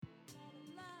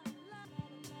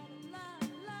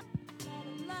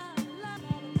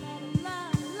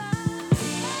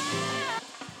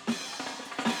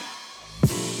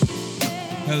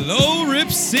Hello,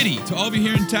 Rip City. To all of you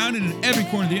here in town and in every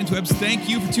corner of the interwebs, thank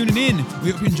you for tuning in.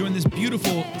 We hope you're enjoying this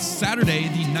beautiful Saturday,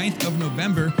 the 9th of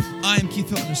November. I am Keith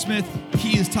Hilton Smith.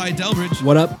 He is Ty Delbridge.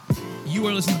 What up? You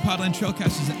are listening to Podland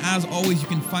Trailcasters, and as always, you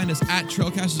can find us at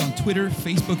Trailcasters on Twitter,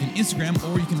 Facebook, and Instagram,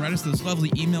 or you can write us those lovely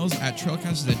emails at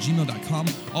trailcasters@gmail.com.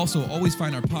 Also, always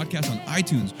find our podcast on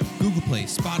iTunes, Google Play,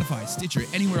 Spotify, Stitcher,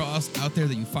 anywhere else out there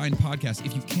that you find podcasts.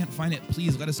 If you can't find it,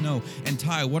 please let us know. And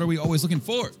Ty, what are we always looking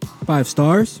for? 5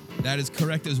 stars. That is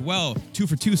correct as well. 2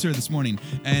 for 2, sir, this morning.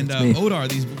 And Odar,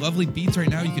 these lovely beats right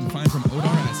now you can find from Odar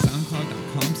at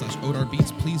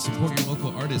soundcloud.com/OdarBeats. Please support your local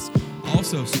artists.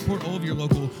 Also, support all of your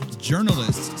local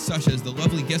journalists, such as the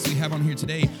lovely guests we have on here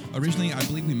today. Originally, I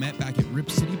believe we met back at Rip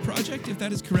City Project, if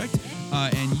that is correct.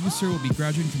 And you, sir, will be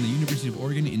graduating from the University of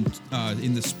Oregon in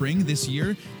the spring this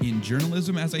year in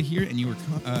journalism, as I hear. And you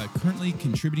are currently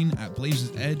contributing at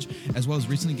Blazers Edge, as well as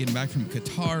recently getting back from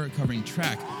Qatar covering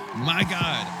track. My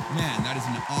God, man, that is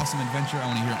an awesome adventure. I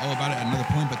want to hear all about it at another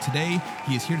point. But today,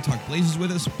 he is here to talk Blazers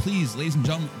with us. Please, ladies and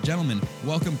gentlemen,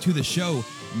 welcome to the show,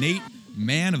 Nate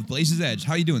Mann of Blazers Edge.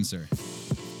 How you doing, sir?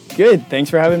 Good. Thanks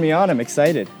for having me on. I'm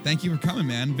excited. Thank you for coming,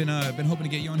 man. Been hoping to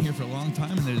get you on here for a long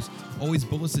time, and there's always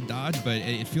bullets to dodge, but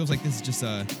it feels like this is just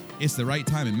it's the right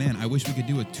time. And man, I wish we could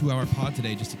do a 2-hour pod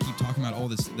today just to keep talking about all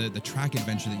this the track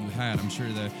adventure that you had. I'm sure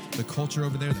the culture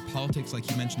over there, the politics, like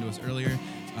you mentioned to us earlier.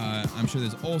 I'm sure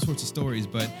there's all sorts of stories.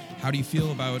 But how do you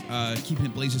feel about keeping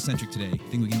it Blazer centric today?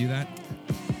 Think we can do that?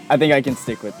 I think I can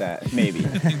stick with that. Maybe.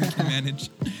 I think we can manage.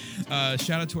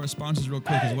 Shout out to our sponsors real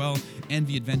quick as well.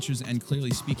 Envy Adventures and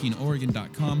Clearly Speaking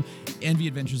Oregon.com. Envy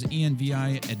Adventures,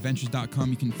 ENVIadventures.com.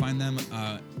 You can find them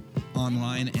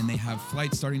online, and they have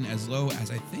flights starting as low as,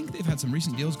 I think they've had some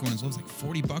recent deals going as low as like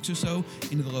 $40 or so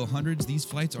into the low hundreds. These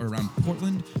flights are around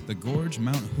Portland, the Gorge,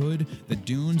 Mount Hood, the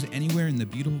Dunes, anywhere in the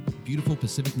beautiful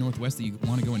Pacific Northwest that you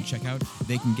want to go and check out.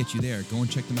 They can get you there. Go and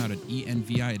check them out at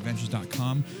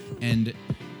ENVIadventures.com. And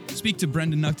speak to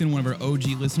Brenda Nuckton, one of our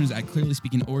OG listeners at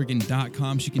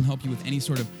clearlyspeakingoregon.com. She can help you with any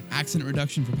sort of accent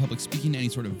reduction for public speaking, any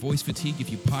sort of voice fatigue if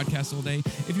you podcast all day.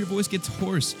 If your voice gets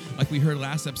hoarse, like we heard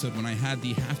last episode when I had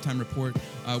the halftime report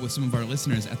with some of our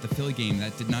listeners at the Philly game,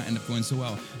 that did not end up going so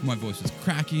well. My voice was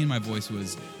cracking, my voice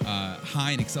was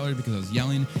high and accelerated because I was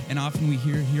yelling, and often we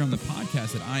hear here on the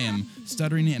podcast that I am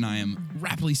stuttering and I am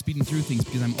rapidly speeding through things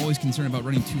because I'm always concerned about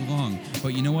running too long.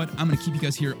 But you know what? I'm going to keep you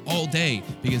guys here all day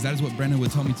because that is what Brenda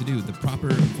would tell me to do. The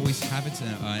proper voice habits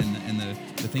and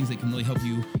the things that can really help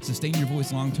you sustain your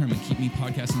voice long term and keep me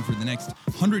podcasting for the next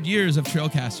 100 years of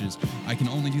Trailcasters. I can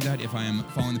only do that if I am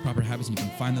following the proper habits, and you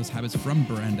can find those habits from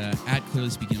Brenda at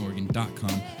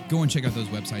clearlyspeakingoregon.com. Go and check out those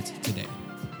websites today.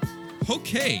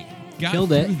 Okay, got Killed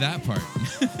through it. that part.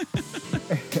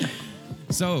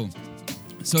 So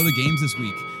the games this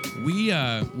week.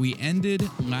 We ended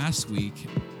last week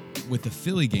with the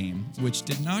Philly game, which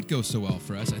did not go so well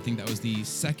for us. I think that was the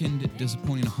second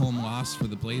disappointing home loss for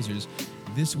the Blazers.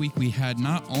 This week we had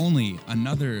not only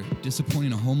another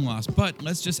disappointing home loss, but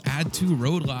let's just add 2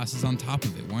 road losses on top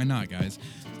of it. Why not, guys?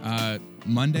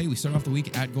 Monday, we start off the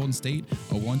week at Golden State,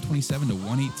 a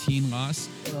 127-118 loss.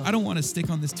 I don't want to stick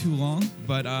on this too long,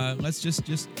 but let's just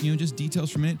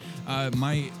details from it.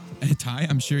 Ty,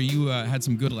 I'm sure you had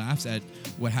some good laughs at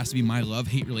what has to be my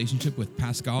love-hate relationship with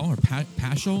Pascal or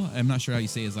Paschal. I'm not sure how you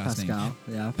say his last name.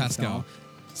 Yeah, Pascal.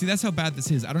 See, that's how bad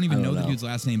this is. I don't even know the dude's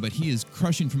last name, but he is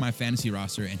crushing for my fantasy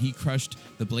roster, and he crushed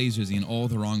the Blazers in all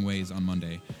the wrong ways on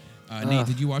Monday. Nate,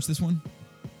 did you watch this one?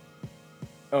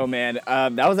 Oh, man.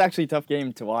 That was actually a tough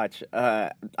game to watch.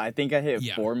 I think I hit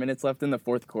 4 minutes left in the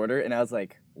fourth quarter, and I was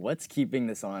like, what's keeping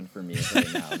this on for me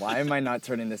right now? Why am I not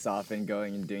turning this off and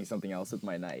going and doing something else with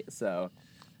my night? So,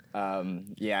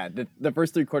 the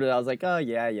first 3 quarters, I was like, oh,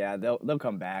 yeah, they'll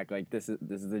come back. Like, this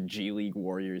is the G League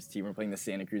Warriors team. We're playing the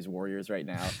Santa Cruz Warriors right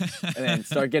now. And then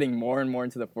start getting more and more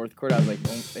into the fourth quarter. I was like,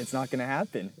 oh, it's not going to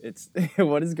happen. It's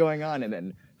what is going on? And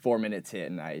then 4 minutes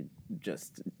hit, and I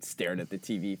just stared at the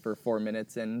TV for 4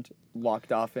 minutes and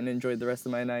walked off and enjoyed the rest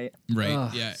of my night.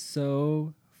 Right, yeah.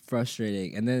 So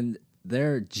frustrating. And then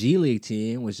their G League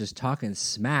team was just talking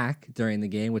smack during the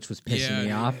game, which was pissing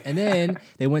me off. And then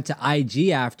they went to IG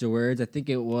afterwards. I think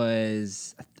it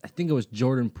was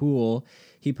Jordan Poole.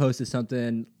 He posted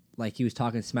something like he was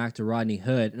talking smack to Rodney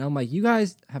Hood. And I'm like, you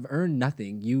guys have earned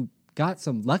nothing. You got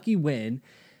some lucky win.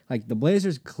 Like, the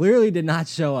Blazers clearly did not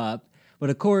show up. But,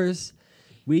 of course,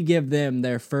 we give them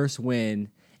their first win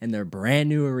in their brand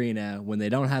new arena when they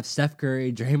don't have Steph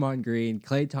Curry, Draymond Green,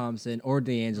 Klay Thompson, or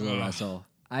D'Angelo Russell.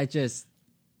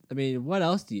 I mean, what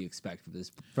else do you expect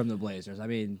from the Blazers? I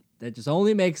mean, that just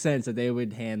only makes sense that they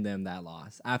would hand them that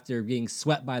loss after being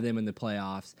swept by them in the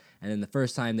playoffs, and then the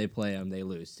first time they play them, they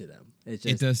lose to them.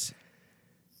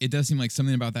 It does seem like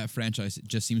something about that franchise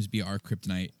just seems to be our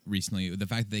kryptonite recently. The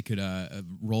fact that they could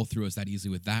roll through us that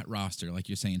easily with that roster, like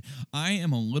you're saying. I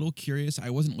am a little curious.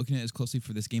 I wasn't looking at it as closely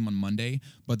for this game on Monday,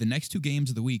 but the next 2 games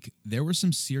of the week, there were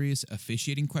some serious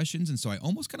officiating questions, and so I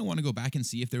almost kind of want to go back and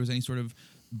see if there was any sort of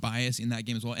bias in that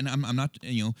game as well. And I'm not,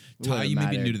 Ty, you may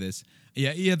be new to this.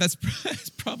 Yeah, that's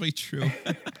probably true.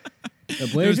 The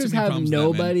Blazers have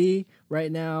nobody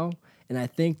right now, and I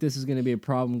think this is going to be a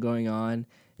problem going on.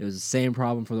 It was the same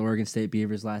problem for the Oregon State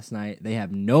Beavers last night. They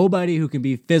have nobody who can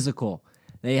be physical.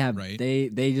 They have they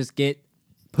just get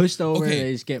pushed over. Okay.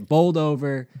 They just get bowled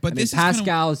over. But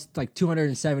Pascal is like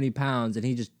 270 pounds, and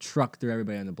he just trucked through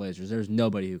everybody on the Blazers. There's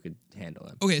nobody who could handle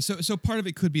him. Okay, so part of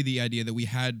it could be the idea that we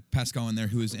had Pascal in there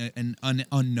who is an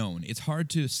unknown. It's hard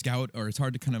to scout, or it's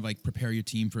hard to kind of like prepare your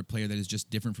team for a player that is just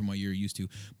different from what you're used to.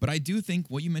 But I do think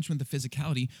what you mentioned with the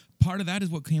physicality, part of that is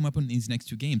what came up in these next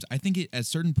 2 games. I think it, at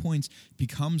certain points,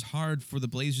 becomes hard for the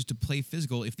Blazers to play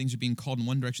physical if things are being called in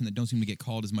one direction that don't seem to get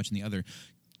called as much in the other.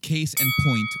 Case in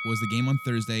point was the game on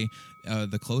Thursday,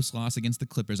 the close loss against the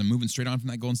Clippers. I'm moving straight on from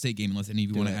that Golden State game unless any of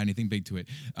you want to add anything big to it.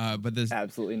 But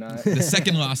absolutely not. The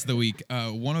second loss of the week,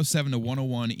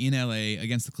 107-101 in LA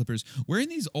against the Clippers. Wearing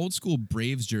these old school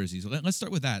Braves jerseys. Let's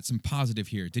start with that. Some positive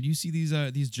here. Did you see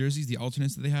these jerseys, the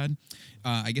alternates that they had?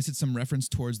 I guess it's some reference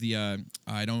towards the.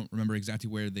 I don't remember exactly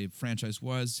where the franchise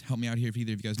was. Help me out here if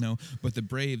either of you guys know. But the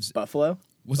Braves. Buffalo.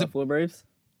 Buffalo Braves?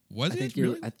 Was it?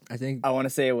 Really? I think I want to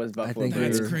say it was Buffalo.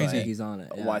 That's crazy. He's on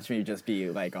it. Yeah. Watch me just be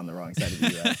like on the wrong side of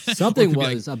the Something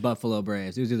was a Buffalo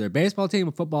Braves. It was either a baseball team,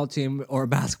 a football team, or a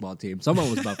basketball team. Someone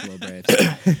was Buffalo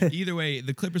Braves. Either way,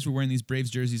 the Clippers were wearing these Braves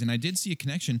jerseys, and I did see a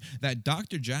connection that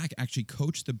Dr. Jack actually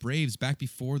coached the Braves back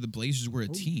before the Blazers were a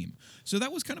team. So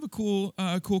that was kind of a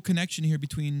cool connection here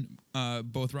between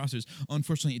both rosters.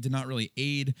 Unfortunately, it did not really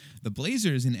aid the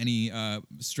Blazers in any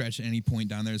stretch at any point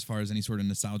down there as far as any sort of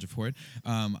nostalgia for it.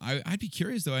 I'd be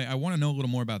curious, though. I want to know a little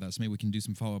more about that, so maybe we can do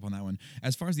some follow-up on that one.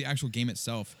 As far as the actual game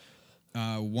itself,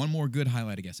 one more good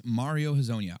highlight, I guess. Mario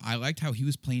Hezonja. I liked how he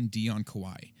was playing D on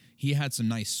Kawhi. He had some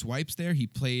nice swipes there. He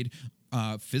played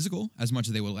physical as much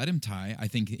as they would let him tie. I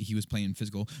think he was playing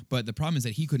physical, but the problem is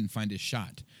that he couldn't find his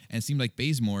shot. And it seemed like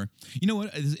Bazemore, you know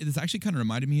what? This actually kind of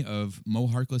reminded me of Mo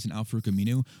Harkless and Al-Farouq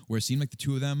Aminu, where it seemed like the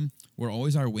two of them were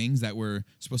always our wings that were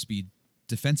supposed to be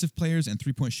defensive players and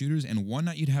three-point shooters, and one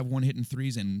night you'd have one hitting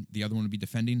threes and the other one would be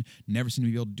defending. Never seemed to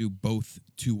be able to do both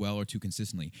too well or too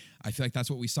consistently. I feel like that's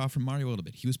what we saw from Mario a little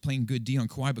bit. He was playing good D on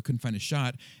Kawhi but couldn't find a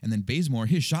shot, and then Bazemore,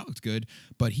 his shot looked good,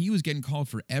 but he was getting called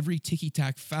for every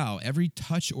ticky-tack foul, every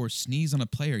touch or sneeze on a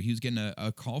player. He was getting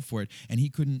a call for it, and he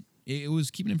couldn't. It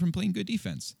was keeping him from playing good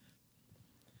defense.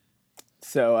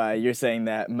 So you're saying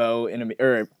that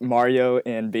Mario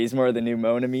and Bazemore are the new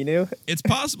Mo and Aminu? It's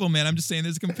possible, man. I'm just saying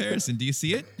there's a comparison. Do you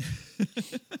see it?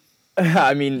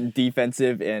 I mean,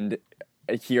 defensive and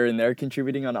here and there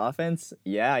contributing on offense.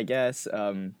 Yeah, I guess.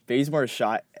 Bazemore's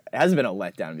shot hasn't been a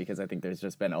letdown because I think there's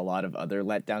just been a lot of other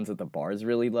letdowns that the bar is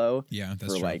really low. Yeah,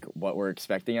 that's for true. Like what we're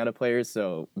expecting out of players.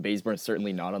 So Bazemore's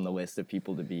certainly not on the list of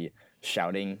people to be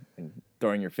shouting and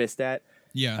throwing your fist at.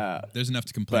 Yeah, there's enough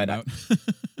to complain about.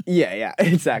 Yeah,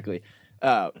 exactly.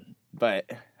 But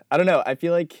I don't know. I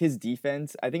feel like his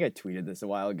defense, I think I tweeted this a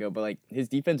while ago, but like his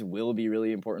defense will be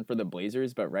really important for the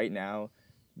Blazers. But right now,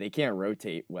 they can't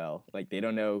rotate well. Like they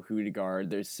don't know who to guard.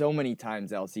 There's so many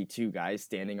times I'll see two guys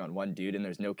standing on one dude and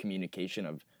there's no communication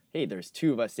of, hey, there's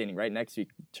two of us standing right next to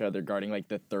each other guarding like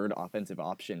the third offensive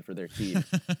option for their team.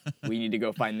 We need to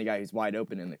go find the guy who's wide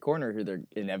open in the corner who they're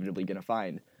inevitably going to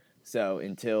find. So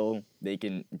until they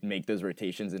can make those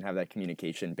rotations and have that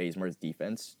communication, Bazemore's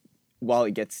defense, while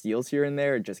it gets steals here and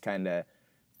there, it just kind of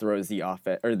throws the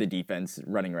the defense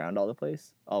running around all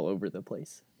over the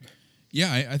place.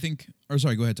 Yeah, I think. Or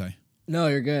sorry, go ahead, Ty. No,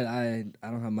 you're good. I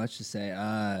don't have much to say.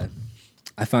 I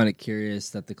found it curious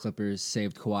that the Clippers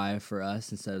saved Kawhi for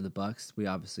us instead of the Bucks. We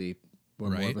obviously were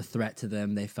more of a threat to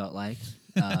them. They felt like.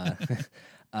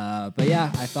 But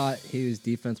yeah, I thought his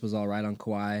defense was all right on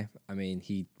Kawhi. I mean,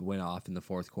 he went off in the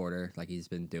fourth quarter like he's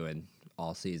been doing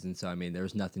all season. So, I mean, there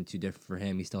was nothing too different for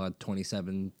him. He still had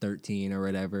 27-13 or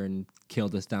whatever and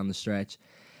killed us down the stretch.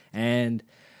 And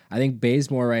I think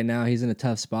Bazemore right now, he's in a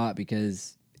tough spot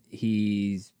because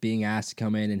he's being asked to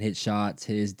come in and hit shots.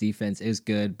 His defense is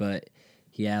good, but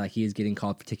he is getting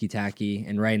called for ticky-tacky.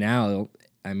 And right now,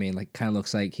 I mean, like kind of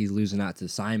looks like he's losing out to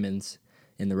Simons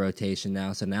in the rotation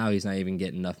now. So now he's not even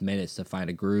getting enough minutes to find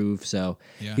a groove. So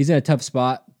Yeah. he's in a tough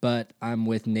spot, but I'm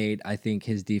with Nate. I think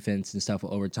his defense and stuff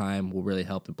over time will really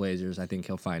help the Blazers. I think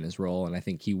he'll find his role, and I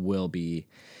think he will be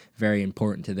very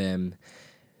important to them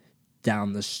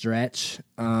down the stretch.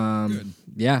 Good.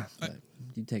 Yeah.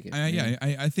 You take it.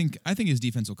 I think his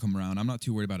defense will come around. I'm not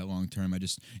too worried about it long term.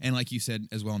 And like you said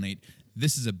as well, Nate,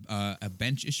 this is a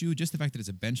bench issue. Just the fact that it's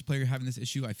a bench player having this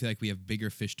issue, I feel like we have bigger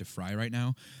fish to fry right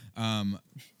now.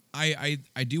 I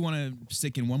do want to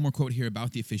stick in one more quote here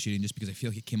about the officiating, just because I feel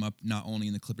like it came up not only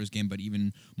in the Clippers game, but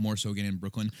even more so again in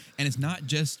Brooklyn. And it's not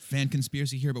just fan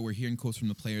conspiracy here, but we're hearing quotes from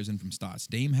the players and from Stotts.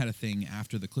 Dame had a thing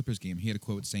after the Clippers game. He had a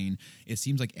quote saying, "It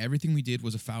seems like everything we did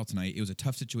was a foul tonight. It was a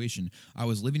tough situation. I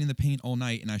was living in the paint all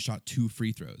night, and I shot 2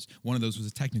 free throws. One of those was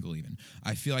a technical even.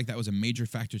 I feel like that was a major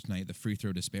factor tonight, the free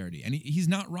throw disparity." And he's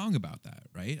not wrong about that,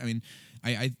 right? I mean,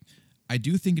 I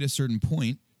do think at a certain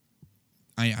point,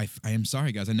 I am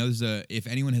sorry, guys. I know this is if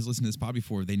anyone has listened to this pod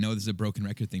before, they know this is a broken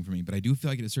record thing for me. But I do feel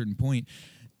like at a certain point,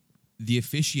 the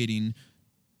officiating,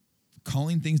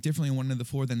 calling things differently on one end of the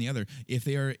floor than the other, if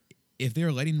they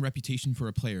are letting reputation for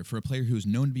a player who is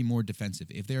known to be more defensive,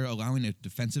 if they're allowing a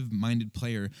defensive-minded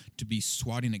player to be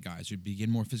swatting at guys, or to be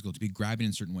getting more physical, to be grabbing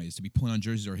in certain ways, to be pulling on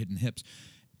jerseys or hitting hips,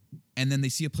 and then they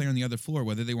see a player on the other floor,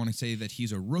 whether they want to say that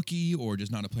he's a rookie or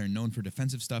just not a player known for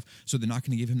defensive stuff, so they're not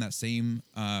going to give him that same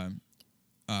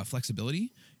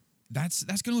flexibility, that's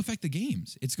going to affect the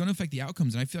games. It's going to affect the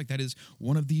outcomes, and I feel like that is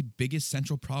one of the biggest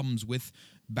central problems with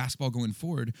basketball going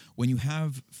forward. When you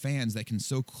have fans that can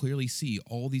so clearly see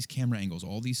all these camera angles,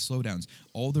 all these slowdowns,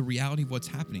 all the reality of what's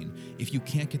happening, if you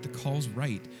can't get the calls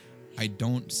right, I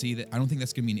don't think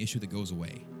that's going to be an issue that goes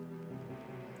away.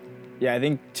 Yeah, I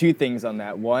think 2 things on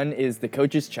that. One is the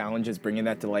coach's challenge is bringing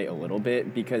that to light a little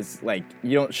bit, because like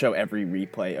you don't show every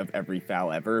replay of every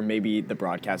foul ever. Maybe the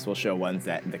broadcast will show ones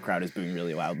that the crowd is booing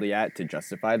really loudly at to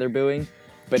justify their booing.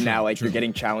 But now you're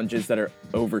getting challenges that are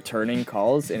overturning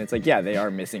calls, and it's like, yeah, they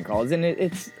are missing calls, and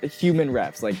it's human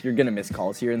refs. Like, you're going to miss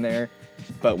calls here and there,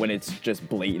 but when it's just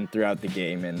blatant throughout the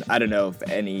game, and I don't know if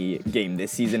any game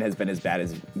this season has been as bad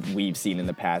as we've seen in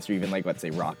the past, or even like, let's say,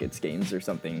 Rockets games or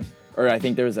something. Or I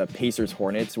think there was a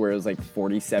Pacers-Hornets where it was like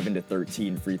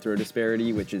 47-13 free throw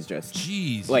disparity, which is just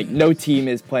like no team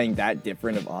is playing that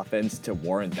different of offense to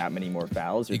warrant that many more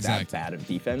fouls or that bad of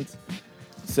defense.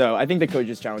 So I think the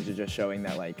coach's challenge is just showing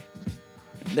that like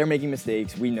they're making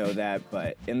mistakes. We know that,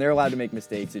 and they're allowed to make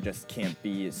mistakes. It just can't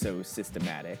be so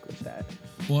systematic with that.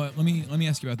 Well, let me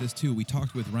ask you about this too. We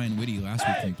talked with Ryan Whitty last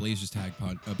week from Blazer Tag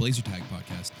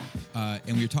podcast,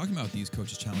 and we were talking about these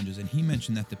coaches' challenges, and he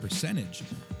mentioned that the percentage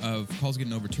of calls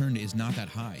getting overturned is not that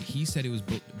high. He said it was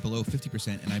below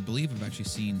 50%, and I believe I've actually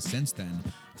seen since then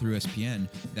through ESPN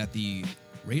that the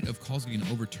rate of calls getting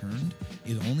overturned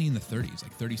is only in the 30s,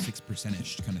 like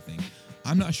 36%-ish kind of thing.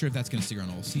 I'm not sure if that's going to stick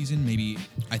around all season. Maybe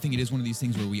I think it is one of these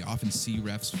things where we often see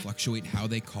refs fluctuate how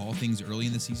they call things early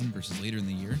in the season versus later in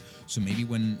the year. So maybe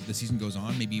when the season goes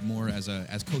on, maybe more as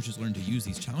coaches learn to use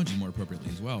these challenges more appropriately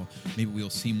as well, maybe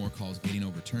we'll see more calls getting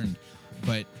overturned.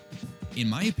 But in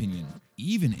my opinion,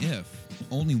 even if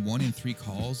only 1 in 3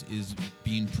 calls is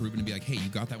being proven to be like, hey, you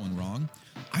got that one wrong,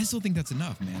 I still think that's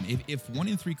enough, man. If 1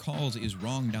 in 3 calls is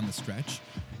wrong down the stretch,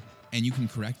 and you can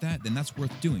correct that, then that's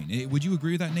worth doing. Would you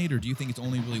agree with that, Nate, or do you think it's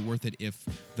only really worth it if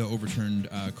the overturned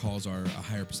calls are a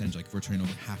higher percentage, like if we're turning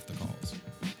over half the calls?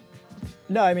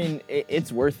 No, I mean,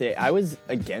 it's worth it. I was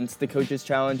against the coach's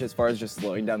challenge as far as just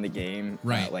slowing down the game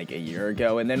like a year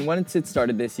ago. And then once it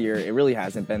started this year, it really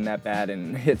hasn't been that bad.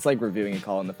 And it's like reviewing a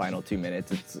call in the final 2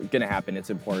 minutes. It's going to happen. It's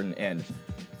important. And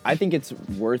I think it's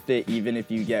worth it even if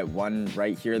you get one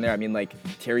right here and there. I mean, like,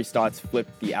 Terry Stotts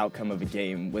flipped the outcome of a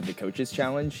game with the coach's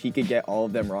challenge. He could get all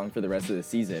of them wrong for the rest of the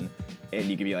season, and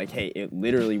you could be like, hey, it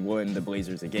literally won the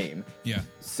Blazers a game. Yeah.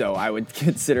 So I would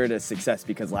consider it a success,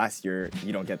 because last year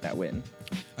you don't get that win.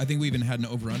 I think we even had an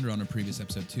over-under on a previous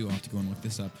episode, too. I'll have to go and look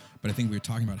this up. But I think we were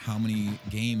talking about how many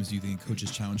games do you think a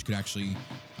coach's challenge could actually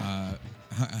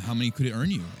how many could it earn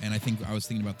you? And I think I was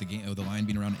thinking about the line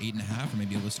being around 8.5, or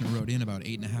maybe a listener wrote in about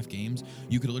 8.5 games.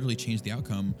 You could literally change the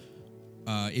outcome.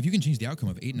 If you can change the outcome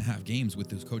of 8.5 games with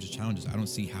those coaches' challenges, I don't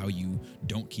see how you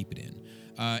don't keep it in.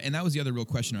 And that was the other real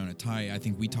question on it. Ty, I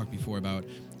think we talked before about,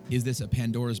 is this a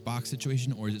Pandora's box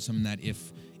situation, or is it something that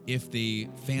if the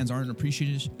fans aren't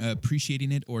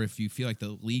appreciating it, or if you feel like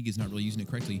the league is not really using it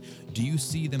correctly, do you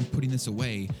see them putting this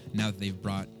away now that they've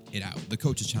brought it out? The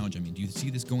coach's challenge, I mean. Do you see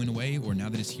this going away, or now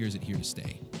that it's here, is it here to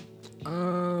stay?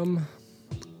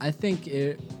 I think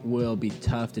it will be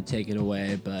tough to take it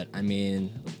away, but I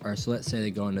mean, so let's say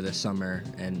they go into the summer,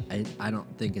 and I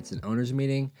don't think it's an owners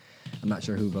meeting. I'm not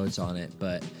sure who votes on it,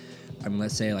 but I mean,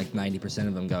 let's say like 90%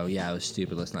 of them go, yeah, it was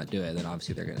stupid, let's not do it. Then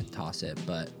obviously they're going to toss it.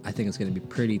 But I think it's going to be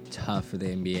pretty tough for the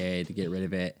NBA to get rid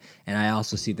of it. And I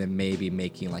also see them maybe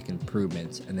making like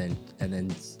improvements, and then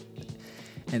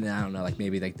I don't know, like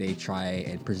maybe like they try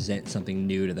and present something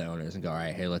new to the owners and go, all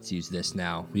right, hey, let's use this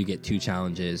now. You get 2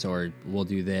 challenges, or we'll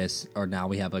do this, or now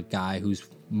we have a guy who's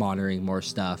monitoring more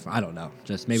stuff. I don't know.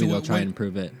 Just maybe they'll try and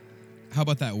improve it. How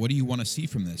about that? What do you want to see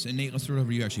from this? And Nate, let's throw it over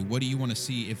to you actually. What do you want to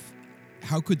see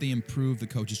how could they improve the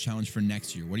coach's challenge for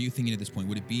next year? What are you thinking at this point?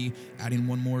 Would it be adding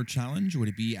one more challenge? Would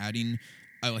it be adding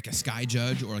like a sky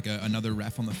judge or like another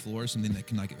ref on the floor, something that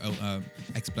can like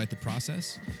expedite the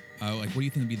process? Like, what do you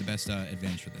think would be the best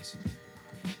advantage for this?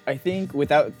 I think,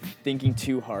 without thinking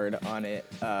too hard on it,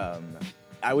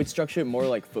 I would structure it more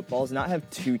like footballs, not have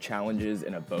 2 challenges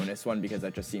and a bonus one, because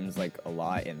that just seems like a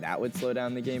lot, and that would slow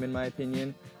down the game in my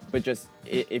opinion. But just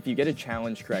if you get a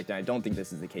challenge correct, and I don't think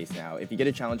this is the case now, if you get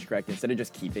a challenge correct, instead of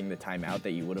just keeping the timeout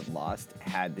that you would have lost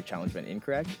had the challenge been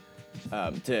incorrect,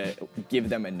 to give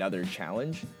them another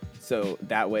challenge. So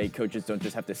that way coaches don't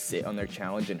just have to sit on their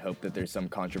challenge and hope that there's some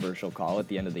controversial call at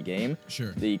the end of the game.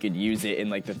 Sure. That you could use it in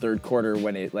like the third quarter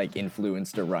when it like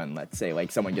influenced a run. Let's say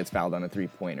like someone gets fouled on a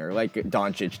 3-pointer, like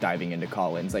Doncic diving into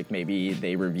Collins. Like maybe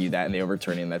they review that and they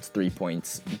overturn it, and that's 3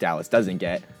 points Dallas doesn't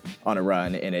get on a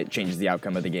run, and it changes the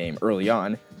outcome of the game early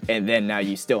on. And then now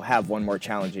you still have one more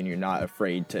challenge, and you're not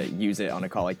afraid to use it on a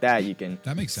call like that. You can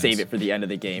save it for the end of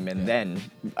the game, and then,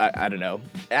 I don't know,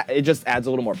 it just adds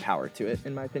a little more power to it,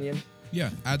 in my opinion.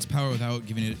 Yeah, adds power without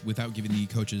giving the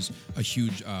coaches a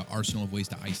huge arsenal of ways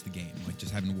to ice the game. Like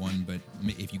just having one, but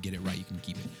if you get it right, you can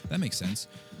keep it. That makes sense.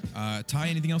 Ty,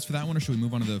 anything else for that one, or should we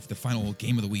move on to the final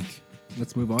game of the week?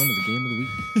 Let's move on to the game of the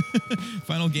week.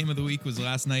 Final game of the week was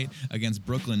last night against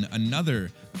Brooklyn.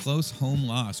 Another close home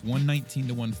loss, 119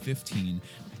 to 115.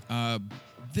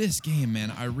 This game,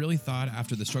 man, I really thought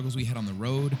after the struggles we had on the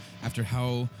road, after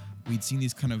how we'd seen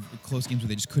these kind of close games where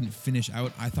they just couldn't finish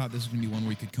out, I thought this was going to be one where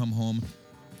we could come home,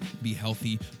 be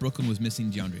healthy. Brooklyn was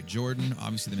missing DeAndre Jordan.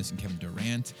 Obviously, they're missing Kevin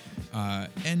Durant.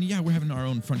 And yeah, we're having our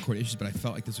own front court issues, but I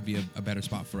felt like this would be a better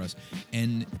spot for us.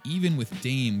 And even with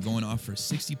Dame going off for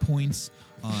 60 points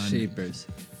on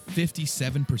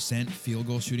 57% field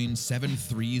goal shooting, 7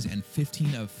 threes, and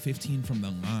 15 of 15 from the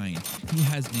line, he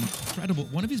has an incredible,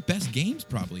 one of his best games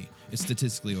probably,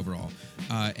 statistically overall.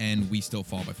 And we still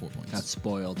fall by 4 points. Got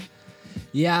spoiled.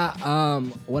 Yeah,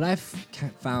 what I've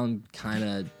found kind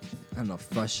of, I don't know,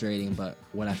 frustrating, but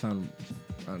what I found,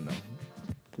 I don't know,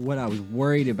 what I was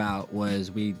worried about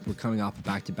was we were coming off a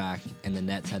back-to-back, and the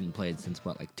Nets hadn't played since,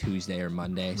 like Tuesday or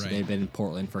Monday, so they've been in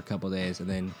Portland for a couple of days, and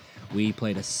then we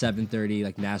played a 7:30,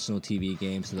 like, national TV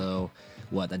game, so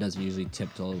that doesn't usually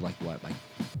tip till, like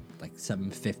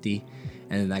 7:50,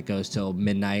 and then that goes till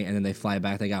midnight, and then they fly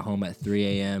back, they got home at 3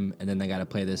 a.m., and then they got to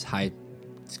play this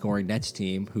high-scoring Nets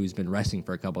team who's been resting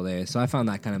for a couple of days, so I found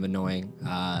that kind of annoying.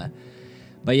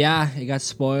 But yeah, it got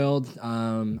spoiled.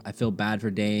 I feel bad for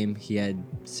Dame. He had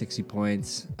 60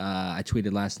 points. I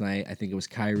tweeted last night, I think it was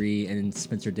Kyrie and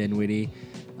Spencer Dinwiddie.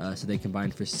 So they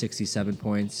combined for 67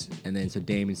 points. And then so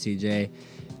Dame and CJ,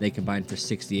 they combined for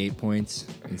 68 points.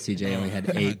 And CJ only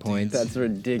had 8 points. That's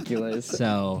ridiculous.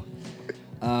 So,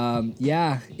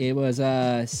 yeah, it was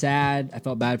sad. I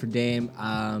felt bad for Dame.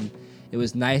 It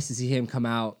was nice to see him come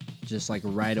out just like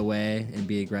right away and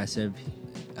be aggressive.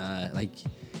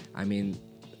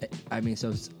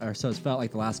 So it's felt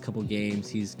like the last couple games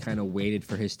he's kind of waited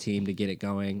for his team to get it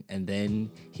going, and then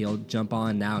he'll jump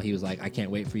on. Now he was like, I can't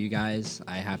wait for you guys.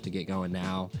 I have to get going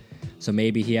now. So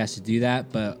maybe he has to do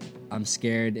that, but I'm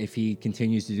scared if he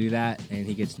continues to do that and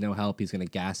he gets no help, he's going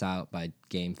to gas out by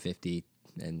game 50.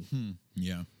 And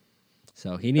yeah.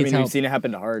 So he needs help. We've seen it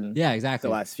happen to Harden. Yeah, exactly.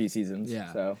 The last few seasons.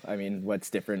 Yeah. So, what's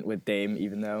different with Dame,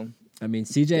 even though?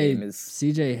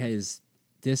 CJ has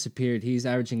disappeared. He's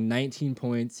averaging 19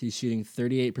 points. He's shooting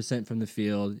 38% from the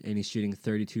field, and he's shooting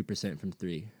 32% from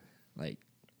 3. Like,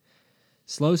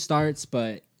 slow starts,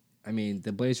 but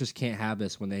the Blazers can't have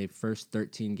this when they first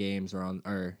 13 games are on,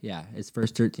 his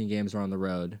first 13 games are on the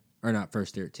road, or not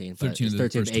first 13, but 13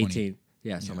 to 18. 20.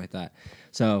 Yeah, something like that.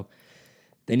 So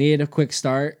they needed a quick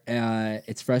start.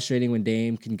 It's frustrating when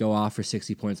Dame can go off for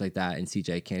 60 points like that, and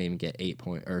CJ can't even get 8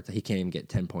 points, or he can't even get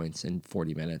 10 points in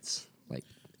 40 minutes.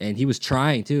 And he was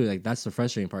trying too. Like, that's the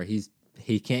frustrating part.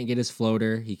 He can't get his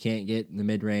floater. He can't get the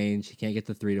mid range. He can't get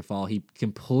the 3 to fall. He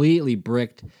completely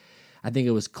bricked. I think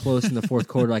it was close in the fourth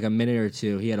quarter, like a minute or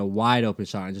two. He had a wide open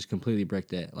shot and just completely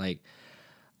bricked it. Like,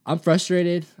 I'm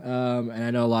frustrated, and I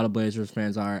know a lot of Blazers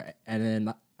fans are. And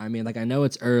then I know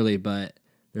it's early, but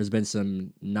there's been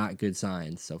some not good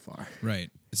signs so far.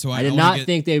 Right. So I did not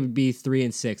think they would be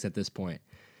 3-6 at this point.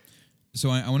 So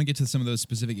I want to get to some of those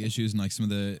specific issues and like some of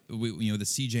the the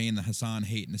CJ and the Hassan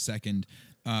hate in a second.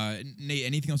 Nate,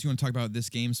 anything else you want to talk about this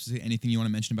game? Anything you want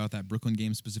to mention about that Brooklyn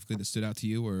game specifically that stood out to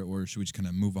you, or should we just kind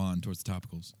of move on towards the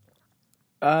topicals?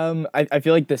 I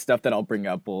feel like the stuff that I'll bring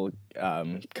up will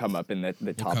come up in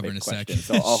the topic question,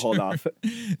 so I'll hold off.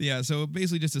 Yeah, so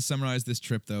basically just to summarize this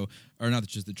trip, though, or not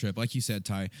just the trip, like you said,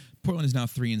 Ty, Portland is now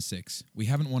 3-6. We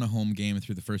haven't won a home game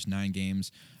through the first 9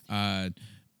 games.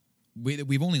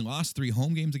 We've only lost 3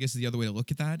 home games, I guess is the other way to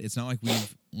look at that. It's not like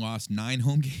we've lost 9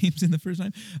 home games in the first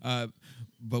 9.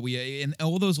 But and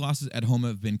all those losses at home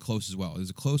have been close as well. There's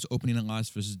a close opening night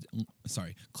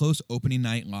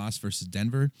loss versus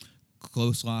Denver.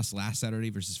 Close loss last Saturday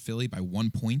versus Philly by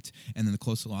 1 point, and then the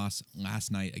close loss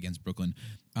last night against Brooklyn.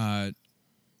 On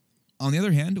the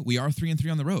other hand, we are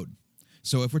 3-3 on the road.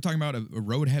 So if we're talking about a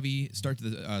road-heavy start to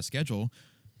the schedule,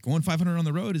 going 500 on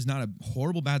the road is not a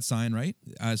horrible bad sign, right?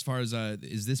 As far as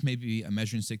is this maybe a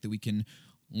measuring stick that we can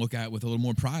look at with a little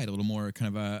more pride, a little more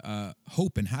kind of a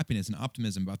hope and happiness and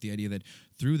optimism about the idea that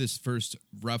through this first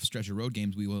rough stretch of road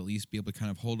games, we will at least be able to kind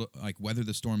of weather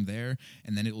the storm there,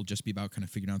 and then it will just be about kind of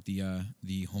figuring out the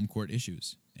home court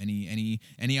issues. Any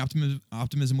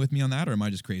optimism with me on that, or am I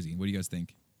just crazy? What do you guys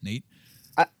think, Nate?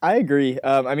 I agree.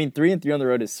 3-3 on the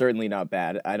road is certainly not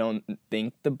bad. I don't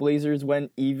think the Blazers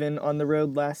went even on the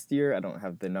road last year. I don't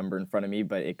have the number in front of me,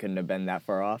 but it couldn't have been that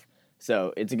far off.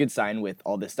 So it's a good sign with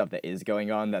all this stuff that is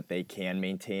going on that they can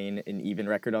maintain an even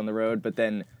record on the road. But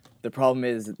then the problem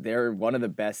is they're one of the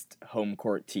best home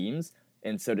court teams.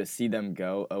 And so to see them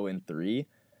go 0-3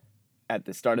 at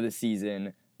the start of the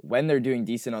season when they're doing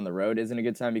decent on the road isn't a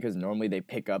good sign, because normally they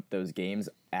pick up those games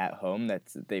at home.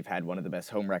 They've had one of the best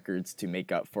home records to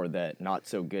make up for the not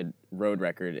so good road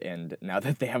record. And now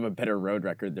that they have a better road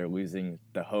record, they're losing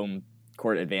the home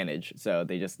court advantage. So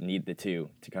they just need the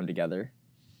two to come together.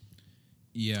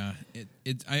 Yeah,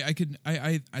 I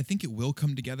think it will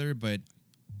come together, but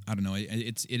I don't know.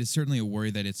 It is certainly a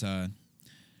worry that it's been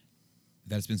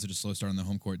such a slow start on the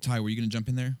home court. Ty, were you going to jump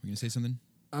in there? Were you going to say something?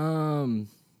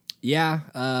 Yeah.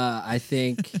 I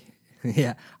think.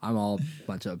 Yeah, I'm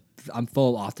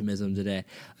full of optimism today.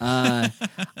 Over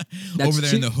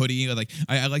there in the hoodie, like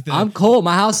I like the. I'm cold.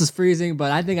 My house is freezing,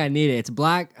 but I think I need it. It's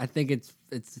black. I think it's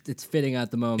fitting at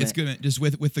the moment. It's good, man. Just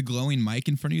with the glowing mic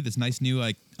in front of you, this nice new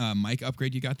mic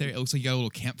upgrade you got there. It looks like you got a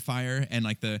little campfire and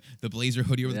like the Blazer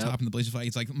hoodie over the top and the Blazer flag.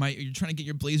 It's like you're trying to get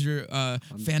your Blazer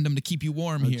fandom to keep you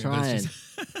warm here. Trying.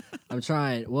 I'm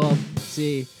trying. Well,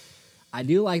 see, I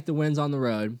do like the wins on the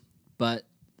road, but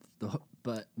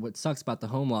what sucks about the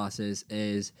home losses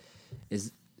is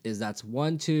that's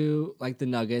 1-2 like the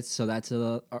Nuggets, so that's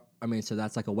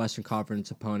like a Western Conference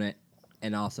opponent,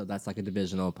 and also that's like a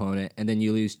divisional opponent, and then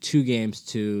you lose 2 games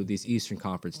to these Eastern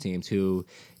Conference teams who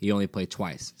you only play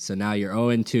twice. So now you're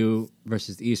 0-2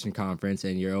 versus the Eastern Conference,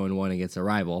 and you're 0-1 against a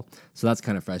rival. So that's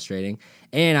kind of frustrating.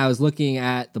 And I was looking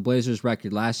at the Blazers'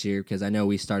 record last year because I know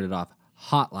we started off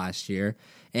hot last year,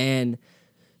 and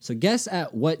so guess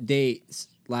at what date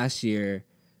last year?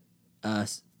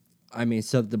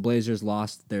 So the Blazers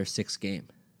lost their 6th game.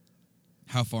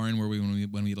 How far in were we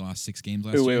when we lost 6 games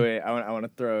last year? Wait. I want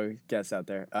to throw a guess out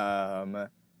there.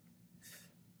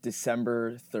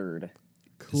 December 3rd.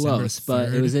 Close, December 3rd?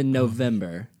 but it was in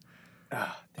November.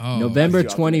 Oh, November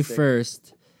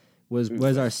 21st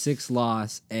was our 6th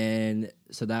loss, and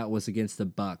so that was against the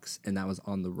Bucks, and that was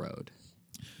on the road.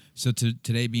 So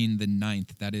today being the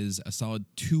 9th, that is a solid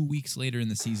 2 weeks later in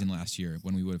the season last year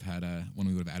when we would have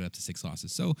added up to 6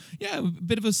 losses. So yeah, a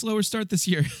bit of a slower start this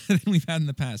year than we've had in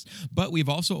the past. But we've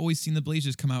also always seen the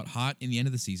Blazers come out hot in the end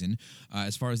of the season.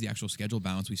 As far as the actual schedule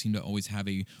balance, we seem to always have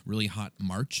a really hot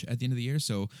March at the end of the year.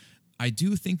 So I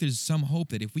do think there's some hope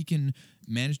that if we can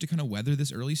manage to kind of weather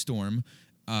this early storm,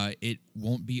 it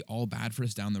won't be all bad for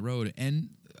us down the road. And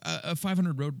a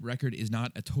 500 road record is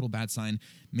not a total bad sign.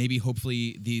 Maybe,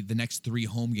 hopefully, the next 3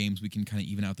 home games we can kind of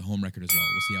even out the home record as well.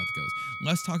 We'll see how it goes.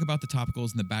 Let's talk about the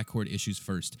topicals and the backcourt issues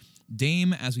first.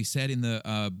 Dame, as we said in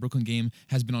the Brooklyn game,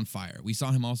 has been on fire. We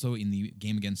saw him also in the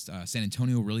game against San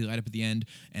Antonio really light up at the end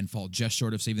and fall just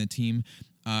short of saving the team.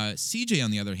 CJ, on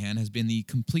the other hand, has been the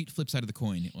complete flip side of the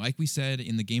coin. Like we said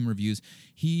in the game reviews,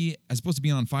 he, as opposed to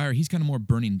being on fire, he's kind of more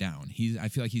burning down. I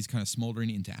feel like he's kind of smoldering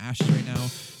into ashes right now.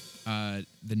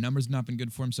 The numbers have not been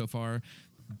good for him so far,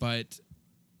 but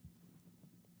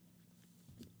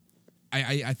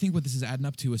I think what this is adding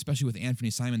up to, especially with Anthony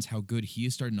Simons, how good he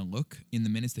is starting to look in the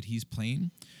minutes that he's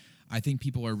playing. I think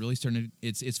people are really starting to,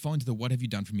 it's falling to the "what have you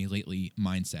done for me lately"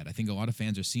 mindset. I think a lot of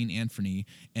fans are seeing Anthony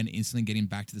and instantly getting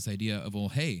back to this idea of, well,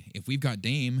 hey, if we've got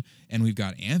Dame and we've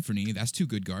got Anthony, that's 2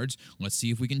 good guards. Let's see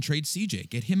if we can trade CJ,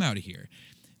 get him out of here.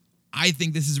 I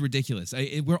think this is ridiculous.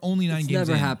 We're only 9 It's games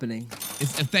never in. happening.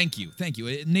 Thank you.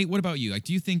 Nate, what about you? Like,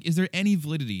 do you think, is there any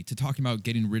validity to talking about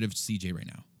getting rid of CJ right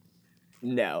now?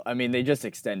 No, I mean they just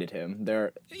extended him.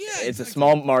 It's exactly. a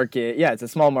small market. Yeah, it's a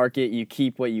small market. You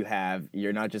keep what you have.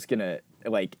 You're not just gonna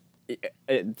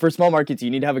for small markets.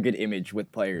 You need to have a good image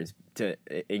with players to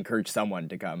encourage someone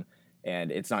to come.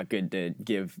 And it's not good to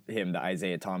give him the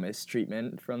Isaiah Thomas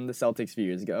treatment from the Celtics a few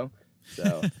years ago.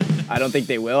 So I don't think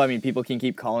they will. I mean, people can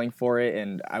keep calling for it,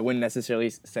 and I wouldn't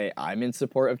necessarily say I'm in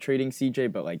support of trading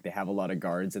CJ, but like they have a lot of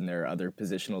guards and there are other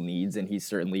positional needs, and he's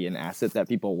certainly an asset that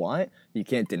people want. You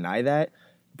can't deny that.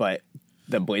 But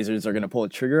the Blazers are going to pull a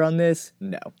trigger on this?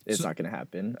 No, it's not going to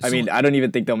happen. I mean, I don't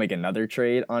even think they'll make another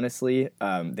trade, honestly.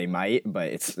 They might, but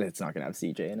it's not going to have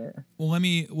CJ in it. Well,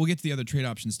 we'll get to the other trade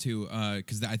options too,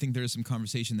 because I think there's some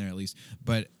conversation there at least.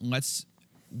 But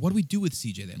what do we do with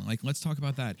CJ then? Like, let's talk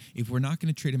about that. If we're not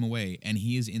going to trade him away and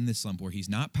he is in this slump where he's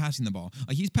not passing the ball,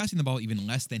 like he's passing the ball even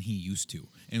less than he used to,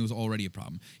 and it was already a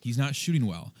problem. He's not shooting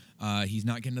well. He's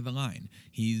not getting to the line.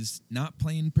 He's not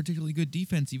playing particularly good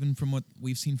defense, even from what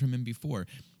we've seen from him before.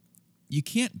 You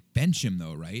can't bench him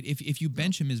though, right? If you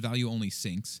bench him, his value only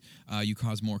sinks. You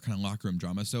cause more kind of locker room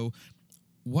drama. So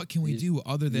what can we do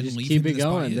other than leave keep him it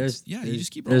going? You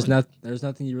just keep rolling. There's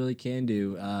nothing you really can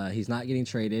do. He's not getting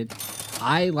traded.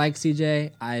 I like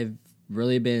CJ. I've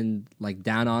really been like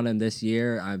down on him this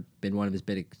year. I've been one of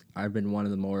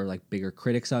the more like bigger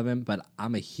critics of him, but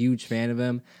I'm a huge fan of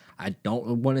him. I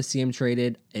don't want to see him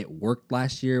traded. It worked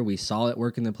last year. We saw it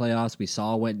work in the playoffs. We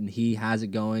saw when he has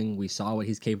it going. We saw what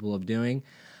he's capable of doing.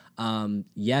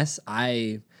 Yes,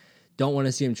 I don't want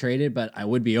to see him traded, but I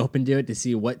would be open to it to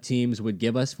see what teams would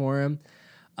give us for him.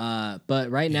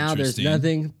 But right now there's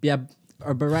nothing. Yeah,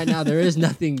 but right now there is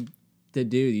nothing to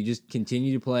do. You just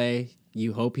continue to play.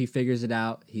 You hope he figures it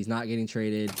out. He's not getting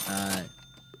traded.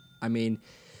 I mean,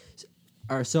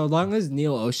 so long as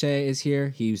Neil O'Shea is here,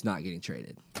 he's not getting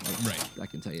traded. Right. I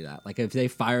can tell you that. Like if they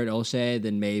fired O'Shea,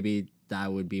 then maybe I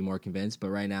would be more convinced. But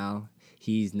right now,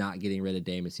 he's not getting rid of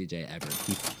Dame and CJ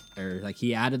ever.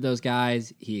 He added those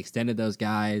guys. He extended those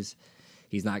guys.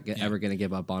 He's not ever going to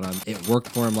give up on them. It worked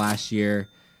for him last year.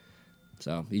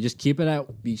 So you just keep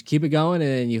it going,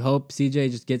 and you hope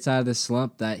CJ just gets out of this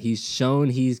slump that he's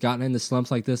shown he's gotten into slumps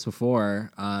like this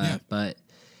before. But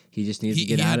he just needs to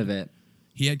get out of it.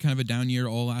 He had kind of a down year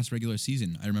all last regular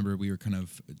season. I remember we were kind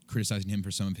of criticizing him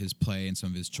for some of his play and some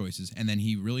of his choices, and then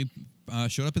he really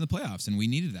showed up in the playoffs, and we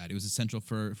needed that. It was essential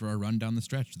for our run down the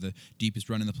stretch, the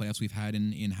deepest run in the playoffs we've had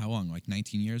in how long? Like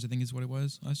 19 years, I think is what it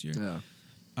was last year.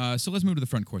 Yeah. So let's move to the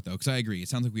front court, though, because I agree. It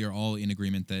sounds like we are all in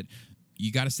agreement that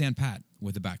you got to stand pat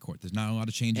with the backcourt. There's not a lot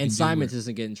of change. And Simons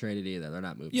isn't getting traded either. They're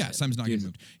not moving. Yeah, Simons not getting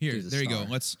moved. There you go.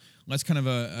 Let's kind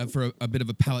of for a bit of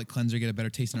a palate cleanser, get a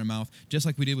better taste in our mouth, just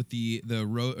like we did with the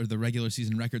regular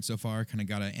season record so far. Kind of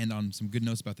got to end on some good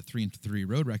notes about the 3-3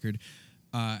 road record.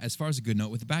 As far as a good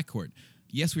note with the backcourt.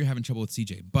 Yes, we were having trouble with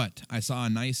CJ, but I saw a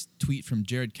nice tweet from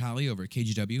Jared Calley over at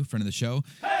KGW, friend of the show.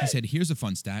 He said, here's a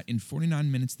fun stat. In 49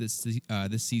 minutes this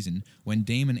season, when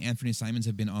Dame and Anthony Simons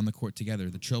have been on the court together,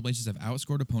 the Trailblazers have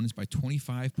outscored opponents by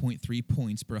 25.3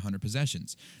 points per 100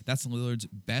 possessions. That's Lillard's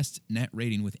best net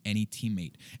rating with any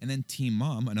teammate. And then Team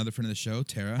Mom, another friend of the show,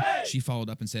 Tara, she followed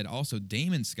up and said, also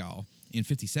Dame and Skal, in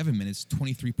 57 minutes,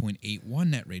 23.81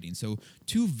 net rating. So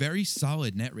two very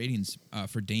solid net ratings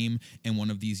for Dame and one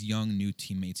of these young new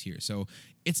teammates here. So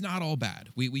it's not all bad.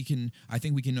 I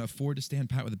think we can afford to stand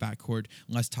pat with the backcourt.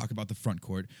 Let's talk about the front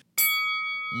court.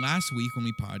 Last week when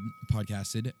we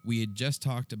podcasted, we had just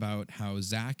talked about how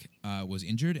Zach was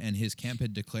injured and his camp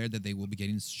had declared that they will be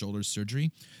getting shoulder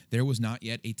surgery. There was not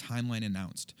yet a timeline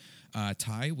announced.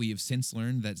 Ty, we have since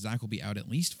learned that Zach will be out at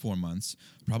least 4 months,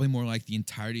 probably more like the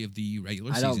entirety of the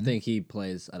regular season. I don't think he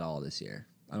plays at all this year.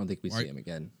 I don't think we see him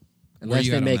again. Unless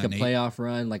they make a playoff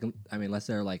run, unless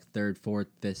they're like 3rd, 4th,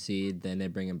 5th seed, then they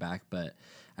bring him back. But,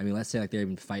 let's say like they're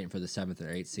even fighting for the 7th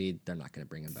or 8th seed, they're not going to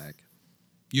bring him back.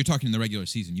 You're talking in the regular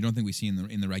season. You don't think we see him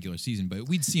in the regular season, but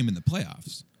we'd see him in the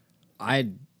playoffs. I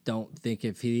don't think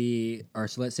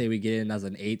so let's say we get in as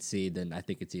an 8th seed, then I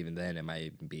think it's even then. It might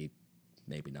even be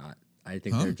maybe not. I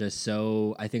think they're just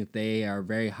I think they are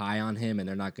very high on him, and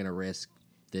they're not going to risk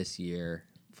this year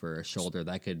for a shoulder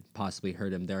that could possibly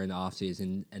hurt him during the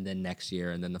offseason, and then next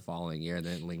year, and then the following year, and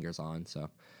then it lingers on. So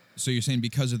you're saying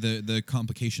because of the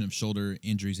complication of shoulder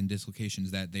injuries and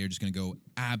dislocations that they are just going to go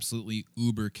absolutely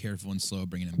uber careful and slow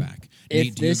bringing him back? If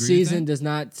Nate, this season does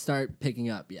not start picking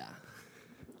up, yeah.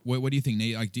 What do you think,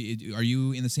 Nate? Like, are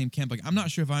you in the same camp? Like, I'm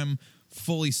not sure if I'm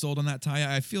fully sold on that,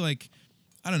 Ty. I feel like,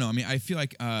 I don't know. I feel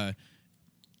like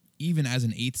even as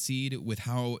an 8th seed, with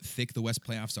how thick the West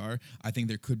playoffs are, I think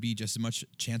there could be just as much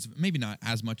chance of, maybe not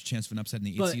as much chance of an upset in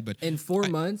the 8th seed, but in 4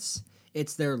 months,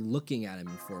 it's they're looking at him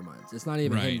in 4 months. It's not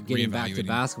even him getting back to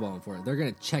basketball in 4 months. They're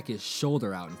going to check his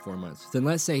shoulder out in 4 months. Then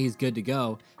let's say he's good to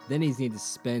go. Then he's need to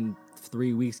spend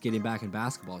 3 weeks getting back in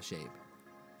basketball shape.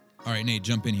 All right, Nate,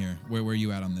 jump in here. Where are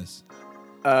you at on this?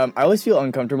 I always feel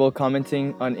uncomfortable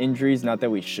commenting on injuries, not that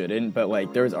we shouldn't, but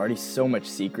like there was already so much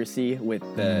secrecy with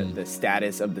the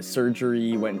status of the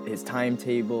surgery, when his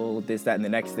timetable, this, that, and the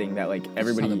next thing, that like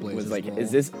everybody was like,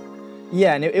 is this?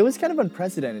 Yeah, and it was kind of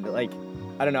unprecedented. Like,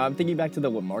 I don't know, I'm thinking back to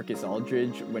the LaMarcus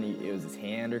Aldridge when it was his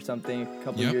hand or something a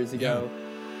couple of years ago,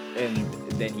 and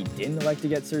then he didn't elect to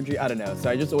get surgery. I don't know, so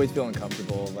I just always feel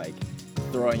uncomfortable like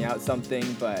throwing out something,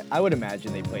 but I would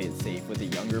imagine they play it safe with a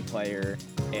younger player.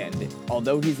 And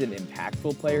although he's an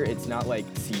impactful player, it's not like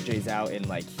CJ's out and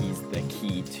like he's the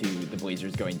key to the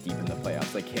Blazers going deep in the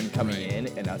playoffs. Like him coming in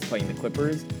and us playing the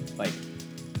Clippers, like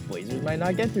Blazers might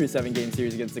not get through a 7-game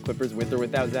series against the Clippers with or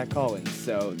without Zach Collins.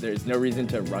 So there's no reason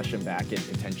to rush him back and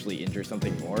potentially injure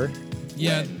something more.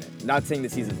 Yeah. Not saying the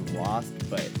season's lost,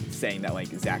 but saying that like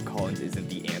Zach Collins isn't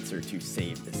the answer to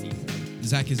save the season.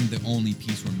 Zach isn't the only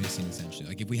piece we're missing, essentially.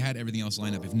 Like, if we had everything else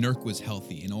lined up, if Nurk was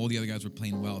healthy and all the other guys were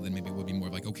playing well, then maybe it would be more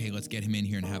like, okay, let's get him in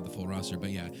here and have the full roster. But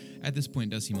yeah, at this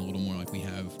point, it does seem a little more like we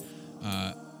have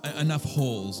enough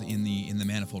holes in the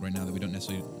manifold right now that we don't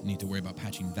necessarily need to worry about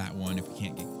patching that one if we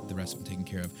can't get the rest of them taken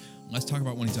care of. Let's talk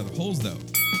about one of these other holes, though.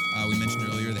 We mentioned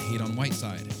earlier the hate on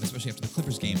Whiteside, especially after the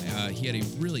Clippers game. He had a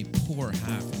really poor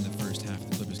half in the first half of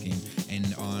the Clippers game,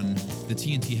 and on the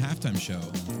TNT halftime show,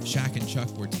 Shaq and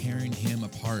Chuck were tearing him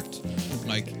apart.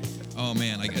 Like, oh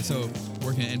man, like, so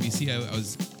working at NBC,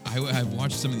 I've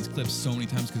watched some of these clips so many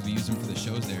times because we use them for the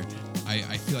shows there.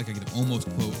 I feel like I could almost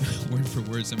quote word for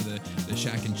word some of the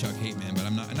Shaq and Chuck hate, man, but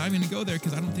I'm not even going to go there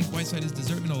because I don't think Whiteside is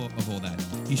deserving of all that.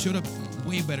 He showed up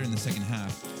way better in the second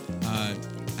half.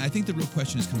 I think the real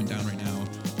question is coming down right now,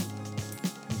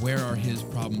 where are his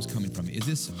problems coming from? Is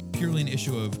this purely an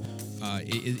issue of,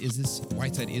 is this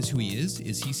Whiteside is who he is?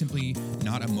 Is he simply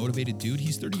not a motivated dude?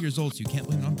 He's 30 years old, so you can't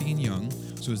blame him on being young.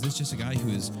 So is this just a guy who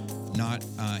is not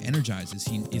energized?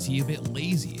 Is he a bit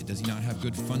lazy? Does he not have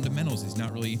good fundamentals? He's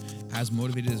not really as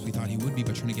motivated as we thought he would be,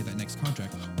 but trying to get that next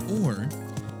contract? Or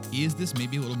is this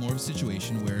maybe a little more of a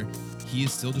situation where he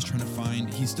is still just trying to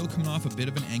find, he's still coming off a bit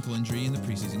of an ankle injury in the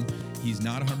preseason. He's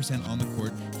not 100% on the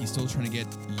court. He's still trying to get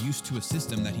used to a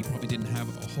system that he probably didn't have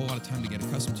a whole lot of time to get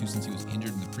accustomed to since he was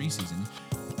injured in the preseason.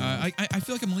 I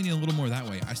feel like I'm leaning a little more that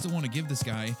way. I still want to give this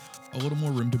guy a little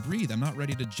more room to breathe. I'm not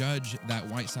ready to judge that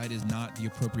Whiteside is not the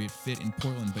appropriate fit in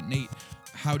Portland. But Nate,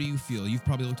 how do you feel? You've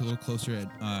probably looked a little closer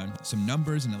at some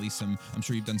numbers and at least some, I'm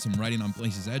sure you've done some writing on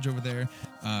Blazers Edge over there.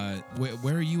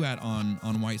 Where are you at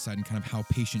on Whiteside and kind of how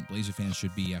patient Blazer fans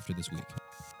should be after this week?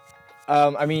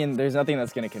 I mean, there's nothing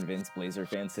that's going to convince Blazer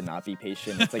fans to not be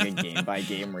patient. It's like a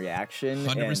game-by-game reaction.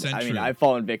 100% and, I mean, true. I've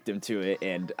fallen victim to it,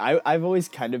 and I've always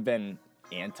kind of been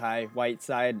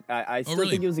anti-Whiteside. I still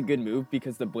think it was a good move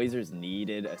because the Blazers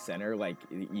needed a center. Like,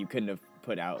 you couldn't have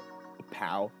put out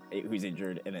Powell, who's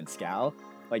injured, and then Scal.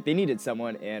 Like, they needed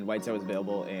someone, and Whiteside was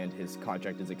available, and his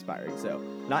contract is expiring. So,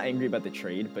 not angry about the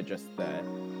trade, but just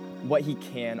what he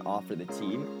can offer the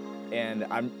team. And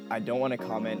I don't want to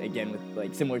comment, again, with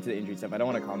like similar to the injury stuff, I don't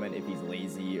want to comment if he's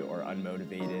lazy or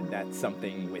unmotivated. That's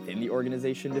something within the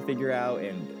organization to figure out,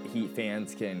 and Heat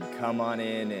fans can come on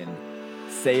in and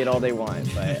say it all they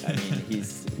want. But I mean,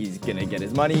 he's gonna get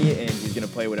his money and he's gonna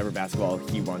play whatever basketball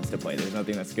he wants to play. There's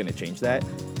nothing that's gonna change that.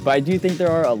 But I do think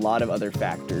there are a lot of other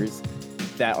factors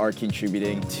that are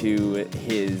contributing to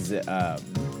his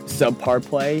subpar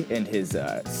play and his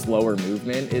slower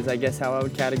movement is, I guess, how I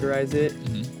would categorize it.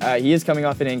 He is coming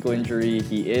off an ankle injury.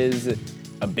 He is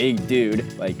a big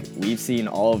dude. Like, we've seen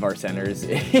all of our centers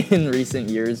in recent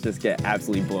years just get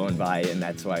absolutely blown by, and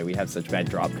that's why we have such bad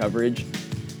drop coverage.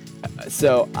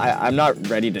 So I'm not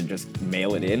ready to just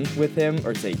mail it in with him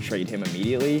or say trade him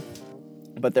immediately,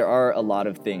 but there are a lot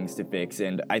of things to fix,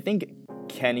 and I think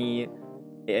Kenny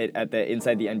at the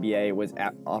Inside the NBA was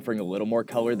offering a little more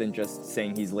color than just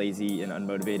saying he's lazy and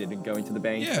unmotivated and going to the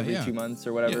bank every 2 months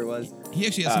or whatever it was. He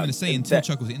actually had something to say until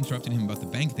Chuck was interrupting him about the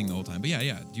bank thing the whole time. But yeah. Do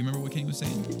you remember what Kenny was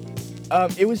saying?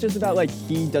 It was just about, like,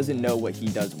 he doesn't know what he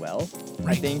does well,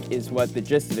 I think, is what the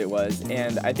gist of it was.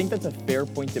 And I think that's a fair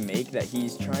point to make, that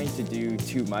he's trying to do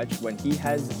too much when he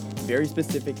has very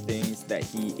specific things that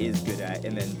he is good at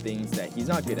and then things that he's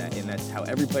not good at. And that's how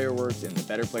every player works, and the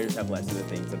better players have less of the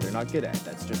things that they're not good at.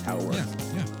 That's just how it works.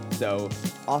 Yeah. So,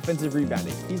 offensive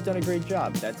rebounding, he's done a great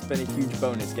job. That's been a huge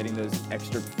bonus, getting those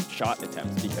extra shot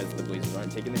attempts, because the Blazers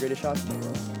aren't taking the greatest shots in the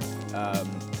world.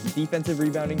 defensive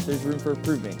rebounding, there's room for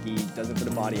improvement. He doesn't put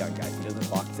a body on guys. He doesn't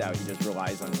box out. He just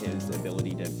relies on his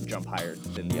ability to jump higher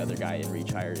than the other guy and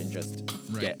reach higher and just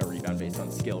get a rebound based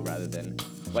on skill rather than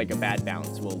like a bad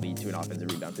bounce will lead to an offensive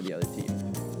rebound for the other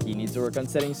team. He needs to work on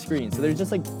setting screens. So there's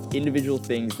just like individual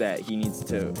things that he needs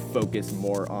to focus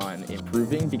more on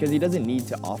improving because he doesn't need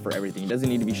to offer everything. He doesn't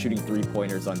need to be shooting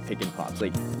 3-pointers on pick and pops.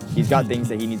 Like he's got things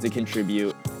that he needs to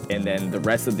contribute, and then the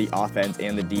rest of the offense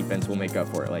and the defense will make up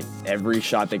for it. Like every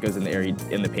shot that goes in the air,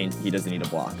 in the paint, he doesn't need a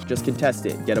block. Just contest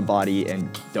it, get a body, and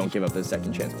don't give up those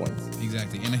second chance points.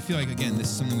 Exactly. And I feel like, again, this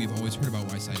is something we've always heard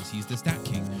about Whiteside is he's the stat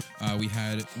king. We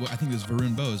had, I think it was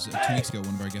Varun Bose 2 weeks ago,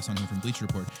 one of our guests on here from Bleacher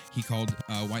Report. He called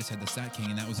Whiteside the stat king,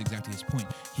 and that was exactly his point.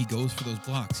 He goes for those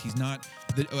blocks. He's not,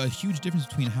 a huge difference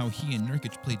between how he and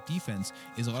Nurkic played defense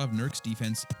is a lot of Nurk's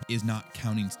defense is not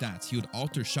counting stats. He would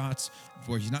alter shots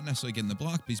where he's not necessarily getting the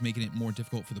block, but he's making it more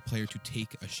difficult for the player to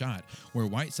take a shot. Where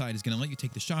Whiteside is going to let you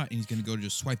take the shot, and he's going to go to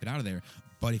just swipe it out of there.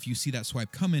 But if you see that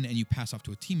swipe coming and you pass off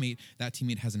to a teammate, that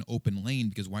teammate has an open lane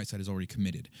because Whiteside is already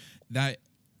committed. That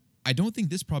I don't think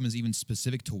this problem is even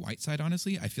specific to Whiteside,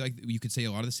 honestly. I feel like you could say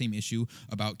a lot of the same issue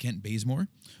about Kent Bazemore,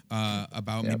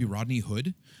 about maybe Rodney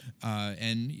Hood. I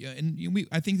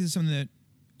think this is something that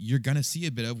you're going to see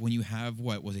a bit of when you have,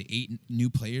 8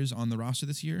 new players on the roster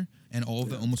this year, and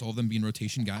almost all of them being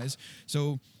rotation guys.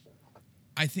 So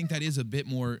I think that is a bit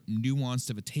more nuanced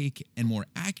of a take and more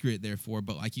accurate, therefore.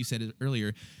 But like you said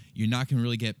earlier, you're not going to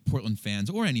really get Portland fans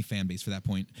or any fan base for that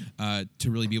point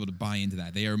to really be able to buy into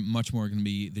that. They are much more going to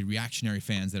be the reactionary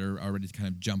fans that are ready to kind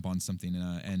of jump on something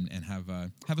and have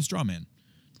a straw man.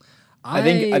 I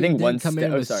think one come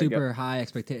in with super high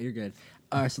expectations. You're good.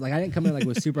 So I didn't come in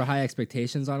with super high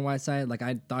expectations on Whiteside. Like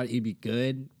I thought he'd be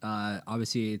good.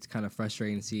 Obviously, it's kind of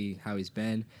frustrating to see how he's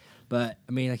been. But,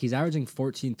 I mean, he's averaging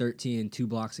 14, 13, and 2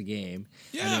 blocks a game.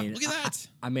 Yeah, look at that.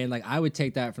 I would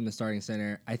take that from the starting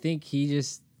center. I think he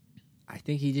just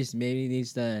maybe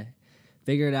needs to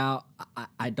figure it out.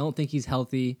 I don't think he's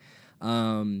healthy.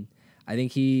 I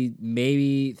think he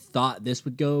maybe thought this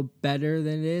would go better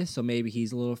than it is. So maybe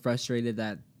he's a little frustrated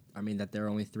that they're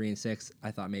only 3-6.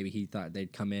 I thought maybe he thought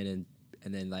they'd come in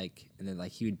and then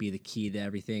he would be the key to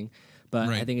everything. But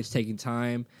I think it's taking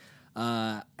time.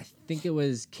 I think it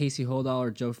was Casey Holdahl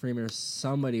or Joe Freeman or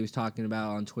somebody was talking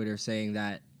about on Twitter saying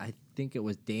that I think it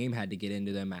was Dame had to get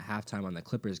into them at halftime on the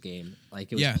Clippers game.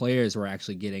 Like it was players were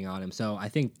actually getting on him. So I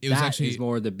think is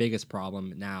more the biggest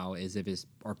problem now is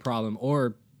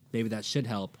or maybe that should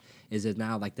help is that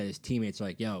now like that his teammates are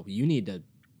like, yo, you need to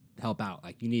help out.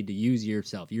 Like you need to use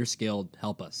yourself. You're skilled.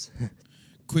 Help us.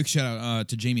 Quick shout out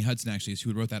to Jamie Hudson, actually,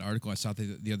 who wrote that article. I saw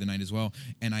it the other night as well.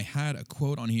 And I had a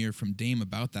quote on here from Dame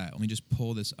about that. Let me just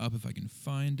pull this up if I can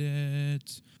find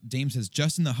it. Dame says,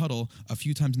 just in the huddle, a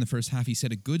few times in the first half, he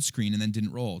set a good screen and then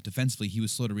didn't roll. Defensively, he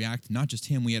was slow to react. Not just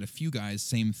him. We had a few guys,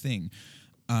 same thing.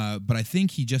 But I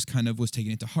think he just kind of was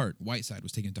taking it to heart. Whiteside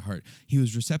was taking it to heart. He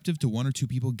was receptive to 1 or 2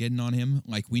 people getting on him.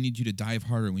 Like, we need you to dive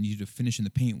harder. We need you to finish in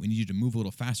the paint. We need you to move a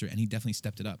little faster. And he definitely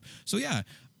stepped it up. So, yeah,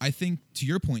 I think to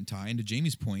your point, Ty, and to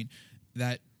Jamie's point,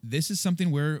 that this is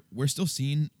something where we're still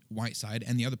seeing Whiteside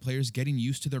and the other players getting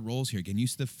used to their roles here, getting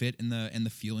used to the fit and the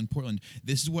feel in Portland.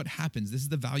 This is what happens. This is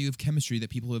the value of chemistry that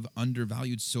people have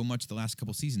undervalued so much the last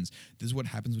couple seasons. This is what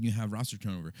happens when you have roster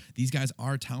turnover. These guys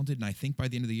are talented, and I think by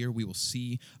the end of the year we will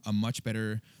see a much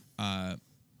better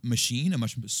machine, a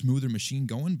much smoother machine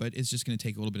going, but it's just going to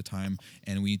take a little bit of time,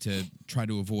 and we need to try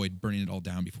to avoid burning it all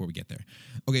down before we get there.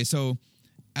 Okay, so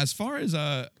as far as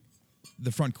the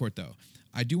front court, though,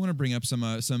 I do want to bring up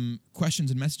some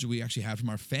questions and messages we actually had from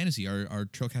our fantasy, our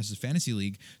Trailcasters Fantasy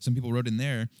League. Some people wrote in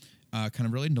there kind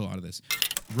of relating to a lot of this.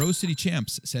 Rose City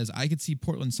Champs says, I could see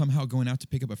Portland somehow going out to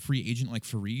pick up a free agent like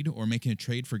Fareed or making a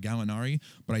trade for Gallinari,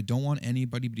 but I don't want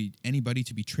anybody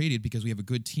to be traded because we have a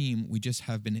good team. We just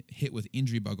have been hit with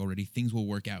injury bug already. Things will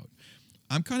work out.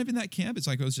 I'm kind of in that camp. It's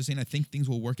like I was just saying, I think things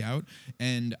will work out,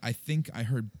 and I think I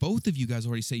heard both of you guys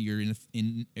already say you're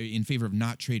in favor of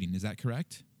not trading. Is that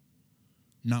correct?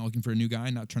 Not looking for a new guy,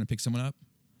 not trying to pick someone up?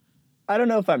 I don't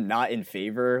know if I'm not in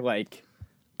favor. Like,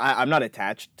 I'm not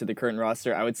attached to the current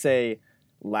roster. I would say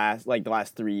the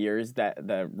last 3 years that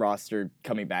the roster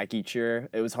coming back each year,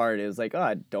 it was hard. It was like,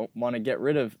 I don't want to get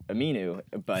rid of Aminu,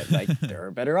 but like there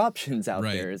are better options out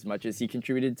there as much as he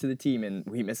contributed to the team, and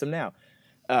we miss him now.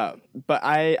 But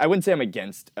I wouldn't say I'm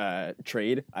against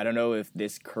trade. I don't know if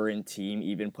this current team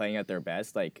even playing at their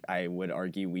best, like I would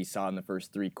argue we saw in the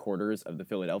first 3 quarters of the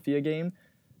Philadelphia game,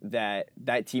 that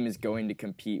team is going to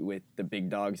compete with the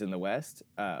big dogs in the West.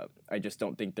 I just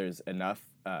don't think there's enough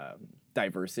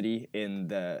diversity in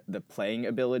the playing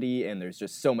ability, and there's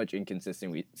just so much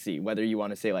inconsistency. Whether you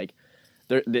want to say like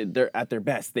they're at their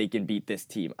best, they can beat this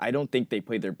team. I don't think they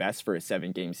played their best for a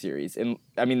 7-game series. And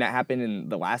I mean, that happened in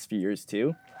the last few years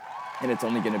too. And it's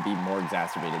only going to be more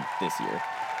exacerbated this year.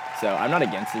 So I'm not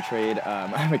against the trade.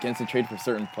 I'm against the trade for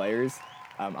certain players.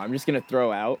 I'm just going to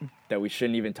throw out that we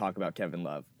shouldn't even talk about Kevin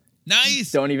Love.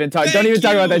 Nice. Don't even talk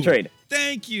about that trade.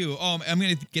 Thank you. Oh, I'm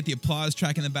gonna get the applause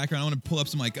track in the background. I want to pull up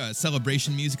some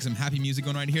celebration music, some happy music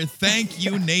going right here. Thank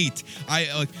you, Nate.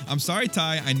 I'm sorry,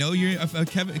 Ty. I know you're a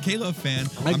K-Love fan.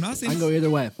 I'm not saying I can go either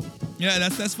way. Yeah,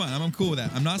 that's fine. I'm cool with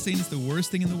that. I'm not saying it's the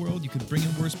worst thing in the world. You could bring in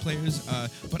worse players,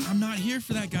 but I'm not here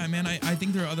for that guy, man. I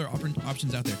think there are other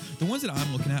options out there. The ones that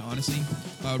I'm looking at, honestly,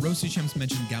 Rose Champs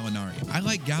mentioned Gallinari. I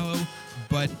like Gallo,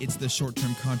 but it's the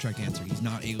short-term contract answer. He's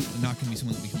not going to be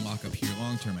someone that we can lock up here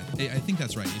long-term. I think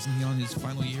that's right. Isn't he on his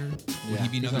final year? Would he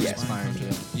be another expiring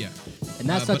contract? Yeah. And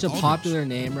that's such a popular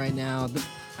name right now.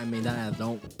 I mean, I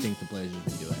don't think the Blazers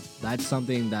would do it. That's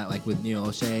something that, like with Neil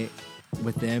O'Shea,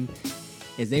 with them,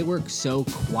 is they work so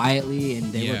quietly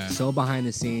and they work so behind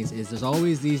the scenes. There's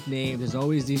always these names, there's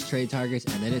always these trade targets,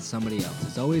 and then it's somebody else.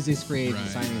 It's always these free agent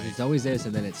signings. It's always this,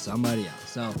 and then it's somebody else.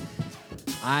 So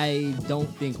I don't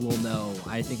think we'll know.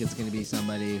 I think it's going to be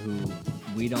somebody who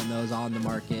we don't know is on the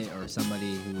market, or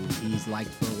somebody who he's liked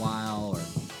for a while,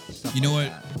 or stuff you know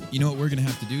like what? that. You know what we're gonna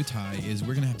have to do, Ty, is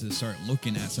we're gonna have to start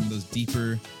looking at some of those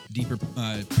deeper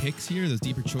picks here, those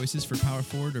deeper choices for power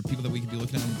forward or people that we could be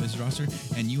looking at on the Blazers roster.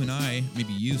 And you and I,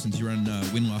 maybe you, since you're on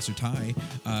win, loss, or tie,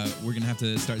 we're gonna have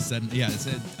to start setting. Yeah,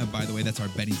 by the way, that's our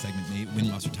betting segment, Nate. Win,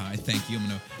 loss, or tie. Thank you. I'm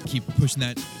gonna keep pushing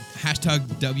that hashtag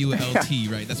WLT.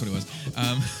 Right, that's what it was.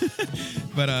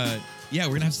 But yeah,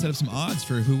 we're gonna have to set up some odds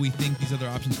for who we think these other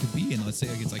options could be, and let's say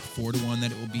it's like 4-1 that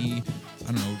it will be,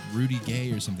 I don't know, Rudy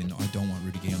Gay or something. No, I don't want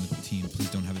Rudy Gay on the team. Please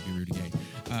don't have it be Rudy Gay.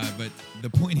 But the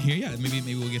point here, yeah, maybe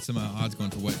we'll get some odds going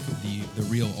for what the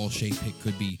real All-Shea pick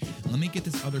could be. Let me get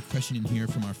this other question in here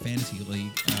from our fantasy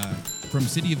league, from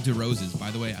City of DeRoses.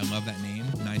 By the way, I love that name.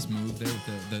 Nice move there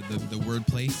with the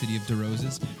wordplay, City of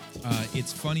DeRoses.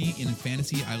 It's funny, in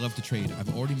fantasy, I love to trade.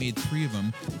 I've already made 3 of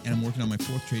them, and I'm working on my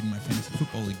 4th trade in my fantasy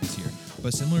football league this year.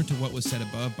 But similar to what was said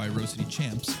above by Rose City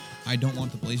Champs, I don't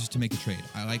want the Blazers to make a trade.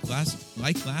 I like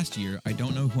last year, I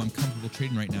don't know who I'm comfortable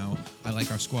trading right now. I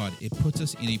like our squad. It puts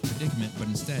us in a predicament, but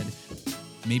instead,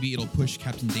 maybe it'll push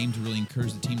Captain Dame to really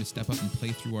encourage the team to step up and play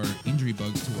through our injury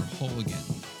bugs to our hull again.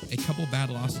 A couple bad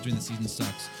losses during the season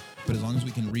sucks, but as long as we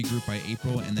can regroup by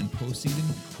April and then postseason,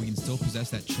 we can still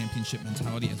possess that championship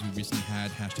mentality as we recently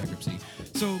had, #RipCity.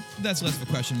 So that's less of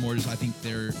a question, more just I think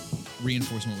they're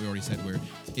reinforcing what we already said, where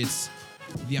it's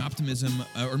the optimism,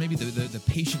 or maybe the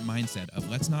patient mindset of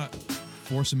let's not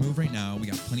force a move right now. We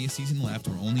got plenty of season left.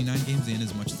 We're only 9 games in,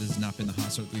 as much as this has not been the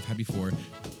hot start that we've had before.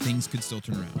 Things could still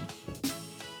turn around.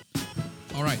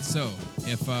 All right, so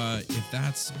if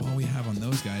that's all we have on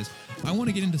those guys, I want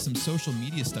to get into some social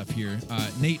media stuff here.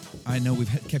 Nate, I know we've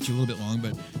kept you a little bit long,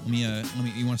 but let me.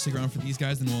 You want to stick around for these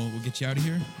guys, then we'll get you out of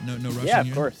here. No rush. Yeah,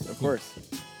 of course.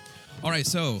 All right,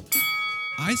 so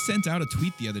I sent out a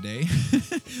tweet the other day,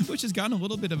 which has gotten a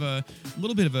little bit of a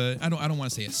I don't want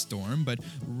to say a storm, but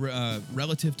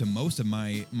relative to most of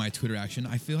my Twitter action,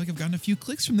 I feel like I've gotten a few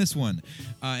clicks from this one.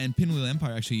 And Pinwheel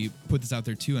Empire actually put this out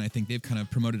there too, and I think they've kind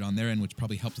of promoted on their end, which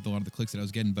probably helped with a lot of the clicks that I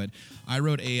was getting. But I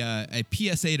wrote a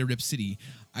PSA to Rip City.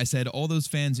 I said, all those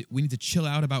fans, we need to chill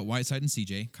out about Whiteside and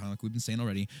CJ, kind of like we've been saying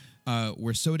already.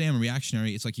 We're so damn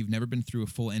reactionary, it's like you've never been through a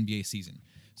full NBA season.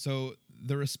 So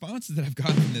the responses that I've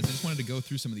gotten from this, I just wanted to go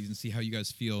through some of these and see how you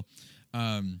guys feel.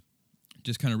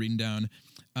 Just kind of reading down.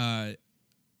 Hold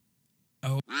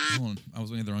on. I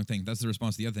was looking at the wrong thing. That's the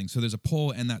response to the other thing. So there's a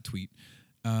poll and that tweet.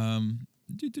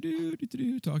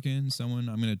 Talking someone.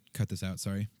 I'm going to cut this out.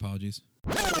 Sorry. Apologies.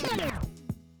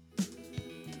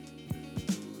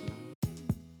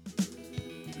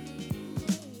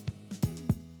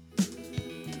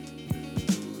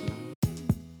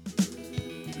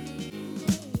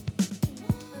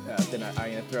 Then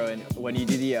I'm going to throw in, when you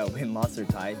do the win, loss, or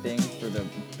tie thing for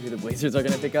who the Blazers are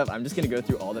going to pick up, I'm just going to go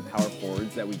through all the power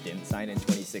forwards that we didn't sign in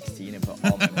 2016 and put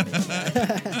all my money on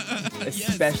that.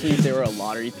 Especially if they were a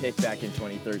lottery pick back in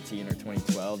 2013 or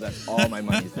 2012. That's all my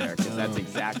money's there, because that's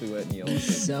exactly what Neil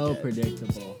is. So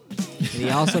predictable. And he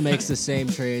also makes the same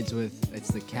trades with, it's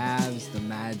the Cavs, the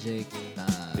Magic,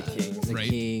 the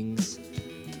Kings,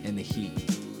 and the Heat.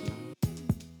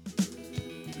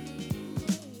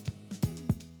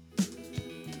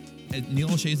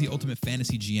 Neil O'Shea is the ultimate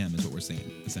fantasy GM, is what we're saying,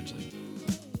 essentially.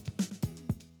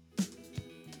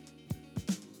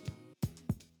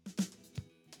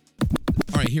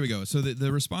 All right, here we go. So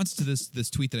the response to this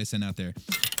tweet that I sent out there,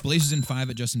 Blazers in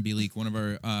 5 at Justin B. Leak, one of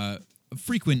our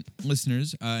frequent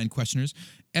listeners and questioners,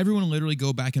 everyone will literally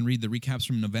go back and read the recaps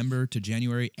from November to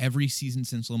January every season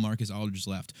since LaMarcus Aldridge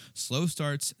left. Slow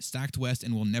starts, stacked West,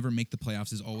 and will never make the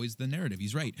playoffs is always the narrative.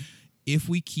 He's right. If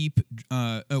we keep,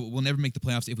 we'll never make the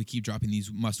playoffs if we keep dropping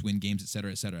these must-win games, et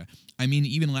cetera, et cetera. I mean,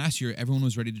 even last year, everyone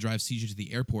was ready to drive CJ to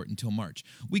the airport until March.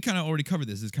 We kind of already covered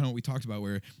this. This is kind of what we talked about,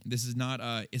 where this is not,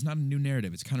 it's not a new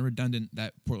narrative. It's kind of redundant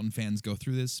that Portland fans go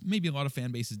through this. Maybe a lot of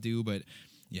fan bases do, but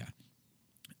yeah.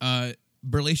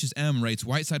 Burlacious M writes,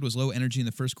 Whiteside was low energy in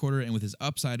the first quarter, and with his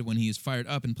upside when he is fired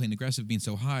up and playing aggressive being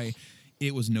so high,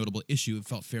 it was a notable issue. It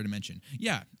felt fair to mention.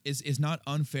 Yeah, it's not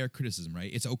unfair criticism,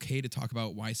 right? It's okay to talk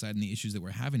about Whiteside and the issues that we're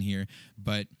having here,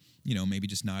 but maybe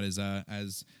just not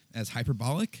as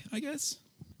hyperbolic, I guess.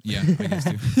 Yeah, I guess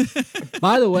too.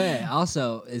 By the way,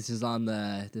 also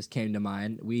this came to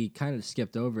mind. We kind of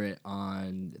skipped over it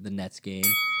on the Nets game.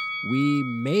 We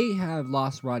may have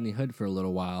lost Rodney Hood for a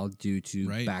little while due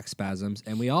to back spasms,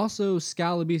 and we also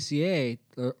Scalabca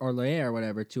or Lair or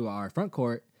whatever to our front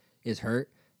court is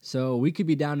hurt. So we could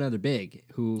be down another big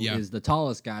who is the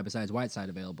tallest guy besides Whiteside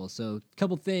available. So a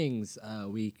couple things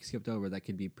we skipped over that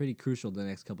could be pretty crucial the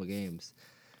next couple games.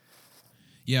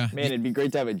 Yeah. Man, it'd be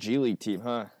great to have a G League team,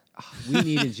 huh? We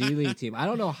need a G League team. I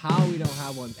don't know how we don't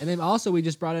have one. And then also we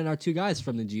just brought in our two guys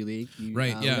from the G League. We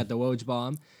got the Woj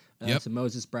Bomb, so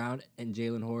Moses Brown and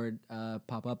Jalen Horde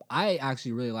pop up. I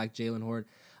actually really like Jalen Horde.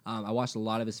 I watched a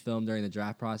lot of his film during the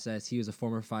draft process. He was a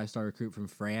former 5-star recruit from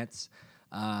France.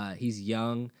 He's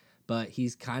young, but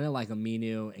he's kind of like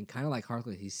Aminu and kind of like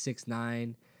Harkless. He's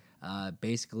 6'9",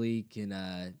 basically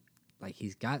can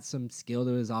he's got some skill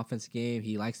to his offensive game.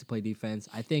 He likes to play defense.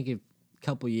 I think if a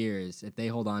couple years, if they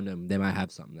hold on to him, they might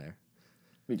have something there.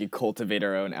 We could cultivate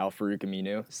our own Al-Farouq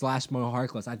Aminu. / Mo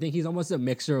Harkless. I think he's almost a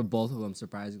mixture of both of them,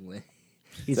 surprisingly.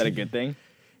 Is that a good thing?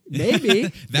 Maybe.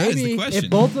 Is the question.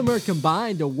 If both of them are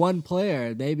combined to one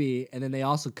player, maybe, and then they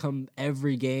also come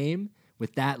every game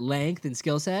with that length and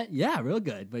skill set, yeah, real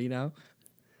good. But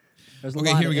there's a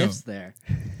lot of ifs there.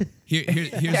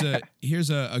 Here's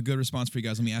a good response for you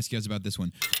guys. Let me ask you guys about this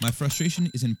one. My frustration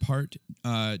is in part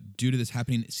due to this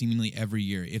happening seemingly every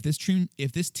year. If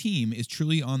this team is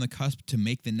truly on the cusp to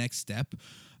make the next step,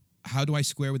 how do I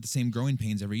square with the same growing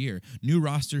pains every year? New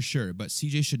roster, sure, but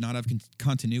CJ should not have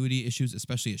continuity issues,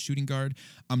 especially at shooting guard.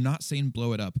 I'm not saying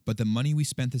blow it up, but the money we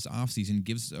spent this offseason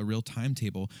gives a real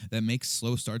timetable that makes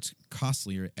slow starts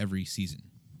costlier every season.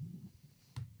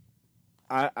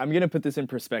 I'm going to put this in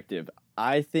perspective.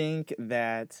 I think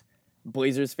that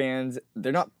Blazers fans,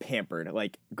 they're not pampered.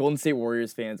 Like, Golden State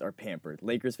Warriors fans are pampered.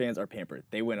 Lakers fans are pampered.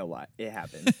 They win a lot. It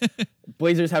happens.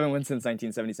 Blazers haven't won since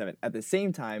 1977. At the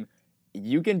same time,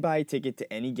 you can buy a ticket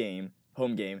to any game,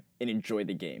 home game, and enjoy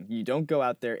the game. You don't go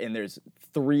out there and there's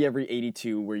 3 every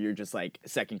 82 where you're just like,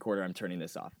 second quarter, I'm turning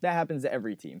this off. That happens to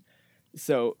every team.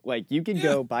 So, you can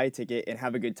go buy a ticket and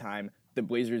have a good time. The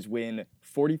Blazers win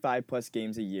 45-plus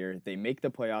games a year. They make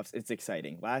the playoffs. It's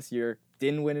exciting. Last year,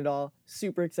 didn't win it all.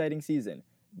 Super exciting season.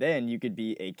 Then you could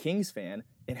be a Kings fan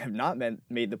and have not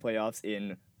made the playoffs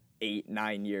in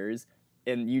 8-9 years,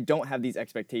 and you don't have these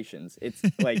expectations. It's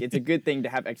it's a good thing to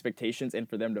have expectations and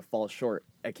for them to fall short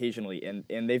occasionally,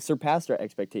 and they've surpassed our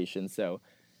expectations. So,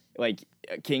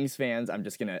 Kings fans, I'm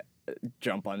just gonna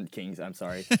jump on Kings. I'm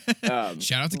sorry.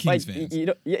 Shout out to Kings fans.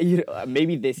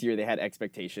 Maybe this year they had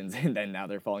expectations, and then now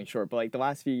they're falling short. But the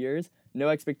last few years, no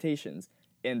expectations,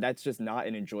 and that's just not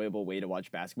an enjoyable way to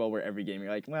watch basketball. Where every game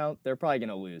you're like, well, they're probably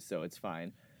gonna lose, so it's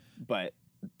fine. But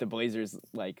the Blazers,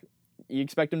 you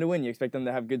expect them to win. You expect them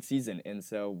to have a good season. And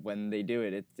so when they do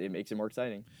it, it makes it more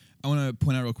exciting. I want to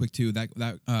point out real quick, too,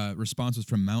 that response was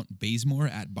from Mount Bazemore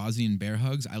at Bosnian Bear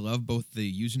Hugs. I love both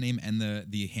the username and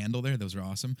the handle there. Those are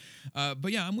awesome.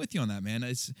 But, yeah, I'm with you on that, man.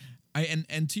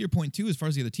 And to your point, too, as far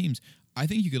as the other teams, I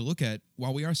think you could look at,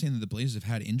 while we are saying that the Blazers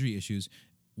have had injury issues,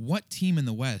 what team in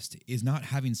the West is not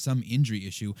having some injury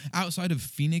issue outside of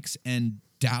Phoenix and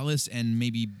Dallas and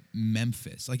maybe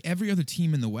Memphis? Every other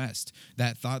team in the West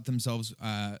that saw themselves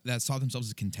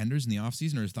as contenders in the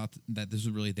offseason, or thought that this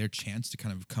was really their chance to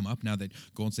kind of come up now that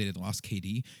Golden State had lost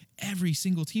KD. Every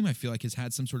single team, I feel like, has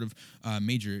had some sort of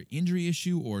major injury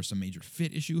issue or some major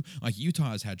fit issue.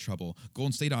 Utah has had trouble.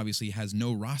 Golden State obviously has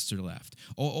no roster left.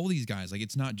 All these guys,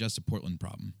 it's not just a Portland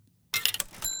problem.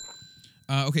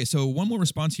 Okay, so one more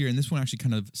response here, and this one actually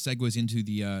kind of segues into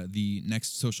the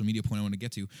next social media point I want to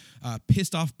get to.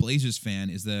 Pissed off Blazers fan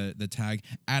is the tag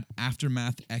at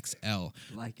AftermathXL.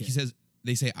 Like it. He says,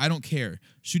 They say, I don't care.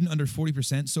 Shooting under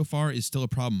 40% so far is still a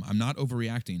problem. I'm not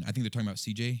overreacting. I think they're talking about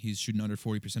CJ. He's shooting under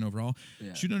 40% overall.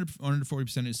 Yeah. Shooting under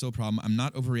 40% is still a problem. I'm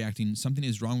not overreacting. Something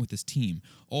is wrong with this team.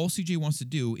 All CJ wants to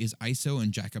do is ISO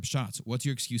and jack up shots. What's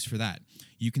your excuse for that?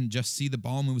 You can just see the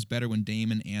ball moves better when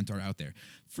Dame and Ant are out there.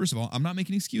 First of all, I'm not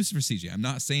making excuses for CJ. I'm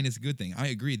not saying it's a good thing. I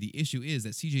agree. The issue is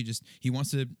that CJ he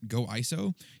wants to go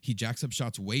ISO. He jacks up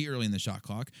shots way early in the shot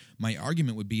clock. My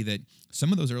argument would be that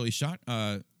some of those early shots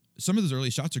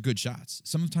are good shots.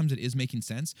 Sometimes it is making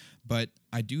sense, but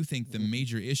I do think the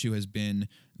major issue has been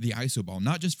the ISO ball,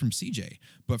 not just from CJ,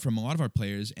 but from a lot of our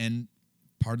players. And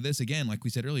part of this, again, like we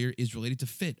said earlier, is related to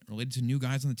fit, related to new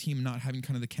guys on the team not having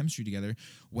kind of the chemistry together.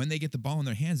 When they get the ball in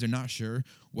their hands, they're not sure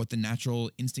what the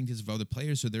natural instinct is of other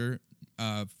players, so their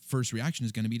first reaction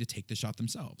is going to be to take the shot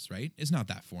themselves, right? It's not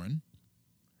that foreign.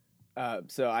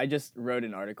 So I just wrote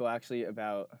an article actually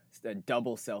about a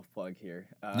double self-plug here.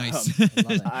 Nice.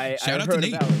 Shout out to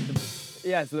Nate.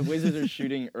 So the Wizards are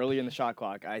shooting early in the shot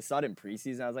clock. I saw it in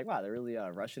preseason. I was like, wow, they're really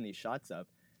rushing these shots up.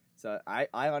 So I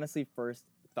honestly first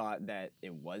thought that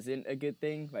it wasn't a good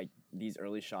thing. Like, these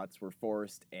early shots were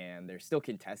forced, and they're still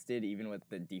contested, even with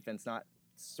the defense not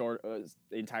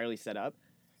entirely set up.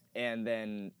 And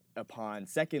then upon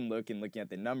second look and looking at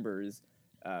the numbers,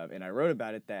 and I wrote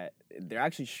about it, that they're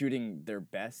actually shooting their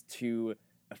best two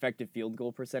effective field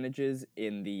goal percentages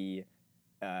in the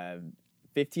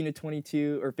 15 to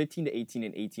 22 or 15 to 18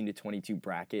 and 18 to 22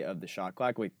 bracket of the shot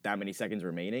clock with that many seconds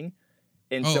remaining.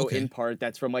 And in part,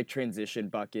 that's from like transition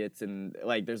buckets, and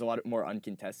like there's a lot more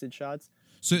uncontested shots.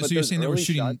 So you're saying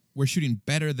that we're shooting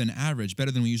better than average,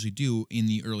 better than we usually do in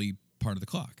the early part of the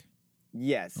clock.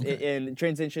 Yes, okay. And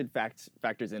transition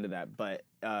factors into that, but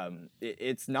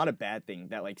it's not a bad thing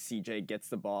that like CJ gets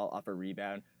the ball off a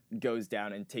rebound, goes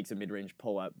down and takes a mid-range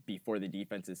pull-up before the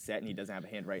defense is set and he doesn't have a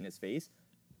hand right in his face,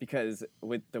 because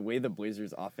with the way the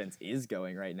Blazers offense is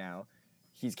going right now,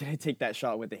 he's going to take that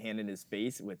shot with the hand in his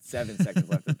face with 7 seconds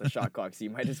left at the shot clock, so you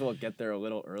might as well get there a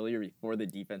little earlier before the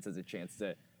defense has a chance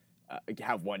to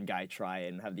have one guy try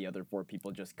and have the other 4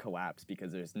 people just collapse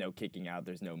because there's no kicking out,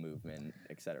 there's no movement,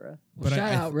 etc. Well,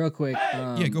 shout out real quick.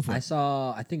 Go for it.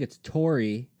 I think it's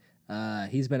Torrey.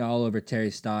 He's been all over Terry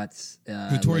Stotts.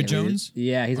 Torrey Jones?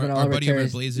 Yeah, he's been all over Terry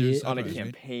Blazers on a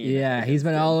campaign. Yeah, he's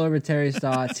been all over Terry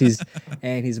Stotts. He's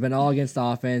been all against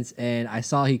offense. And I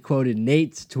saw he quoted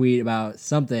Nate's tweet about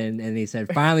something, and he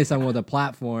said, "Finally, someone with a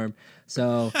platform."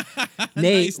 So,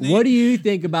 Nate, what do you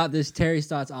think about this Terry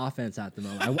Stotts offense at the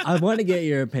moment? I want to get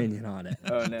your opinion on it.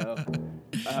 Oh no!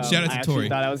 Shout out to Torrey.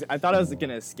 I thought I was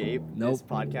gonna escape this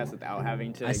podcast without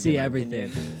having to. I see everything.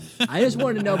 I just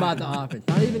want to know about the offense.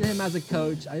 Not even him as a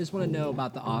coach. I just want to know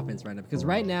about the offense right now, because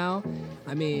right now,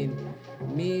 I mean,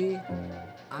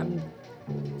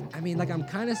 I'm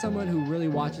kind of someone who really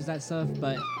watches that stuff,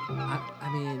 but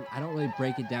I don't really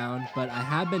break it down. But I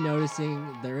have been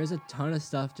noticing there is a ton of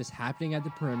stuff just happening at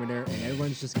the perimeter, and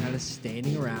everyone's just kind of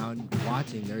standing around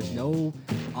watching. There's no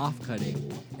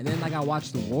off-cutting. And then, I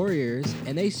watch the Warriors,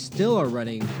 and they still are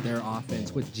running their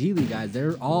offense with G League guys.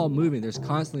 They're all moving. There's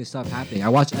constantly stuff happening. I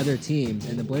watch other teams,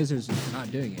 and the Blazers are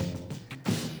not doing it.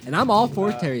 And I'm all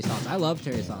for Terry Stotts. I love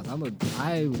Terry Stotts.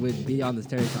 I would be on this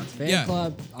Terry Stotts fan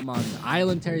club. I'm on the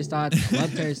island Terry Stotts. I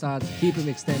love Terry Stotts. Keep him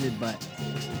extended, but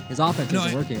his offense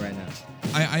isn't working right now.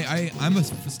 I'm a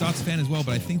Stotts fan as well,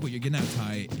 but I think what you're getting at,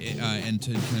 Ty, and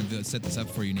to kind of set this up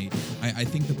for you, Nate, I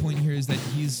think the point here is that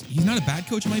he's not a bad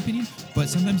coach in my opinion, but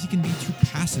sometimes he can be too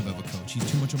passive of a coach.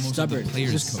 He's too much almost stubborn. A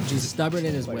player's coach. He's stubborn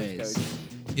in his ways.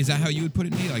 Is that how you would put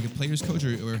it, Nate? Like a player's coach,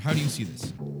 or how do you see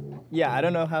this? Yeah, I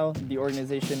don't know how the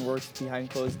organization works behind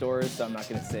closed doors, so I'm not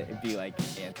going to be like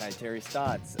anti-Terry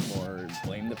Stotts or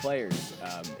blame the players.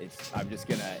 I'm just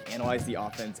going to analyze the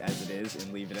offense as it is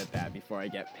and leave it at that before I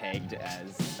get pegged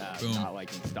as not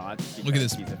liking Stotts because Look at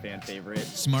this. He's a fan favorite.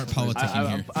 Smart politicking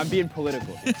here. I'm being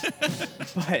political.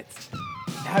 But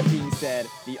that being said,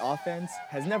 the offense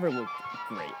has never looked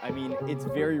great. I mean, it's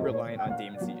very reliant on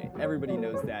Dame and CJ. Everybody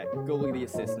knows that. Go look at the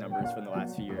assist numbers from the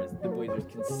last few years. The Blazers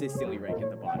consistently rank at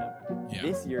the bottom. Yeah.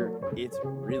 This year, it's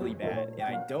really bad. And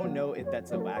I don't know if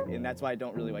that's a lack, and that's why I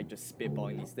don't really like just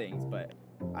spitballing these things, but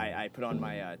I put on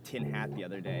my tin hat the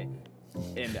other day,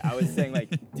 and I was saying,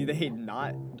 do Dame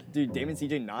and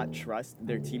CJ not trust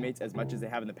their teammates as much as they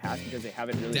have in the past because they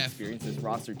haven't really experienced this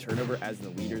roster turnover as the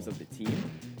leaders of the team?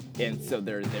 And so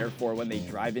therefore, when they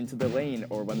drive into the lane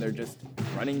or when they're just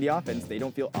running the offense, they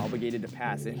don't feel obligated to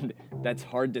pass. And that's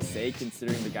hard to say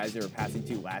considering the guys they were passing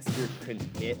to last year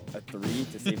couldn't hit a 3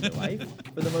 to save their life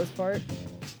for the most part.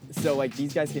 So like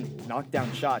these guys can knock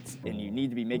down shots, and you need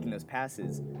to be making those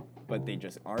passes, but they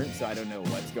just aren't. So I don't know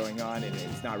what's going on, and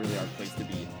it's not really our place to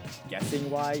be guessing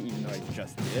why, even though I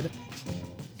just did.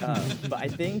 But I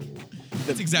think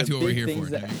that's exactly what we're here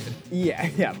for.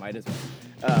 Yeah, might as well.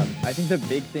 I think the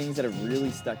big things that have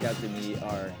really stuck out to me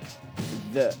are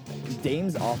the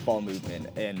Dame's off-ball movement,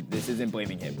 and this isn't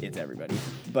blaming him, it's everybody.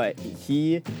 But if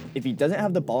he doesn't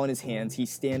have the ball in his hands, he's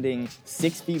standing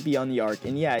 6 feet beyond the arc,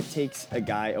 and yeah, it takes a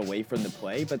guy away from the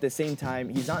play, but at the same time,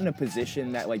 he's not in a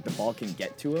position that like the ball can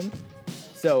get to him.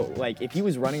 So, like, if he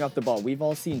was running off the ball, we've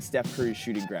all seen Steph Curry's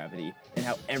shooting gravity and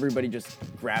how everybody just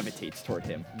gravitates toward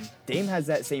him. Dame has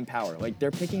that same power. Like,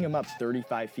 they're picking him up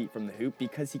 35 feet from the hoop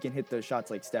because he can hit those shots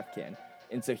like Steph can.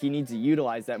 And so he needs to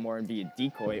utilize that more and be a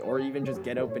decoy, or even just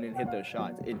get open and hit those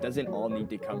shots. It doesn't all need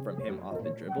to come from him off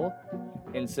the dribble.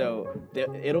 And so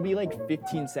it'll be like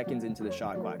 15 seconds into the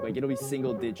shot clock. Like, it'll be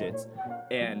single digits,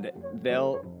 and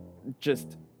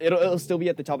it'll still be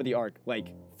at the top of the arc,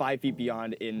 like 5 feet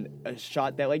beyond, in a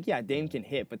shot that, like, yeah, Dame can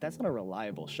hit, but that's not a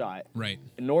reliable shot. Right.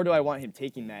 Nor do I want him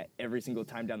taking that every single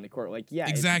time down the court. Like, yeah,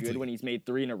 exactly. It's good when he's made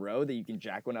 3 in a row that you can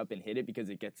jack one up and hit it because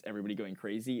it gets everybody going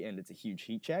crazy and it's a huge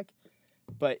heat check.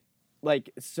 But,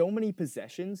 like, so many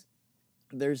possessions,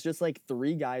 there's just, like,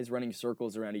 3 guys running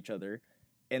circles around each other,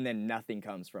 and then nothing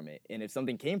comes from it. And if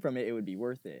something came from it, it would be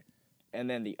worth it. And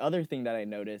then the other thing that I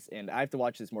noticed, and I have to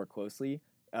watch this more closely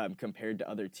compared to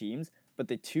other teams, but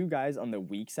the 2 guys on the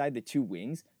weak side, the 2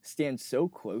 wings, stand so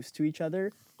close to each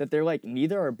other that they're like,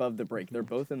 neither are above the break. They're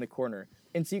both in the corner.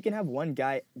 And so you can have one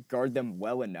guy guard them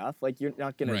well enough. Like, you're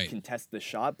not going to contest the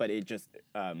shot, but it just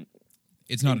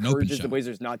it's not an open shot. Encourages the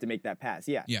Blazers not to make that pass.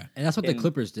 Yeah. And that's what the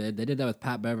Clippers did. They did that with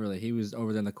Pat Beverly. He was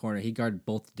over there in the corner. He guarded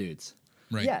both dudes.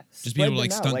 Right. Yeah, just be able to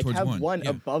like stunt like, towards have one.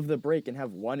 above the break and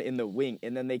have one in the wing,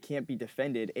 and then they can't be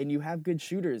defended. And you have good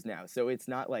shooters now, so it's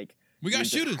not like we got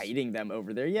shooters hiding them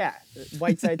over there. Yeah,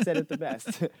 Whiteside said it the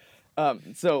best.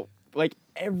 So like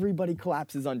everybody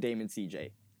collapses on Dame and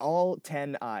CJ. All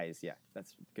 10 eyes, yeah,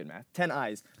 that's good math. 10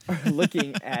 eyes are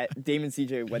looking at Dame and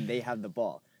CJ when they have the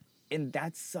ball, and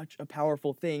that's such a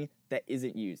powerful thing that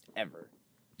isn't used ever.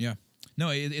 Yeah. No,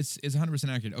 it's 100%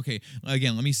 accurate. Okay,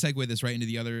 again, let me segue this right into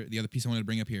the other piece I wanted to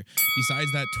bring up here.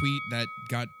 Besides that tweet that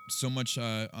got so much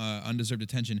undeserved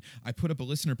attention, I put up a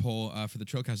listener poll for the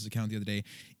Trailcasters account the other day.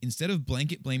 Instead of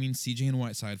blanket blaming CJ and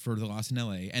Whiteside for the loss in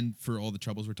LA and for all the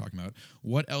troubles we're talking about,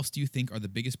 what else do you think are the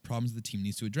biggest problems the team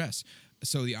needs to address?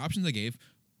 So the options I gave: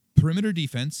 perimeter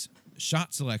defense,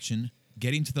 shot selection,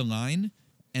 getting to the line,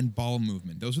 and ball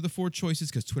movement. Those are the 4 choices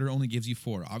because Twitter only gives you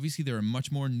 4. Obviously, there are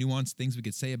much more nuanced things we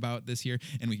could say about this here,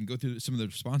 and we can go through some of the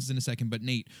responses in a second. But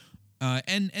Nate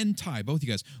and Ty, both you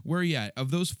guys, where are you at?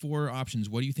 Of those 4 options,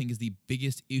 what do you think is the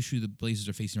biggest issue the Blazers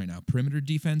are facing right now? Perimeter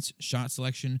defense, shot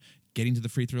selection, getting to the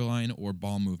free throw line, or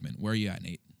ball movement? Where are you at,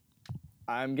 Nate?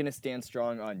 I'm going to stand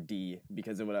strong on D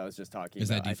because of what I was just talking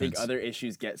about. I think other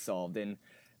issues get solved. And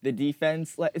the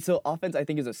defense, so offense, I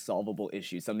think, is a solvable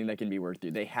issue, something that can be worked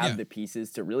through. They have the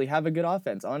pieces to really have a good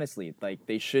offense, honestly. Like,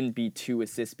 they shouldn't be 2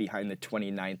 assists behind the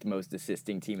 29th most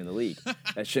assisting team in the league.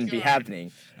 That shouldn't be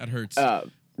happening. That hurts.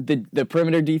 The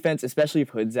perimeter defense, especially if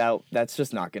Hood's out, that's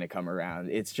just not going to come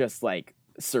around. It's just, like,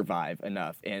 survive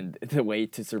enough. And the way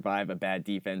to survive a bad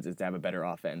defense is to have a better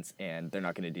offense, and they're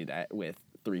not going to do that with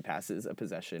 3 passes a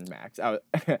possession max. I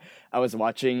was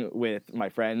watching with my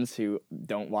friends who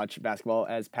don't watch basketball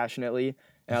as passionately,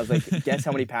 and I was like, guess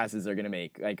how many passes they're going to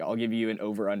make? Like, I'll give you an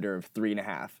over-under of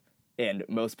 3.5. And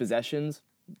most possessions,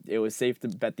 it was safe to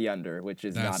bet the under, which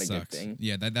is not a good thing.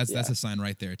 Yeah, that's a sign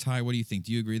right there. Ty, what do you think?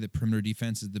 Do you agree that perimeter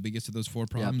defense is the biggest of those 4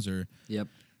 problems? Yep,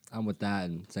 I'm with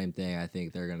that, and same thing. I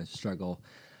think they're going to struggle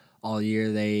all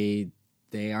year.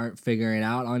 They aren't figuring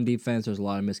out on defense. There's a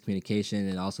lot of miscommunication,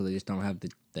 and also they just don't have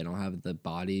the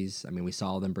bodies. I mean, we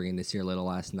saw them bringing this year Little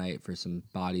last night for some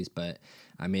bodies, but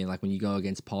I mean, like when you go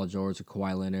against Paul George or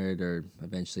Kawhi Leonard or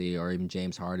even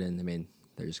James Harden, I mean,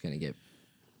 they're just going to get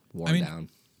worn down.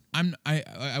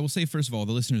 I will say, first of all,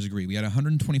 the listeners agree. We had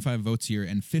 125 votes here,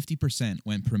 and 50%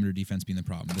 went perimeter defense being the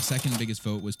problem. The second biggest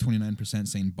vote was 29%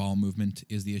 saying ball movement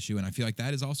is the issue, and I feel like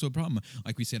that is also a problem.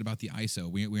 Like we said about the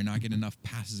ISO, we're not getting enough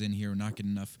passes in here. We're not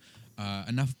getting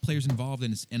enough players involved,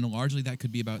 and largely that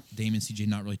could be about Dame and CJ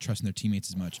not really trusting their teammates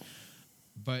as much.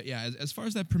 But yeah, as far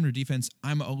as that perimeter defense,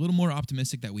 I'm a little more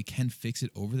optimistic that we can fix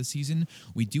it over the season.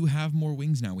 We do have more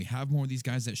wings now. We have more of these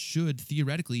guys that should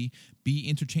theoretically be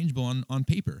interchangeable on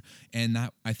paper. And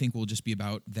that, I think, will just be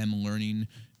about them learning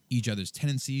each other's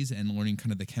tendencies and learning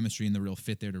kind of the chemistry and the real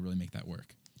fit there to really make that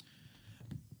work.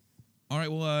 All right,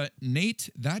 well, Nate,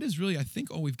 that is really, I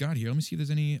think, all we've got here. Let me see if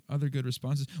there's any other good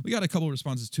responses. We got a couple of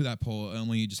responses to that poll. Let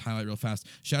me just highlight real fast.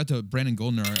 Shout out to Brandon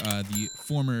Goldner, the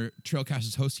former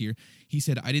Trailcasters host here. He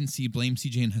said, I didn't see blame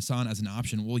CJ and Hassan as an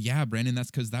option. Well, yeah, Brandon,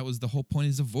 that's because that was the whole point,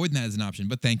 is avoiding that as an option.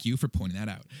 But thank you for pointing that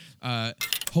out.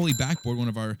 Holy Backboard, one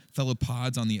of our fellow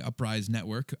pods on the Uprise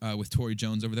Network with Tori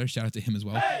Jones over there. Shout out to him as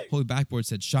well. Hey! Holy Backboard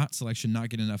said, shot selection not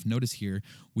getting enough notice here.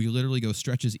 We literally go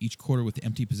stretches each quarter with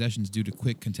empty possessions due to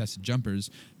quick contested jumpers,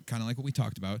 kind of like what we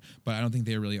talked about. But I don't think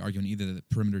they're really arguing either that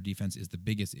perimeter defense is the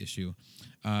biggest issue.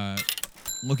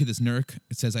 Look at this Nurk.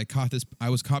 It says, I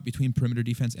was caught between perimeter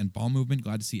defense and ball movement.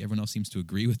 Glad to see everyone else seems to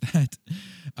agree with that.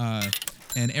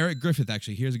 And Eric Griffith,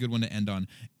 actually, here's a good one to end on.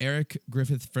 Eric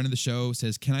Griffith, friend of the show,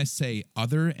 says, can I say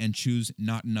other and choose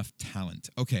not enough talent?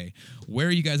 Okay, where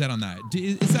are you guys at on that?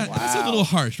 That's a little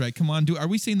harsh, right? Come on, are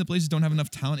we saying the Blazers don't have enough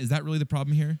talent? Is that really the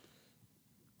problem here?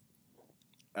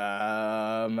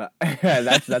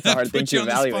 That's a hard thing to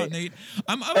evaluate. Spot, Nate.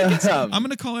 I'm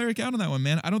gonna call Eric out on that one,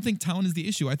 man. I don't think talent is the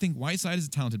issue. I think Whiteside is a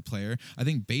talented player. I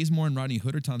think Bazemore and Rodney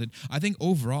Hood are talented. I think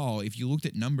overall, if you looked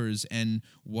at numbers and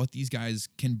what these guys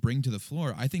can bring to the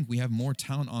floor, I think we have more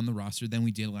talent on the roster than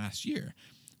we did last year.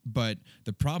 But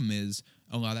the problem is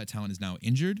a lot of that talent is now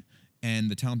injured, and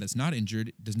the talent that's not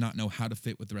injured does not know how to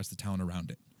fit with the rest of the talent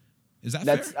around it. Is that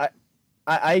fair?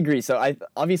 I agree. So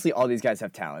obviously all these guys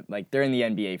have talent. Like, they're in the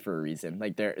NBA for a reason.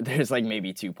 Like, there's like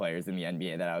maybe 2 players in the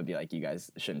NBA that I would be like, you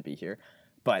guys shouldn't be here.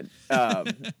 But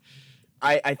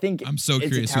I think I'm so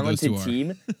curious who those 2 are.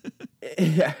 Team.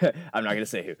 I'm not gonna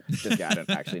say who. Just I don't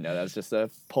actually know. That was just a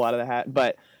pull out of the hat.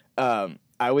 But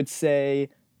I would say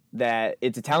that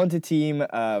it's a talented team.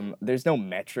 There's no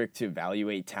metric to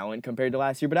evaluate talent compared to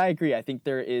last year. But I agree. I think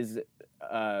they're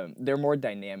more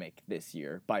dynamic this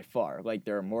year by far. Like,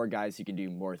 there are more guys who can do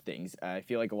more things. I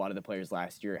feel like a lot of the players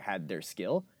last year had their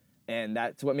skill, and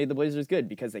that's what made the Blazers good,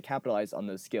 because they capitalized on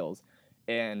those skills.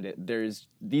 And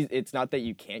it's not that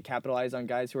you can't capitalize on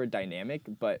guys who are dynamic,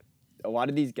 but a lot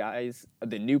of these guys,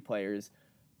 the new players,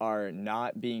 are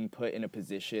not being put in a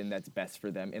position that's best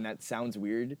for them. And that sounds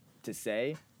weird to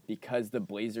say, because the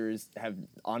Blazers have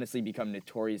honestly become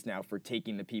notorious now for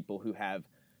taking the people who have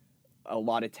a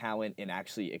lot of talent and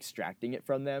actually extracting it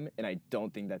from them, and I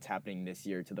don't think that's happening this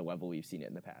year to the level we've seen it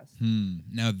in the past.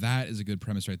 Now that is a good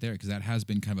premise right there, because that has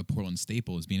been kind of a Portland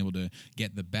staple, is being able to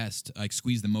get the best, like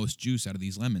squeeze the most juice out of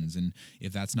these lemons, and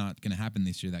if that's not going to happen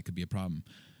this year, that could be a problem.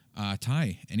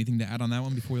 Ty, anything to add on that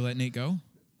one before we let Nate go?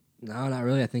 No, not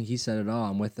really. I think he said it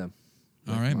all. I'm with him.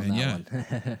 All right, man. Yeah,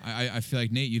 I feel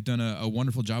like, Nate, you've done a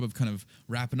wonderful job of kind of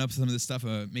wrapping up some of this stuff,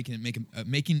 making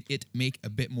it make a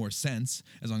bit more sense,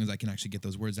 as long as I can actually get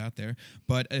those words out there.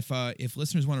 But if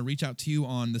listeners want to reach out to you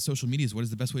on the social medias, what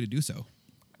is the best way to do so?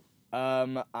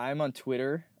 I'm on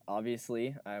Twitter.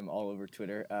 Obviously, I'm all over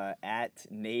Twitter at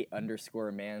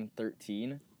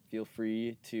Nate_man13. Feel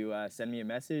free to send me a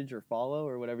message or follow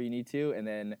or whatever you need to, and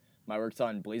then my work's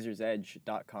on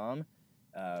blazersedge.com.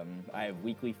 I have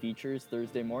weekly features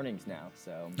Thursday mornings now,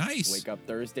 so nice. Wake up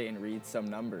Thursday and read some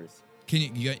numbers.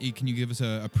 Can you give us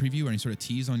a preview or any sort of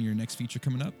tease on your next feature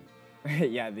coming up?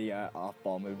 Yeah, the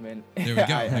off-ball movement. There we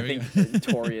go. I think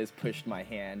Tori has pushed my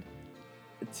hand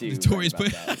to Tori's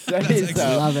write about that.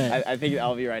 I love it. I think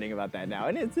I'll be writing about that now,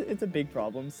 and it's a big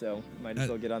problem, so might as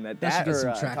well get on that. That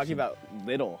or talking about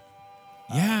Little.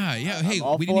 Yeah. Hey,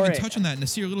 we didn't even touch on that.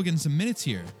 Nasir Little getting some minutes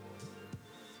here.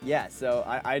 Yeah, so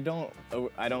I don't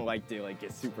like to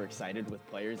get super excited with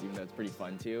players, even though it's pretty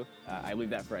fun too. I leave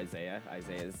that for Isaiah.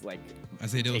 Isaiah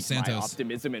de Los Santos. My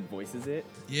optimism and voices it.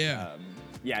 Yeah.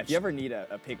 Yeah. If you ever need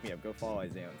a pick me up, go follow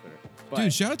Isaiah on Twitter. But,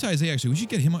 dude, shout out to Isaiah. Actually, we should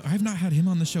get him on. I have not had him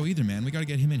on the show either, man. We got to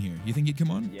get him in here. You think he'd come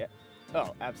on? Yeah.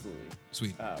 Oh, absolutely.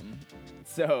 Sweet.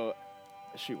 So.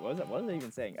 Shoot, what was I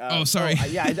even saying? Sorry.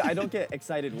 I don't get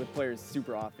excited with players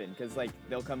super often, because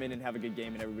they'll come in and have a good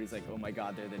game and everybody's like, oh my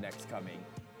god, they're the next coming,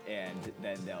 and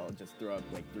then they'll just throw up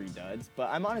 3 duds.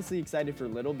 But I'm honestly excited for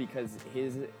Little, because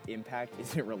his impact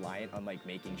isn't reliant on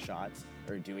making shots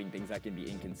or doing things that can be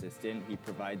inconsistent. He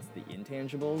provides the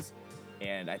intangibles,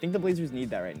 and I think the Blazers need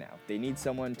that right now. They need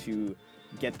someone to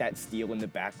get that steal in the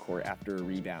backcourt after a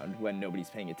rebound when nobody's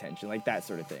paying attention, that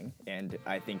sort of thing. And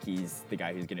I think he's the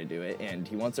guy who's going to do it, and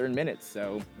he wants to earn minutes,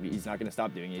 so he's not going to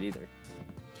stop doing it either.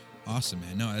 Awesome,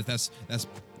 man. No, that's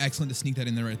excellent to sneak that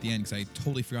in there right at the end, because I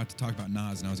totally forgot to talk about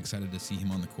Nas, and I was excited to see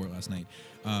him on the court last night.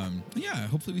 Yeah,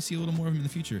 hopefully we see a little more of him in the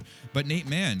future. But Nate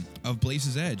Mann of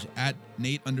Blazers Edge, at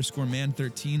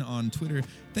Nate_man13 on Twitter,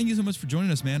 thank you so much for joining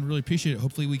us, man. Really appreciate it.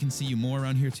 Hopefully we can see you more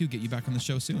around here too, get you back on the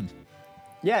show soon.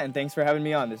 Yeah, and thanks for having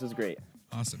me on. This was great.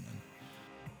 Awesome, man.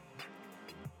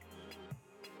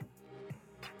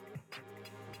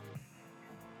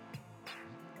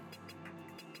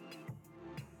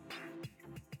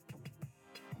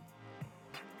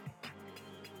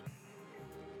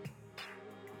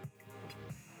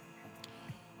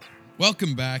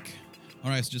 Welcome back. All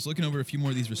right, so just looking over a few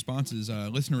more of these responses,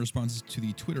 listener responses to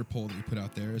the Twitter poll that we put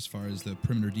out there as far as the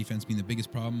perimeter defense being the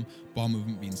biggest problem, ball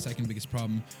movement being the second biggest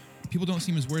problem. People don't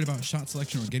seem as worried about shot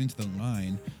selection or getting to the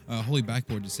line. Holy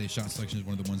Backboard to say shot selection is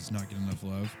one of the ones that's not getting enough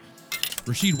love.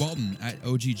 Rashid Walton at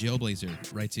OG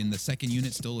Jailblazer writes in, the second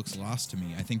unit still looks lost to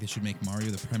me. I think they should make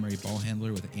Mario the primary ball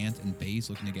handler with Ant and Baze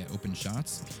looking to get open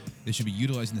shots. They should be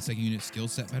utilizing the second unit skill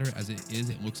set better. As it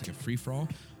is, it looks like a free-for-all.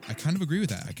 I kind of agree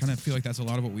with that. I kind of feel like that's a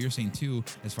lot of what we were saying too,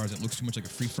 as far as it looks too much like a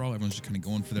free-for-all. Everyone's just kind of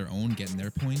going for their own, getting their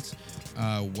points.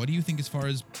 What do you think as far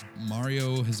as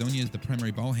Mario Hezonja as the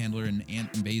primary ball handler and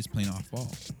Ant and Baze playing off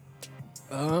ball?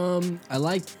 I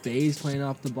like Baze playing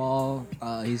off the ball.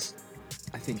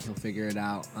 I think he'll figure it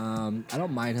out. I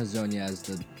don't mind Hezonja as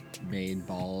the main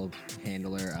ball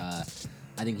handler.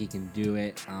 I think he can do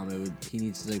it. He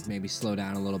needs to maybe slow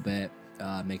down a little bit,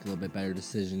 make a little bit better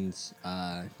decisions.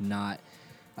 Not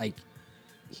like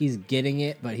he's getting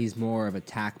it, but he's more of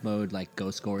attack mode, like go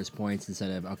score his points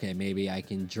instead of, okay, maybe I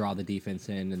can draw the defense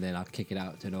in and then I'll kick it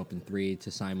out to an open three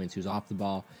to Simons, who's off the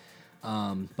ball.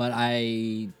 But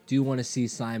I do want to see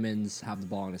Simons have the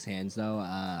ball in his hands, though.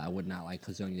 I would not like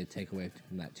Hezonja to take away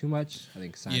from that too much. I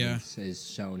think Simons has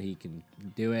shown he can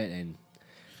do it, and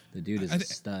the dude is a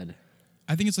stud.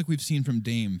 I think it's like we've seen from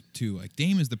Dame, too. Like,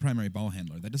 Dame is the primary ball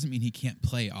handler. That doesn't mean he can't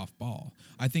play off ball.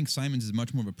 I think Simons is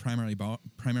much more of a primary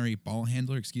ball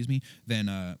handler,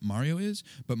 than Mario is.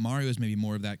 But Mario is maybe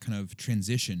more of that kind of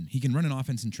transition. He can run an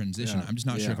offense in transition. Yeah. I'm just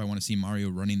not sure if I want to see Mario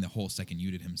running the whole second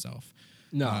unit himself.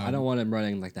 No, I don't want him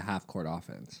running like the half-court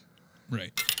offense.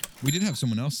 Right. We did have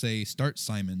someone else say start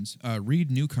Simons.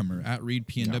 Reed Newcomer at Reed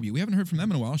PNW. Yeah. We haven't heard from them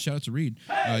in a while. Shout out to Reed.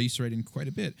 Used to write in quite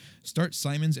a bit. Start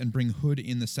Simons and bring Hood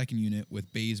in the second unit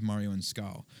with Baze, Mario, and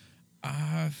Skal.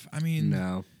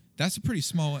 No. That's a pretty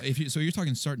small. So you're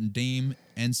talking starting Dame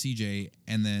and CJ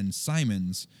and then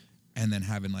Simons, and then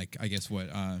having like I guess what.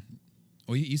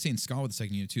 He's saying Skal with the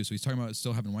second unit too. So he's talking about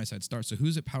still having Whiteside start. So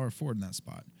who's at power forward in that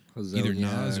spot? Hezonja Either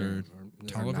Nas or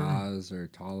Tolliver. Nas or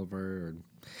Tolliver.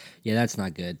 Yeah, that's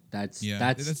not good. That's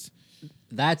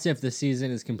if the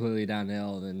season is completely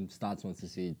downhill. Then Stotts wants to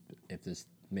see if this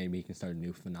maybe he can start a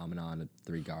new phenomenon of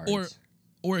three guards.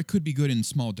 Or it could be good in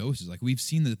small doses. Like we've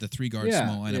seen the three guard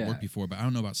small lineup work before, but I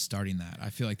don't know about starting that.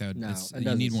 I feel like that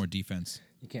you need more defense.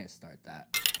 You can't start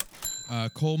that.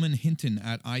 Coleman Hinton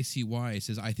at ICY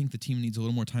says, I think the team needs a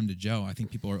little more time to gel. I think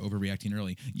people are overreacting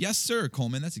early. Yes, sir,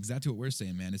 Coleman. That's exactly what we're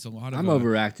saying, man. It's a lot of... I'm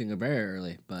overreacting very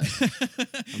early, but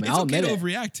I'll admit it.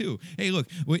 Overreact, too. Hey, look,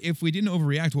 if we didn't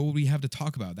overreact, what would we have to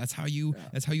talk about? That's how you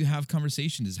have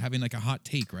conversations, is having like a hot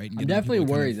take, right? I'm definitely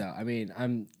worried, though. I mean,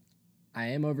 I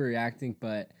am overreacting,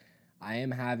 but I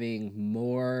am having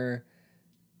more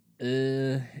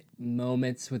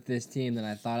moments with this team than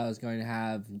I thought I was going to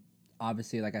have.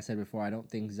 Obviously, like I said before, I don't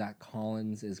think Zach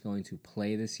Collins is going to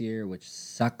play this year, which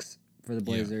sucks for the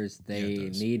Blazers.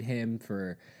 They need him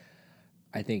for,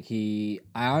 I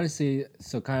honestly,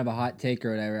 so kind of a hot take or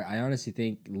whatever, I honestly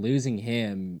think losing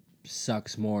him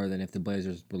sucks more than if the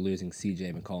Blazers were losing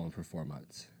CJ McCollum for 4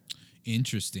 months.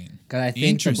 Interesting. Because I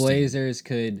think the Blazers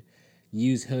could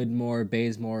use Hood more,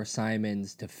 Baze more,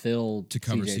 Simons to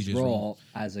cover CJ's role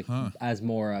as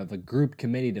more of a group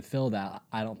committee to fill that.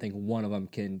 I don't think one of them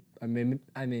can. I mean,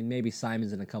 maybe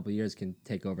Simons in a couple of years can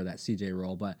take over that CJ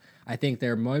role, but I think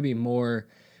they're maybe more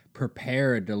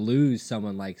prepared to lose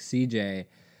someone like CJ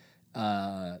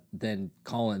than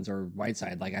Collins or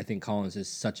Whiteside. Like I think Collins is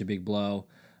such a big blow,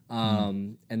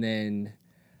 and then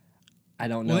I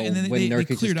don't know when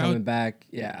Nurkic is coming back.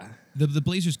 Yeah. The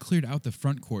Blazers cleared out the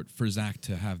front court for Zach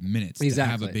to have minutes to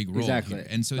have a big role here.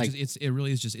 And so it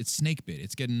really is it's snake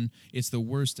bit. It's the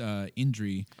worst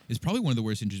injury. It's probably one of the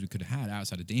worst injuries we could have had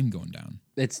outside of Dame going down.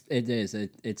 It's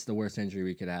the worst injury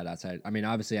we could have had outside. I mean,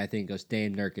 obviously I think it goes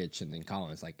Dame, Nurkic, and then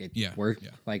Collins.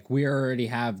 Like we already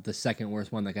have the second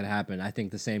worst one that could happen. I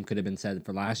think the same could have been said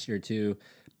for last year too.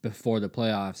 Before the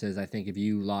playoffs, I think if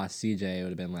you lost CJ, it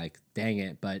would have been like, dang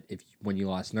it. But when you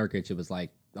lost Nurkic, it was like,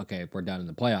 okay, we're done in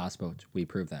the playoffs, but we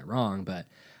proved that wrong. But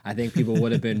I think people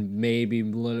would have been maybe a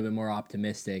little bit more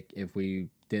optimistic if we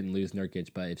didn't lose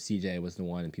Nurkic, but if CJ was the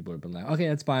one, and people would have been like, okay,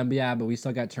 that's fine. But we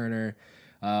still got Turner.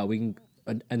 We can,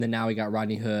 and then now we got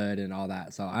Rodney Hood and all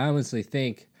that. So I honestly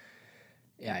think,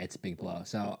 it's a big blow.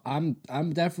 So I'm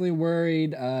definitely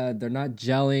worried. They're not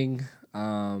gelling.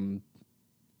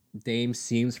 Dame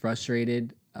seems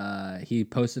frustrated. He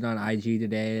posted on IG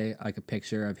today like a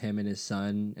picture of him and his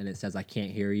son, and it says, I can't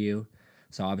hear you.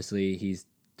 So obviously he's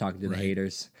talking to the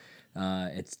haters.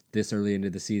 It's this early into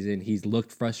the season. He's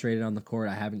looked frustrated on the court.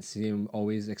 I haven't seen him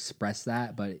always express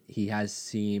that, but he has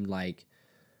seemed like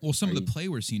Well, some of the play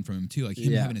we're seeing from him too, like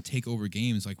him having to take over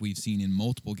games, like we've seen in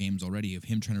multiple games already, of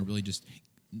him trying to really just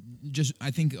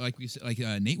I think like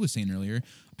Nate was saying earlier,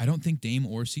 I don't think Dame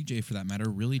or CJ for that matter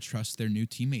really trust their new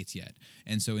teammates yet.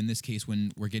 And so in this case,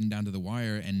 when we're getting down to the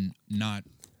wire and not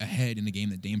ahead in the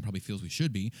game that Dame probably feels we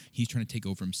should be, he's trying to take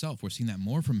over himself. We're seeing that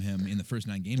more from him in the first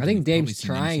 9 games. I think Dame's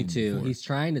trying to. He's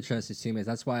trying to trust his teammates.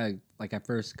 That's why, like, at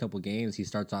first couple games, he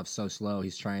starts off so slow.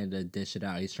 He's trying to dish it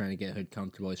out. He's trying to get Hood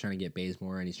comfortable. He's trying to get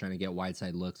Bazemore, and he's trying to get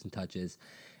Whiteside looks and touches.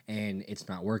 And it's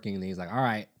not working. And then he's like, all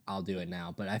right, I'll do it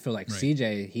now. But I feel like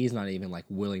CJ, he's not even, like,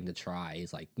 willing to try.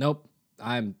 He's like, nope,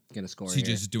 I'm going to score CJ's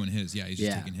just doing his. Yeah, he's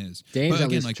just taking his. Dame's at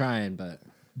least trying,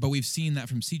 But we've seen that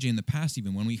from CJ in the past,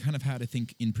 even when we kind of had, I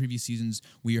think, in previous seasons,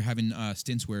 we were having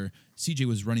stints where CJ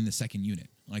was running the second unit,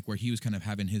 like where he was kind of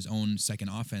having his own second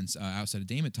offense outside of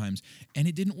Dame at times, and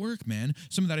it didn't work, man.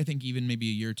 Some of that, I think, even maybe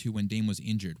a year or two when Dame was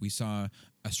injured, we saw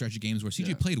a stretch of games where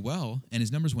CJ played well and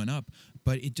his numbers went up,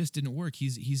 but it just didn't work.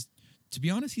 He's to be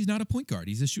honest, he's not a point guard.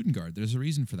 He's a shooting guard. There's a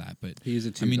reason for that, but he's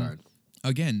a two guard.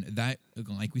 Again, that,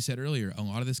 like we said earlier, a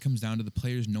lot of this comes down to the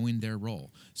players knowing their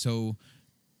role. So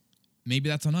maybe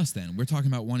that's on us then. We're talking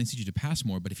about wanting CJ to pass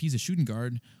more, but if he's a shooting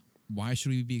guard, why should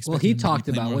we be expecting him to be talked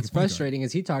about what's frustrating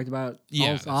is he talked about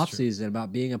all offseason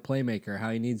about being a playmaker,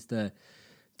 how he needs to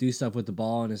do stuff with the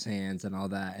ball in his hands and all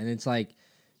that. And it's like,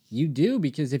 you do,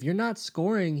 because if you're not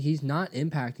scoring, he's not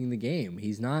impacting the game.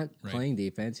 He's not playing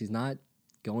defense. He's not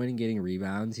going and getting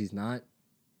rebounds. He's not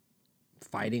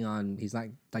fighting on, he's not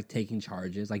like taking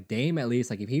charges. Like Dame, at least,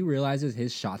 like if he realizes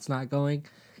his shot's not going,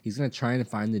 he's going to try and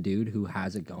find the dude who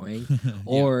has it going.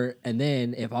 And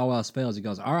then if all else fails, he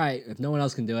goes, all right, if no one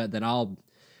else can do it, then I'll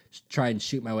try and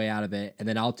shoot my way out of it. And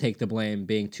then I'll take the blame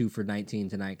being 2 for 19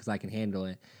 tonight because I can handle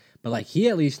it. But like he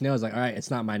at least knows, like, all right,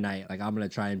 it's not my night. Like I'm going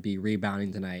to try and be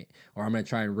rebounding tonight, or I'm going to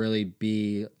try and really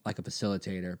be like a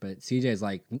facilitator. But CJ's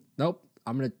like, nope,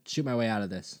 I'm going to shoot my way out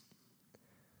of this.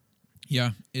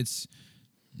 Yeah, it's...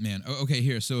 Man, okay,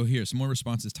 here, some more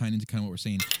responses tying into kind of what we're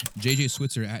saying. JJ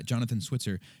Switzer at Jonathan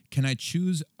Switzer, can I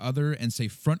choose other and say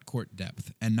front court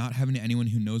depth and not having anyone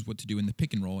who knows what to do in the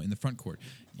pick and roll in the front court?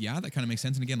 Yeah, that kind of makes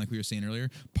sense. And again, like we were saying earlier,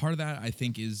 part of that I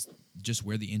think is just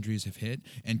where the injuries have hit,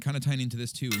 and kind of tying into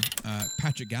this too.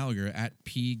 Patrick Gallagher at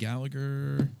P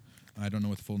Gallagher, I don't know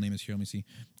what the full name is here. Let me see.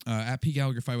 At P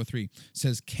Gallagher 503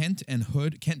 says Kent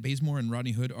Bazemore and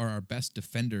Rodney Hood are our best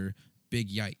defender. Big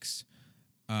yikes.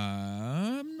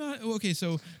 I'm not okay.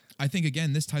 So I think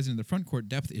again, this ties into the front court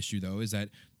depth issue, though, is that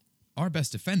our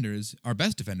best defender,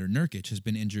 Nurkic, has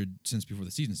been injured since before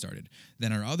the season started.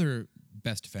 Then our other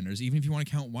best defenders, even if you want to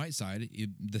count Whiteside,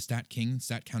 the stat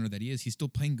counter that he is, he's still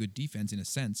playing good defense in a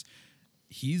sense.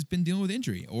 He's been dealing with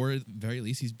injury, or at the very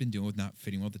least, he's been dealing with not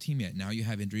fitting well with the team yet. Now you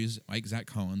have injuries like Zach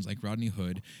Collins, like Rodney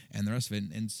Hood, and the rest of it.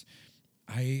 And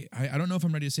I don't know if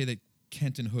I'm ready to say that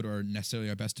Kent and Hood are necessarily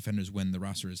our best defenders when the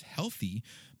roster is healthy,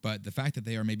 but the fact that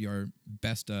they are maybe our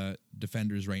best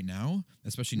defenders right now,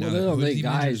 especially now that Hood's even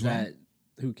guys as well. that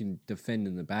who can defend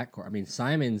in the backcourt. I mean,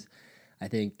 Simons, I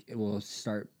think it will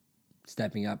start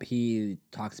stepping up. He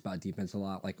talks about defense a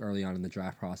lot, like early on in the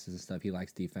draft process and stuff. He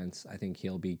likes defense. I think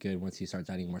he'll be good once he starts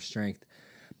adding more strength.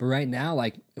 But right now,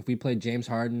 like if we played James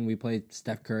Harden, we played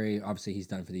Steph Curry. Obviously, he's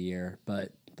done for the year.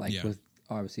 But like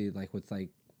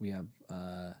we have.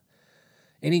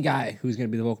 Any guy who's going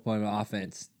to be the vocal point of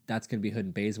offense, that's going to be Hood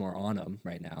and Bazemore on him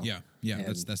right now. Yeah,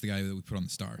 and that's the guy that we put on the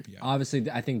star. Yeah. Obviously,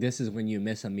 I think this is when you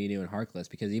miss Aminu and Harkless,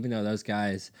 because even though those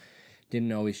guys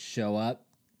didn't always show up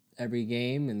every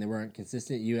game and they weren't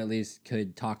consistent, you at least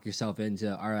could talk yourself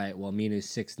into, all right, well, Aminu's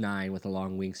 6'9" with a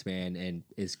long wingspan and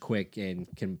is quick and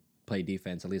can play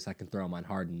defense. At least I can throw him on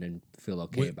Harden and feel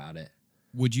okay about it.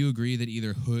 Would you agree that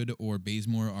either Hood or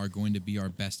Bazemore are going to be our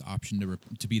best option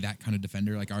to be that kind of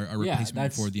defender, like our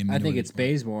replacement for the Amino? I think it's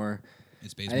Bazemore.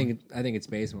 It's Bazemore. I think it's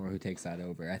Bazemore who takes that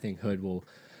over. I think Hood will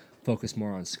focus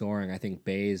more on scoring. I think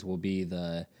Baze will be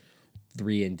the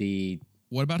 3 and D.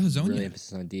 What about Hazonia? Really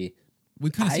emphasis on D.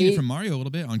 We've kind of seen it from Mario a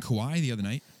little bit on Kawhi the other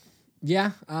night.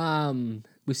 Yeah,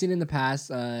 we've seen it in the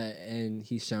past, and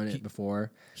he's shown it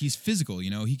before. He's physical,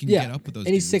 he can get up with those.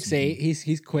 And he's 6'8".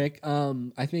 He's quick.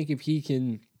 I think if he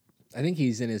can, I think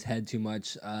he's in his head too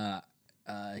much.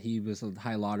 He was a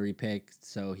high lottery pick,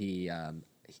 so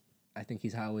I think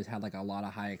he's always had like a lot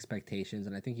of high expectations,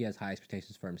 and I think he has high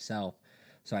expectations for himself.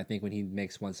 So I think when he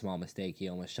makes one small mistake, he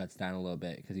almost shuts down a little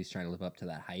bit because he's trying to live up to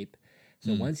that hype.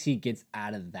 So once he gets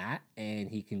out of that and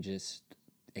he can just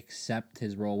accept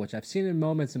his role, which I've seen in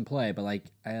moments in play, but like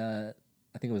I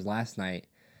think it was last night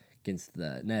against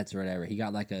the Nets or whatever, he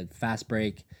got like a fast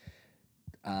break.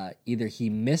 Either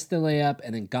he missed the layup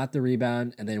and then got the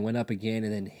rebound and then went up again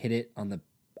and then hit it on the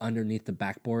underneath the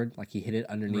backboard, like he hit it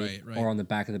underneath or on the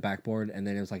back of the backboard, and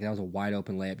then it was like that was a wide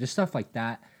open layup, just stuff like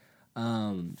that.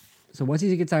 So once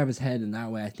he gets out of his head in that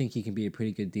way, I think he can be a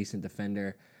pretty good, decent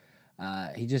defender.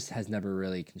 He just has never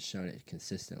really shown it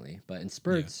consistently, but in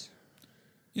spurts.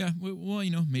 Yeah, well,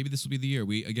 maybe this will be the year.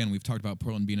 We've talked about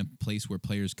Portland being a place where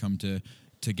players come to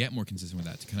get more consistent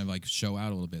with that, to kind of like show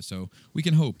out a little bit. So we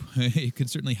can hope. It could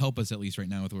certainly help us at least right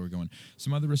now with where we're going.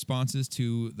 Some other responses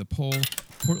to the poll: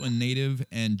 Portland native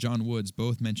and John Woods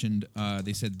both mentioned,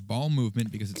 they said ball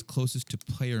movement because it's closest to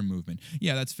player movement.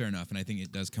 Yeah, that's fair enough. And I think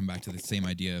it does come back to the same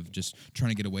idea of just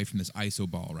trying to get away from this ISO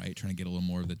ball, right? Trying to get a little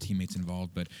more of the teammates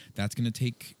involved. But that's going to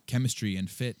take chemistry and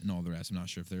fit and all the rest. I'm not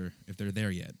sure if they're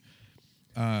there yet.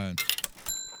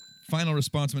 Final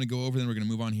response I'm going to go over, then we're going to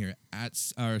move on here. At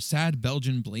our sad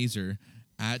Belgian Blazer,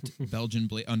 at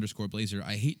 _Blazer,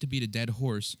 I hate to beat a dead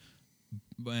horse,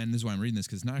 and this is why I'm reading this,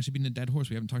 because it's not actually beating a dead horse.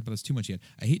 We haven't talked about this too much yet.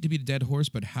 I hate to beat a dead horse,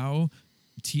 but how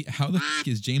the f***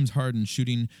 is James Harden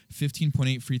shooting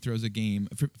 15.8 free throws a game,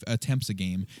 attempts a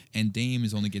game, and Dame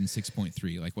is only getting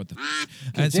 6.3? Like, what the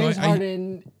f***? James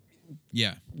Harden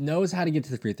knows how to get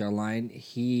to the free throw line.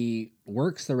 He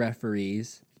works the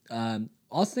referees.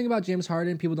 Also, thing about James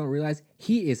Harden, people don't realize,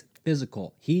 he is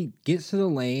physical. He gets to the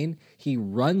lane, he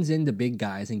runs into big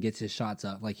guys and gets his shots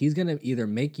up. Like, he's going to either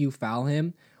make you foul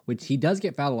him, which he does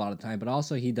get fouled a lot of the time, but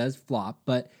also he does flop,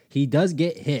 but he does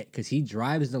get hit because he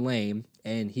drives the lane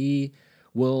and he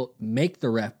will make the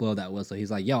ref blow that whistle.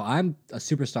 He's like, yo, I'm a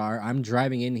superstar. I'm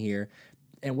driving in here.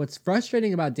 And what's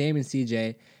frustrating about Dame and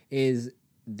CJ is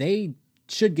they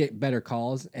should get better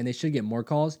calls and they should get more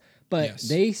calls. But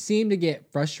they seem to get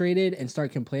frustrated and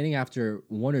start complaining after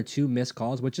one or two missed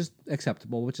calls, which is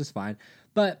acceptable, which is fine.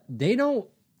 But they don't,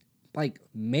 like,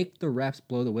 make the refs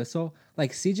blow the whistle.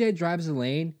 Like, CJ drives the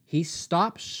lane, he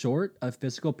stops short of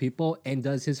physical people and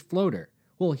does his floater.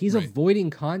 Well, he's avoiding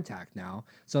contact now.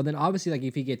 So then obviously, like,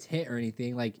 if he gets hit or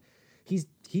anything, like, he's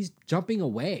jumping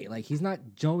away. Like, he's not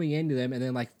going into them and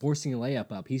then, like, forcing a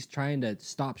layup up. He's trying to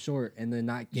stop short and then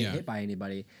not get hit by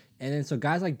anybody. And then so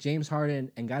guys like James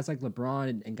Harden and guys like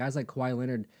LeBron and guys like Kawhi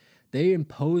Leonard, they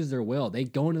impose their will. They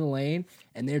go into the lane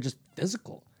and they're just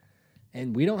physical.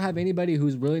 And we don't have anybody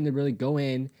who's willing to really go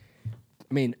in.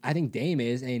 I mean, I think Dame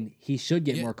is, and he should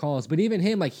get more calls. But even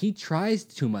him, like, he tries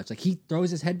too much. Like, he throws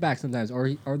his head back sometimes,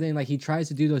 or then like he tries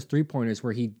to do those 3-pointers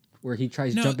where he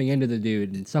tries jumping into the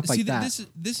dude and stuff like that.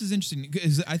 This is interesting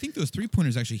because I think those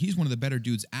 3-pointers, actually, he's one of the better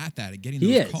dudes at that, at getting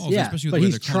those calls. Yeah, especially with but the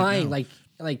way he's trying,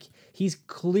 like he's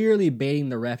clearly baiting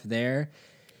the ref there,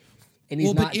 and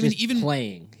he's not just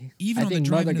playing. Even I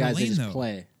think on the other guys lane, just though,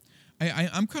 play.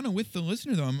 I'm kind of with the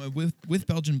listener though. I'm with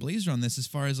Belgian Blazer on this as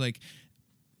far as like.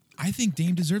 I think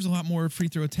Dame deserves a lot more free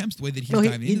throw attempts the way that he's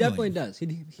diving into he definitely the lane. does.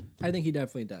 I think he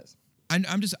definitely does.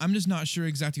 I'm just not sure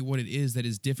exactly what it is that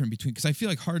is different between, because I feel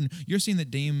like Harden, you're saying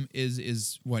that Dame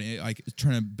is what, like,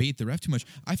 trying to bait the ref too much.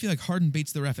 I feel like Harden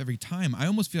baits the ref every time. I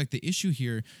almost feel like the issue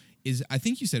here is, I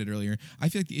think you said it earlier, I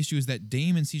feel like the issue is that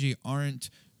Dame and CJ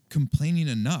aren't complaining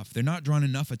enough. They're not drawing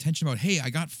enough attention about, hey, I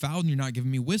got fouled and you're not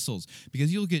giving me whistles.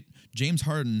 Because you'll get James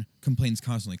Harden complains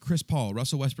constantly. Chris Paul,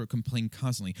 Russell Westbrook complain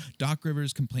constantly. Doc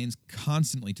Rivers complains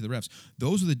constantly to the refs.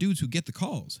 Those are the dudes who get the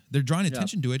calls. They're drawing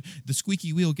attention to it. The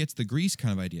squeaky wheel gets the grease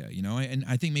kind of idea, you know? And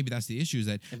I think maybe that's the issue, is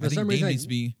that I think Dame needs to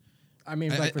be... I mean,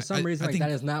 like, for some reason, like,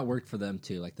 that has not worked for them,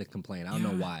 too, like, the complaint. I don't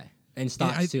know why. And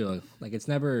stocks, too. Like, it's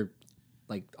never,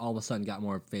 like, all of a sudden got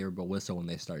more favorable whistle when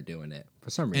they start doing it, for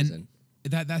some reason.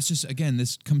 That's just, again,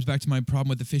 this comes back to my problem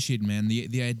with officiating, man.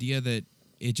 The idea that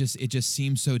it just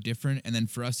seems so different, and then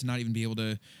for us to not even be able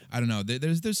to, I don't know,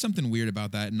 there's something weird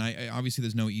about that, and I obviously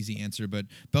there's no easy answer, but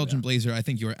Belgian Blazer, I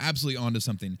think you are absolutely onto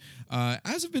something.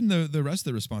 As have been the rest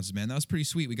of the responses, man. That was pretty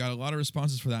sweet. We got a lot of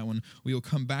responses for that one. We will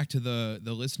come back to the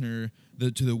listener,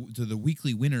 to the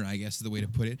weekly winner, I guess is the way to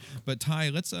put it. But Ty,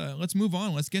 let's move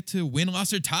on. Let's get to win,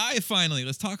 loss, or tie finally.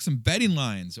 Let's talk some betting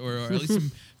lines, or at least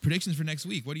some predictions for next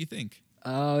week. What do you think?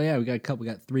 Oh yeah, we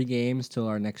got 3 games till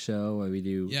our next show. Where we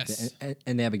do,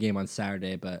 and they have a game on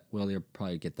Saturday, but we'll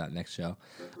probably get that next show.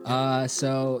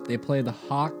 So they play the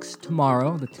Hawks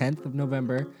tomorrow, the 10th of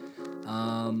November.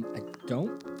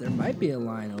 There might be a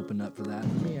line open up for that.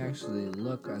 Let me actually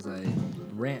look as I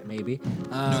rant, maybe. No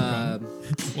problem.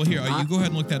 Well, here, you go ahead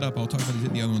and look that up. I'll talk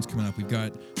about the other ones coming up. We've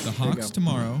got the Hawks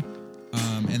tomorrow,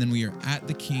 and then we are at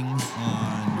the Kings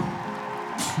on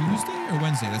Tuesday or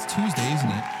Wednesday? That's Tuesday, isn't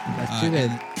it? That's Tuesday.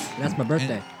 That's my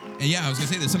birthday. And yeah, I was going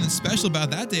to say, there's something special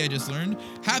about that day I just learned.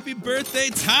 Happy birthday,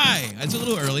 Ty! It's a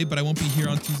little early, but I won't be here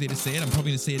on Tuesday to say it. I'm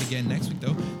probably going to say it again next week,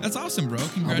 though. That's awesome, bro.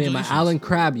 Congratulations. I'll be in my Alan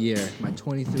Crabb year, my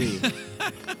 23.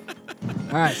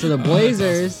 All right, so the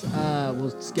Blazers,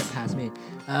 we'll skip past me.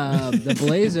 The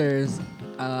Blazers,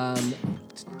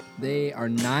 they are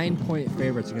 9-point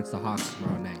favorites against the Hawks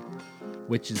tomorrow night,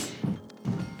 which is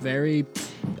very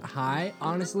high,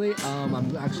 honestly.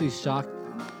 I'm actually shocked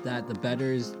that the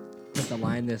bettors put the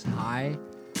line this high.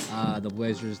 The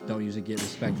Blazers don't usually get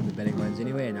respect in the betting lines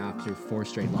anyway, and after 4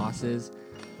 straight losses.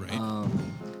 Right.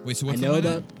 Wait, so what's I know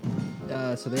the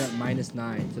that. So they're at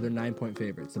 -9, so they're 9-point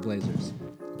favorites. The Blazers.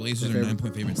 Blazers are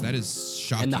 9-point favorites. That is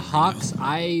shocking. And the Hawks,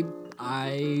 I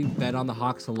bet on the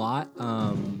Hawks a lot.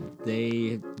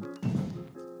 They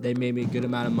made me a good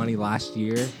amount of money last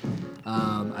year.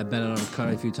 I bet on them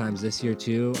quite a few times this year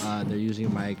too. They're usually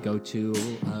my go-to,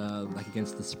 like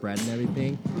against the spread and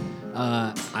everything.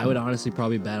 I would honestly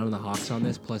probably bet on the Hawks on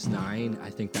this +9. I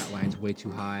think that line's way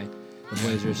too high. The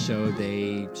Blazers showed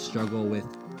they struggle with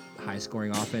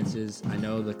high-scoring offenses. I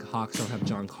know the Hawks don't have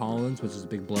John Collins, which is a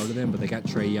big blow to them, but they got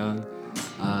Trae Young.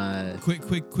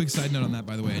 Quick side note on that,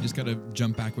 by the way. I just got to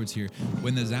jump backwards here.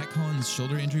 When the Zach Collins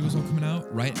shoulder injury was all coming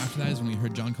out, right after that is when we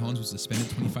heard John Collins was suspended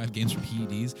 25 games for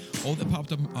PEDs. All that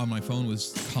popped up on my phone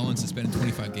was Collins suspended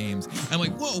 25 games. I'm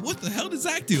like, whoa, what the hell did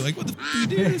Zach do? Like, what the f***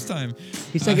 did he do this time?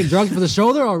 He's taking drugs for the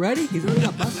shoulder already? He's already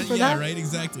got busted for that? Yeah, right,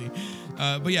 exactly.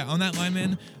 But yeah, on that line,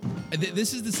 man,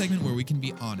 this is the segment where we can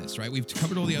be honest, right? We've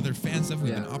covered all the other fan stuff.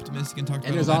 We've been optimistic and talked about.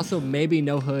 And there's also maybe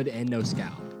no Hood and no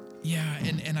Scout. Yeah,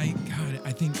 and I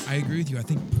think I agree with you. I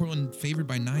think Portland favored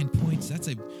by 9 points. That's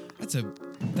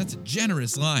a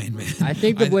generous line, man. I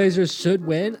think the Blazers should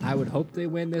win. I would hope they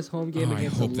win this home game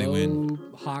against a low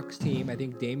Hawks team. I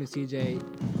think Dame and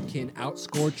CJ can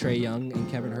outscore Trae Young and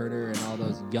Kevin Huerter and all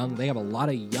those young. They have a lot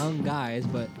of young guys,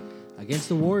 but against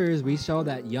the Warriors, we saw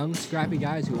that young, scrappy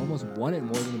guys who almost won it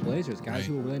more than the Blazers. Guys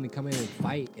who were willing to come in and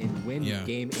fight and win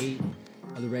Game 8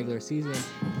 of the regular season.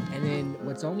 And then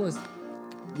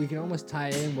we can almost tie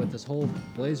in with this whole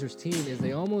Blazers team is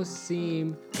they almost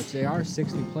seem, which they are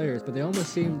 60 players, but they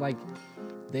almost seem like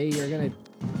they are going to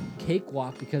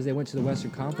cakewalk because they went to the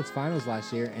Western Conference Finals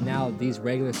last year, and now these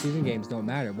regular season games don't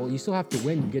matter. Well, you still have to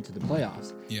win to get to the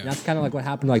playoffs. Yeah. And that's kind of like what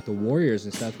happened to like the Warriors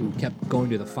and stuff who kept going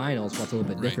to the finals. Well, it's a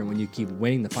little bit different when you keep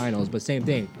winning the finals, but same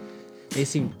thing. They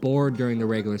seemed bored during the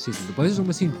regular season. The Blazers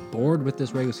almost seemed bored with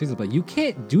this regular season, but you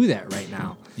can't do that right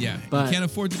now. Yeah, but, you can't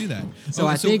afford to do that. So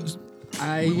I think...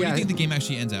 Where do you think the game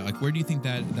actually ends at? Like, where do you think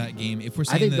that game? If we're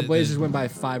saying I think the Blazers win by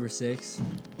 5 or 6.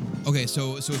 Okay,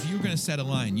 so if you were going to set a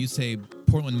line, you say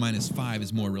Portland -5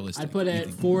 is more realistic. I'd put it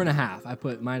at 4.5. I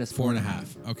put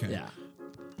 -4.5. Okay. Yeah.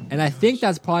 And I think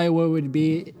that's probably what it would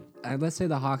be. Let's say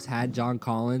the Hawks had John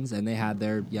Collins and they had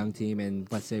their young team, and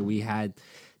let's say we had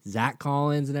Zach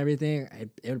Collins and everything.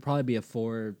 It would probably be a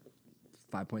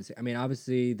 5.6. I mean,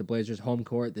 obviously the Blazers home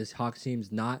court. This Hawks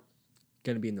team's not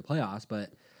going to be in the playoffs,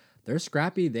 but they're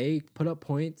scrappy. They put up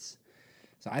points.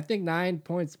 So I think 9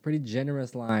 points, pretty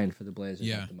generous line for the Blazers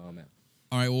at the moment.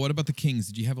 All right, well, what about the Kings?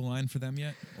 Did you have a line for them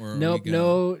yet? Or Nope,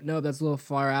 no, that's a little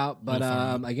far out. But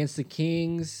against the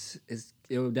Kings,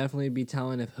 it would definitely be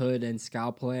telling if Hood and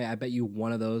Scout play. I bet you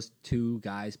one of those two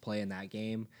guys play in that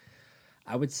game.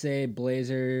 I would say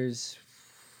Blazers,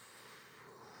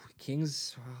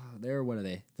 Kings, what are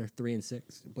they? They're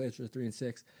 3-6. Blazers are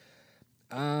 3-6.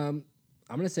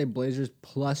 I'm going to say Blazers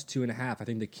 +2.5. I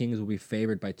think the Kings will be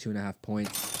favored by 2.5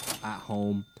 points at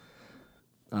home.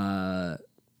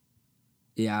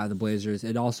 The Blazers.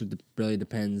 It also really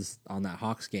depends on that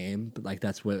Hawks game. But,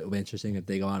 that's what will be interesting. If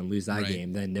they go out and lose that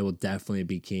game, then they will definitely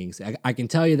be Kings. I can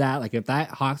tell you that. Like, if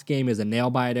that Hawks game is a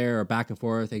nail-biter or back and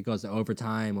forth, it goes to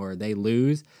overtime, or they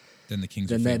lose, then the Kings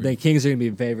the Kings are going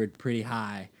to be favored pretty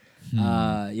high.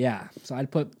 So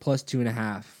I'd put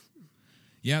 +2.5.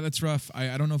 Yeah, that's rough.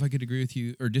 I don't know if I could agree with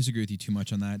you or disagree with you too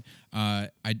much on that.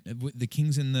 The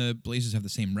Kings and the Blazers have the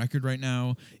same record right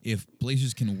now. If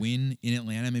Blazers can win in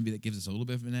Atlanta, maybe that gives us a little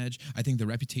bit of an edge. I think the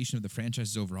reputation of the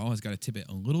franchises overall has got to tip it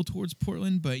a little towards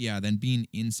Portland. But yeah, then being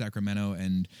in Sacramento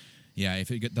and if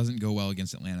it doesn't go well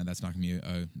against Atlanta, that's not going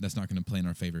to play in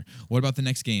our favor. What about the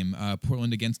next game,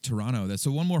 Portland against Toronto?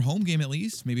 So one more home game at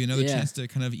least, maybe another chance to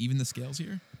kind of even the scales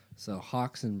here. So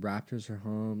Hawks and Raptors are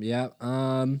home. Yeah.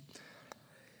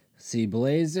 See,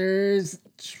 Blazers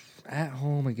at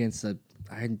home against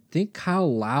I think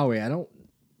Kyle Lowry.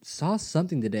 Saw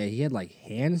something today. He had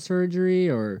hand surgery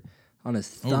or on his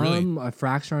thumb, a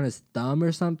fracture on his thumb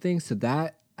or something. So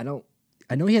that I know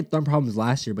he had thumb problems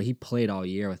last year, but he played all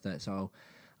year with it. So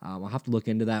I'll have to look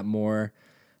into that more.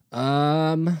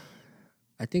 I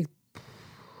think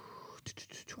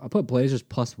I'll put Blazers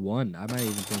 +1. I might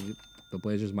even think the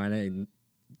Blazers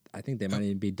I think they might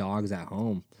even be dogs at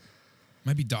home.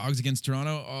 Might be dogs against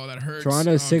Toronto. Oh, that hurts.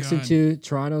 Toronto's 6-2. God.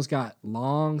 Toronto's got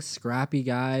long, scrappy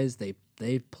guys. They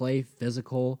play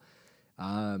physical.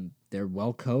 They're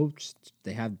well coached.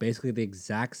 They have basically the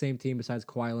exact same team besides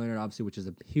Kawhi Leonard, obviously, which is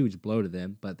a huge blow to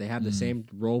them. But they have the same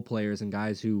role players and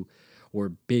guys who were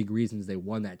big reasons they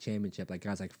won that championship, like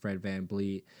guys like Fred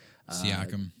VanVleet,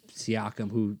 Siakam.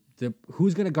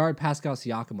 Who's going to guard Pascal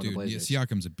Siakam on the Blazers? Yeah,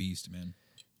 Siakam's a beast, man.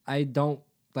 I don't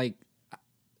like.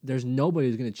 There's nobody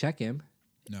who's going to check him.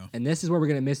 No. And this is where we're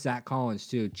going to miss Zach Collins,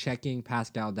 too. Checking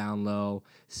Pascal down low,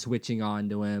 switching on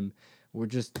to him. We're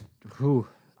just,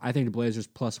 I think the Blazers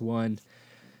 +1.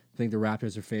 I think the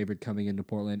Raptors are favored coming into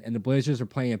Portland. And the Blazers are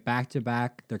playing it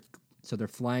back-to-back. They're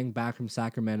flying back from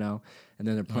Sacramento, and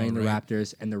then they're playing the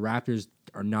Raptors. And the Raptors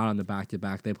are not on the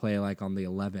back-to-back. They play like on the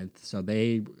 11th. So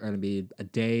they are going to be a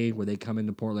day where they come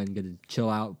into Portland and get to chill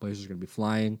out. Blazers are going to be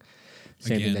flying.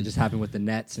 Same thing that just happened with the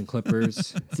Nets and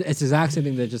Clippers. It's the exact same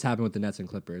thing that just happened with the Nets and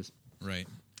Clippers. Right.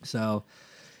 So,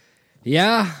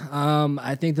 yeah,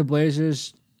 I think the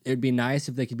Blazers, it would be nice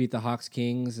if they could beat the Hawks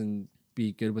Kings and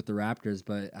be good with the Raptors.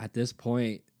 But at this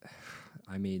point,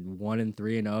 I mean,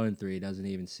 1-3 and 0-3 doesn't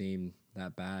even seem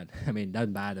that bad. I mean,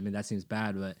 doesn't bad. I mean, that seems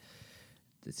bad, but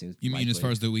it seems You mean as far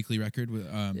as the weekly record?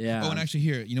 Yeah. Oh, and actually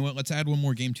here, you know what? Let's add one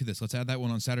more game to this. Let's add that one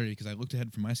on Saturday because I looked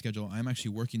ahead from my schedule. I'm actually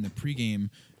working the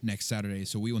pregame next Saturday,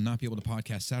 so we will not be able to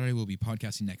podcast Saturday. We'll be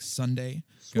podcasting next Sunday.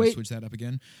 Gotta switch that up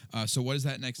again. So what is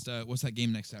that next? What's that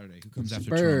game next Saturday? Who comes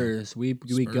after Toronto? Spurs.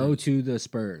 We go to the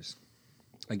Spurs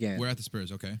again. We're at the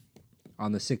Spurs. Okay.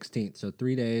 On the 16th, so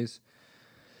 3 days.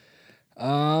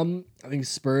 I think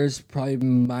Spurs probably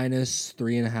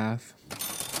 -3.5.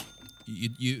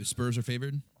 You Spurs are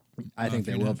favored? I think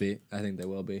they will be. I think they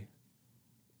will be.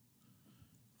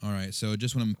 All right, so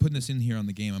just when I'm putting this in here on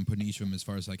the game, I'm putting each of them as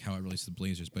far as like how it relates to the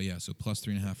Blazers. But yeah, so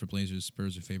 +3.5 for Blazers.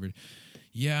 Spurs are favored.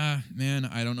 Yeah, man,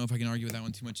 I don't know if I can argue with that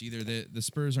one too much either. The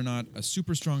Spurs are not a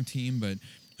super strong team, but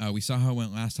we saw how it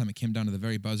went last time. It came down to the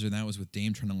very buzzer, and that was with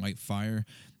Dame trying to light fire.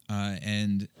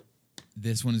 And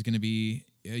this one is going to be,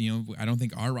 I don't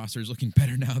think our roster is looking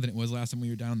better now than it was last time we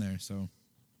were down there. So.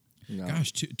 No.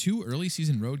 Gosh, two early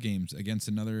season road games against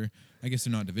another. I guess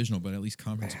they're not divisional, but at least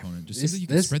conference opponent. Just seems like you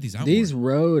can spread these out. These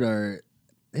more.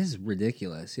 This is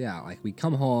ridiculous. Yeah, like we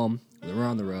come home, we're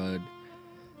on the road.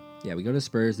 Yeah, we go to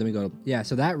Spurs, then we go.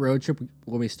 So that road trip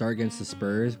when we start against the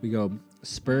Spurs, we go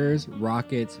Spurs,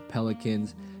 Rockets,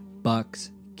 Pelicans,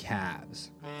 Bucks, Cavs.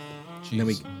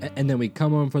 And then we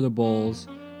come home for the Bulls.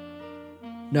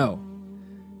 No,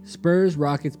 Spurs,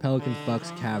 Rockets, Pelicans,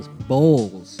 Bucks, Cavs,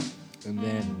 Bulls. And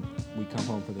then we come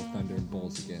home for the Thunder and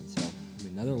Bulls again. So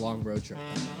another long road trip.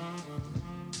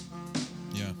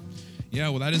 Yeah.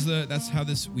 Well, that's how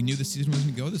we knew the season was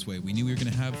going to go this way. We knew we were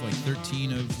going to have like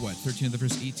 13 of the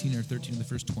first 18 or 13 of the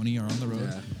first 20 are on the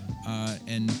road. Yeah.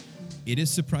 And it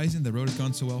is surprising the road has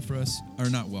gone so well for us, or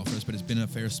not well for us, but it's been a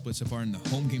fair split so far. And the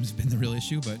home games have been the real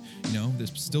issue. But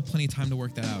there's still plenty of time to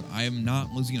work that out. I am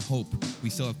not losing hope. We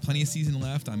still have plenty of season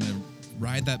left. I'm going to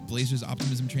ride that Blazers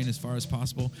optimism train as far as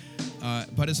possible.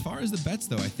 But as far as the bets,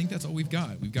 though, I think that's all we've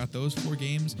got. We've got those 4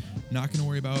 games. Not going to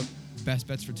worry about best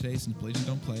bets for today since Blazers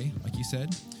don't play, like you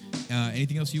said.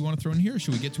 Anything else you want to throw in here, or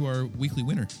should we get to our weekly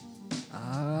winner?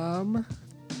 I'll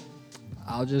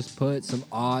just put some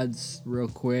odds real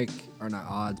quick. Or not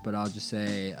odds, but I'll just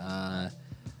say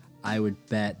I would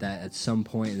bet that at some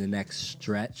point in the next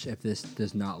stretch, if this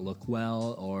does not look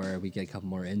well or we get a couple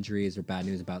more injuries or bad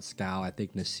news about Scal, I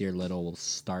think Nasir Little will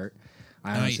start.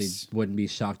 I honestly wouldn't be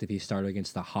shocked if he started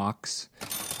against the Hawks.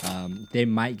 They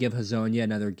might give Hazonia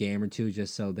another game or two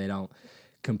just so they don't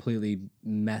completely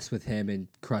mess with him and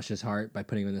crush his heart by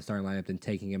putting him in the starting lineup and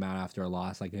taking him out after a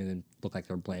loss. Like, it didn't look like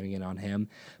they're blaming it on him.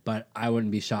 But I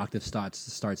wouldn't be shocked if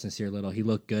starts Nasir Little. He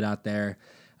looked good out there.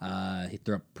 He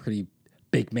threw a pretty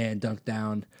big man dunk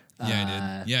down.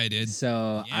 Yeah, I did.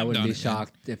 So I wouldn't be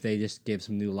shocked if they just give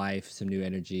some new life, some new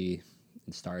energy,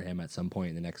 and start him at some point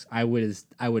in the next. I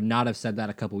would not have said that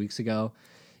a couple weeks ago.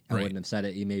 I wouldn't have said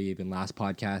it maybe even last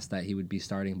podcast that he would be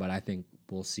starting, but I think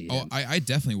we'll see him. I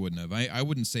definitely wouldn't have. I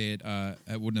wouldn't say it. I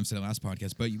wouldn't have said it last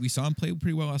podcast, but we saw him play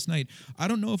pretty well last night. I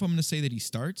don't know if I'm going to say that he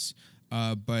starts,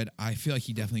 but I feel like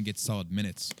he definitely gets solid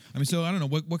minutes. I mean, so I don't know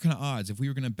what kind of odds if we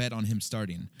were going to bet on him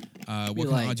starting. What kind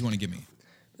of odds do you want to give me?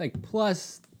 Like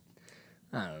plus,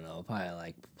 I don't know, probably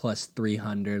like plus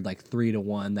 300, like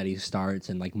 3-1 that he starts,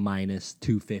 and like minus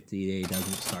 250 that he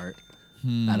doesn't start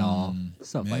at all.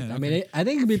 Stuff like that. Okay. I mean, I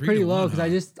think it'd be pretty low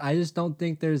because I just don't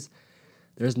think there's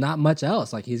not much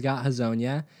else. Like, he's got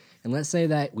Hazonia, and let's say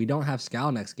that we don't have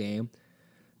Scal next game.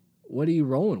 What are you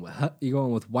rolling with? You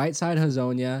going with Whiteside,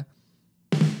 Hazonia?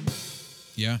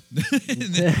 Yeah,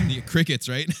 the crickets,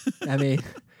 right? I mean,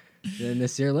 then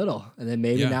Nasir Little, and then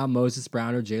maybe now Moses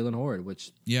Brown or Jalen Horde,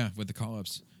 which with the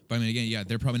call-ups. But I mean, again,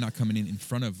 they're probably not coming in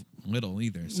front of Little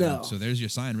either. So, so there's your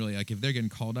sign, really. Like, if they're getting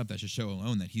called up, that should show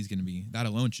alone that he's going to be. That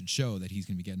alone should show that he's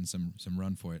going to be getting some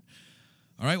run for it.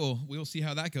 All right, well, we'll see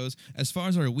how that goes. As far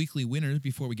as our weekly winners,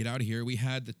 before we get out of here, we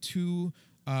had the two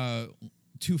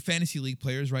fantasy league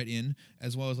players right in,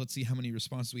 as well as let's see how many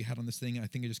responses we had on this thing. I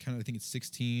think it's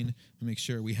 16. Let me make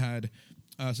sure we had.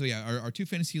 Our two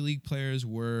fantasy league players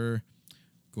were.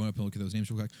 Going up and look at those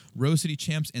names real quick. Rose City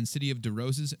Champs and City of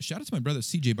DeRoses. Shout out to my brother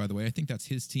CJ, by the way. I think that's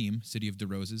his team, City of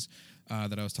DeRoses,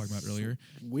 that I was talking about earlier.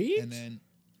 Sweet. And then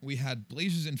we had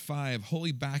Blazers in 5,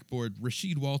 Holy Backboard,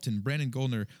 Rashid Walton, Brandon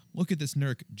Goldner, Look at This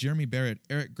Nurk, Jeremy Barrett,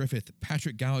 Eric Griffith,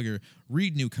 Patrick Gallagher,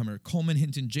 Reed Newcomer, Coleman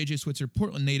Hinton, JJ Switzer,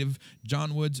 Portland Native,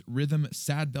 John Woods, Rhythm,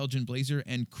 Sad Belgian Blazer,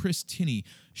 and Chris Tinney.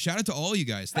 Shout out to all you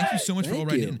guys. Thank you so much for all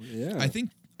writing in. Yeah.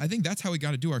 I think that's how we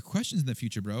got to do our questions in the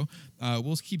future, bro.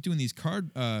 We'll keep doing these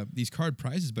card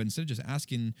prizes, but instead of just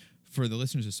asking for the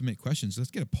listeners to submit questions, let's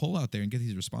get a poll out there and get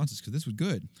these responses because this was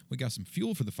good. We got some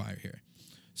fuel for the fire here.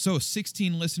 So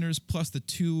 16 listeners plus the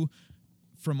 2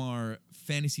 from our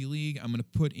fantasy league. I'm going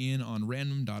to put in on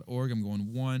random.org. I'm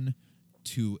going 1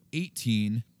 to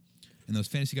 18. And those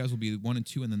fantasy guys will be 1 and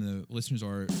 2, and then the listeners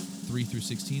are 3 through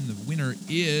 16. The winner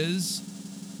is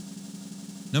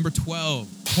number 12,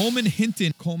 Coleman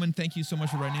Hinton. Coleman, thank you so much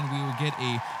for writing in. We will get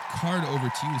a card over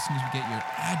to you as soon as we get your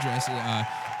address.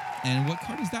 And what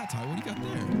card is that, Ty? What do you got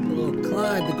there? Little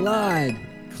Clyde the Glide.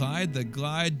 Clyde the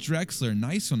Glide Drexler.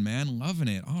 Nice one, man. Loving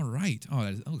it. All right. Oh,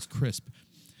 that looks crisp.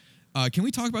 Can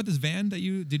we talk about this van that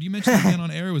did you mention the van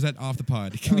on air, or was that off the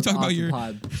pod? Can we talk about your...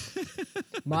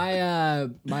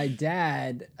 My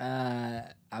dad,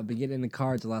 I've been getting into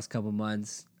cards the last couple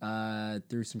months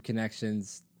through some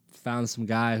connections. Found some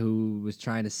guy who was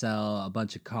trying to sell a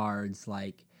bunch of cards,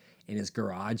 like in his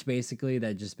garage, basically.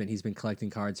 He's been collecting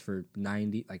cards for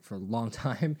for a long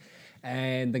time.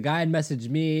 And the guy had messaged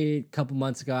me a couple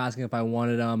months ago asking if I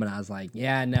wanted them, and I was like,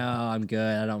 yeah, no, I'm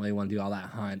good. I don't really want to do all that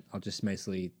hunt. I'll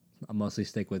mostly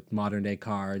stick with modern day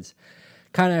cards.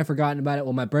 Kind of have forgotten about it.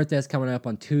 Well, my birthday is coming up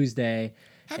on Tuesday.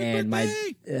 Happy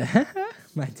birthday!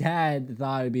 My dad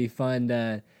thought it'd be fun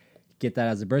to get that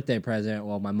as a birthday present.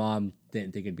 Well, my mom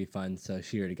didn't think it'd be fun, so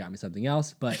she already got me something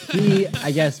else. But he,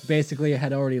 I guess, basically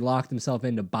had already locked himself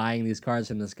into buying these cards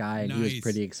from this guy, and he was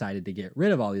pretty excited to get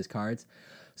rid of all these cards.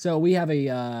 So we have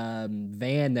a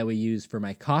van that we use for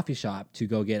my coffee shop to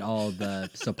go get all the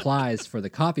supplies for the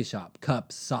coffee shop,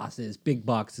 cups, sauces, big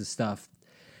boxes, stuff.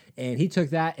 And he took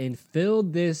that and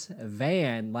filled this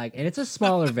van, and it's a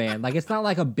smaller van. It's not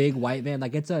like a big white van.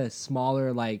 It's a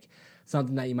smaller,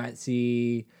 something that you might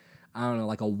see, I don't know,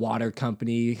 like a water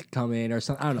company come in or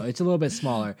something. I don't know. It's a little bit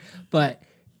smaller. But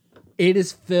it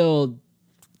is filled,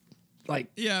 to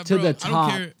the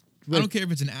top. I don't care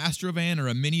if it's an Astro van or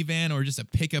a minivan or just a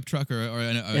pickup truck or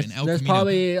an El There's Camino.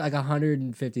 probably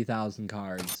 150,000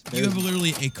 cards. You have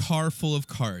literally a car full of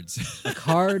cards. A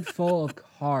card full of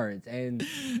cards. And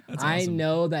That's I awesome.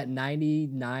 know that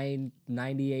 98%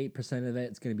 of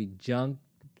it is going to be junk.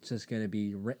 It's just going to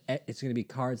be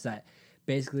cards that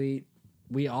basically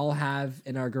we all have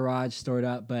in our garage stored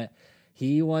up, but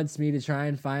he wants me to try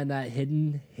and find that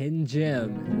hidden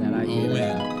gem that I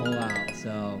can pull out.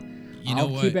 So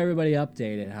I'll keep everybody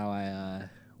updated how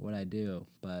what I do.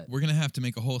 But we're gonna have to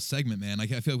make a whole segment, man. I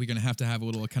feel like we're gonna have to have a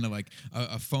little kind of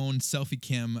a phone selfie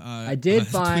cam. I did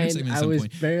find I was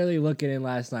barely looking in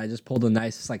last night. I just pulled a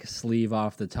nice sleeve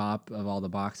off the top of all the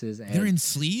boxes. And they're in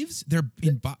sleeves. They're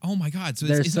in. Oh my god! So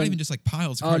it's not even just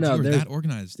piles of cards. No, you were that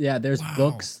organized. Yeah, there's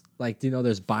books.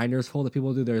 There's binders full that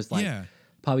people do. There's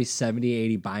probably 70,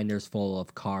 80 binders full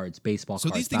of cards, baseball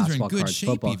cards, these things basketball are in good cards, shape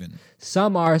football. even.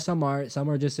 Some are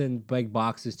just in big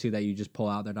boxes too that you just pull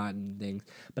out. They're not in things.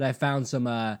 But I found some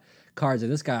cards that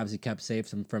this guy obviously kept safe,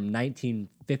 some from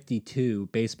 1952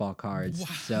 baseball cards. Wow.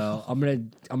 So I'm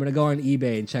gonna go on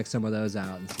eBay and check some of those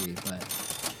out and see.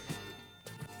 But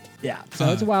yeah,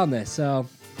 so it's a wildness. So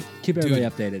keep everybody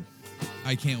updated.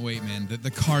 I can't wait, man.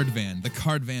 The card van. The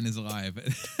card van is alive.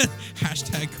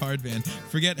 Hashtag card van.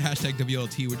 Forget hashtag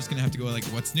WLT. We're just going to have to go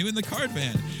what's new in the card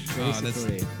van?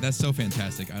 That's so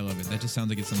fantastic. I love it. That just sounds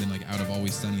like it's something out of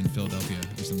Always Sunny in Philadelphia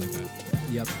or something like that.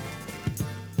 Yep.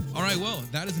 All right, well,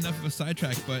 that is enough of a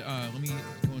sidetrack, but let me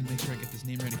go and make sure I get this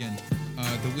name right again.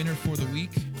 The winner for the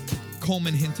week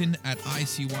Coleman Hinton at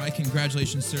ICY.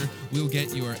 Congratulations, sir. We'll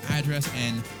get your address,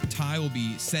 and Ty will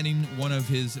be sending one of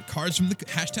his cards from the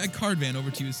hashtag card van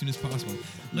over to you as soon as possible. Yep.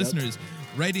 Listeners,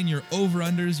 write in your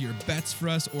over-unders, your bets for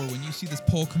us, or when you see this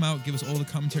poll come out, give us all the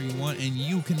commentary you want, and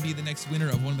you can be the next winner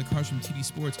of one of the cards from TD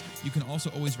Sports. You can also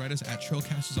always write us at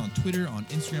Trailcasters on Twitter, on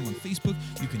Instagram, on Facebook.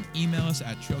 You can email us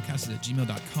at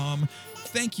trailcasters@gmail.com.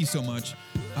 Thank you so much.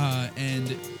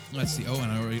 And let's see. Oh,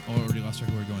 and I already lost track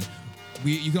of where we're going.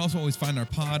 You can also always find our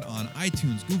pod on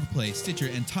iTunes, Google Play, Stitcher,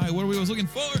 and Ty. What are we always looking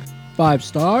for? 5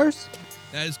 stars.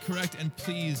 That is correct. And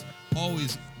please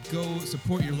always go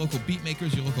support your local beat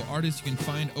makers, your local artists. You can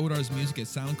find Odar's music at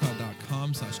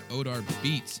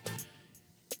soundcloud.com/OdarBeats.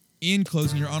 In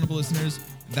closing, your honorable listeners,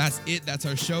 that's it. That's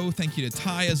our show. Thank you to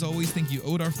Ty, as always. Thank you,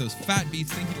 Odar, for those fat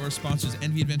beats. Thank you to our sponsors,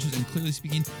 Envy Adventures and Clearly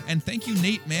Speaking. And thank you,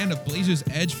 Nate Mann of Blazers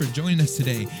Edge, for joining us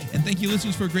today. And thank you,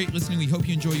 listeners, for great listening. We hope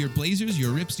you enjoy your Blazers,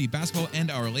 your Rip City basketball, and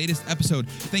our latest episode.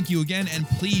 Thank you again, and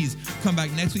please come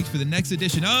back next week for the next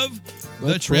edition of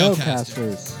The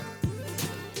Trailcasters.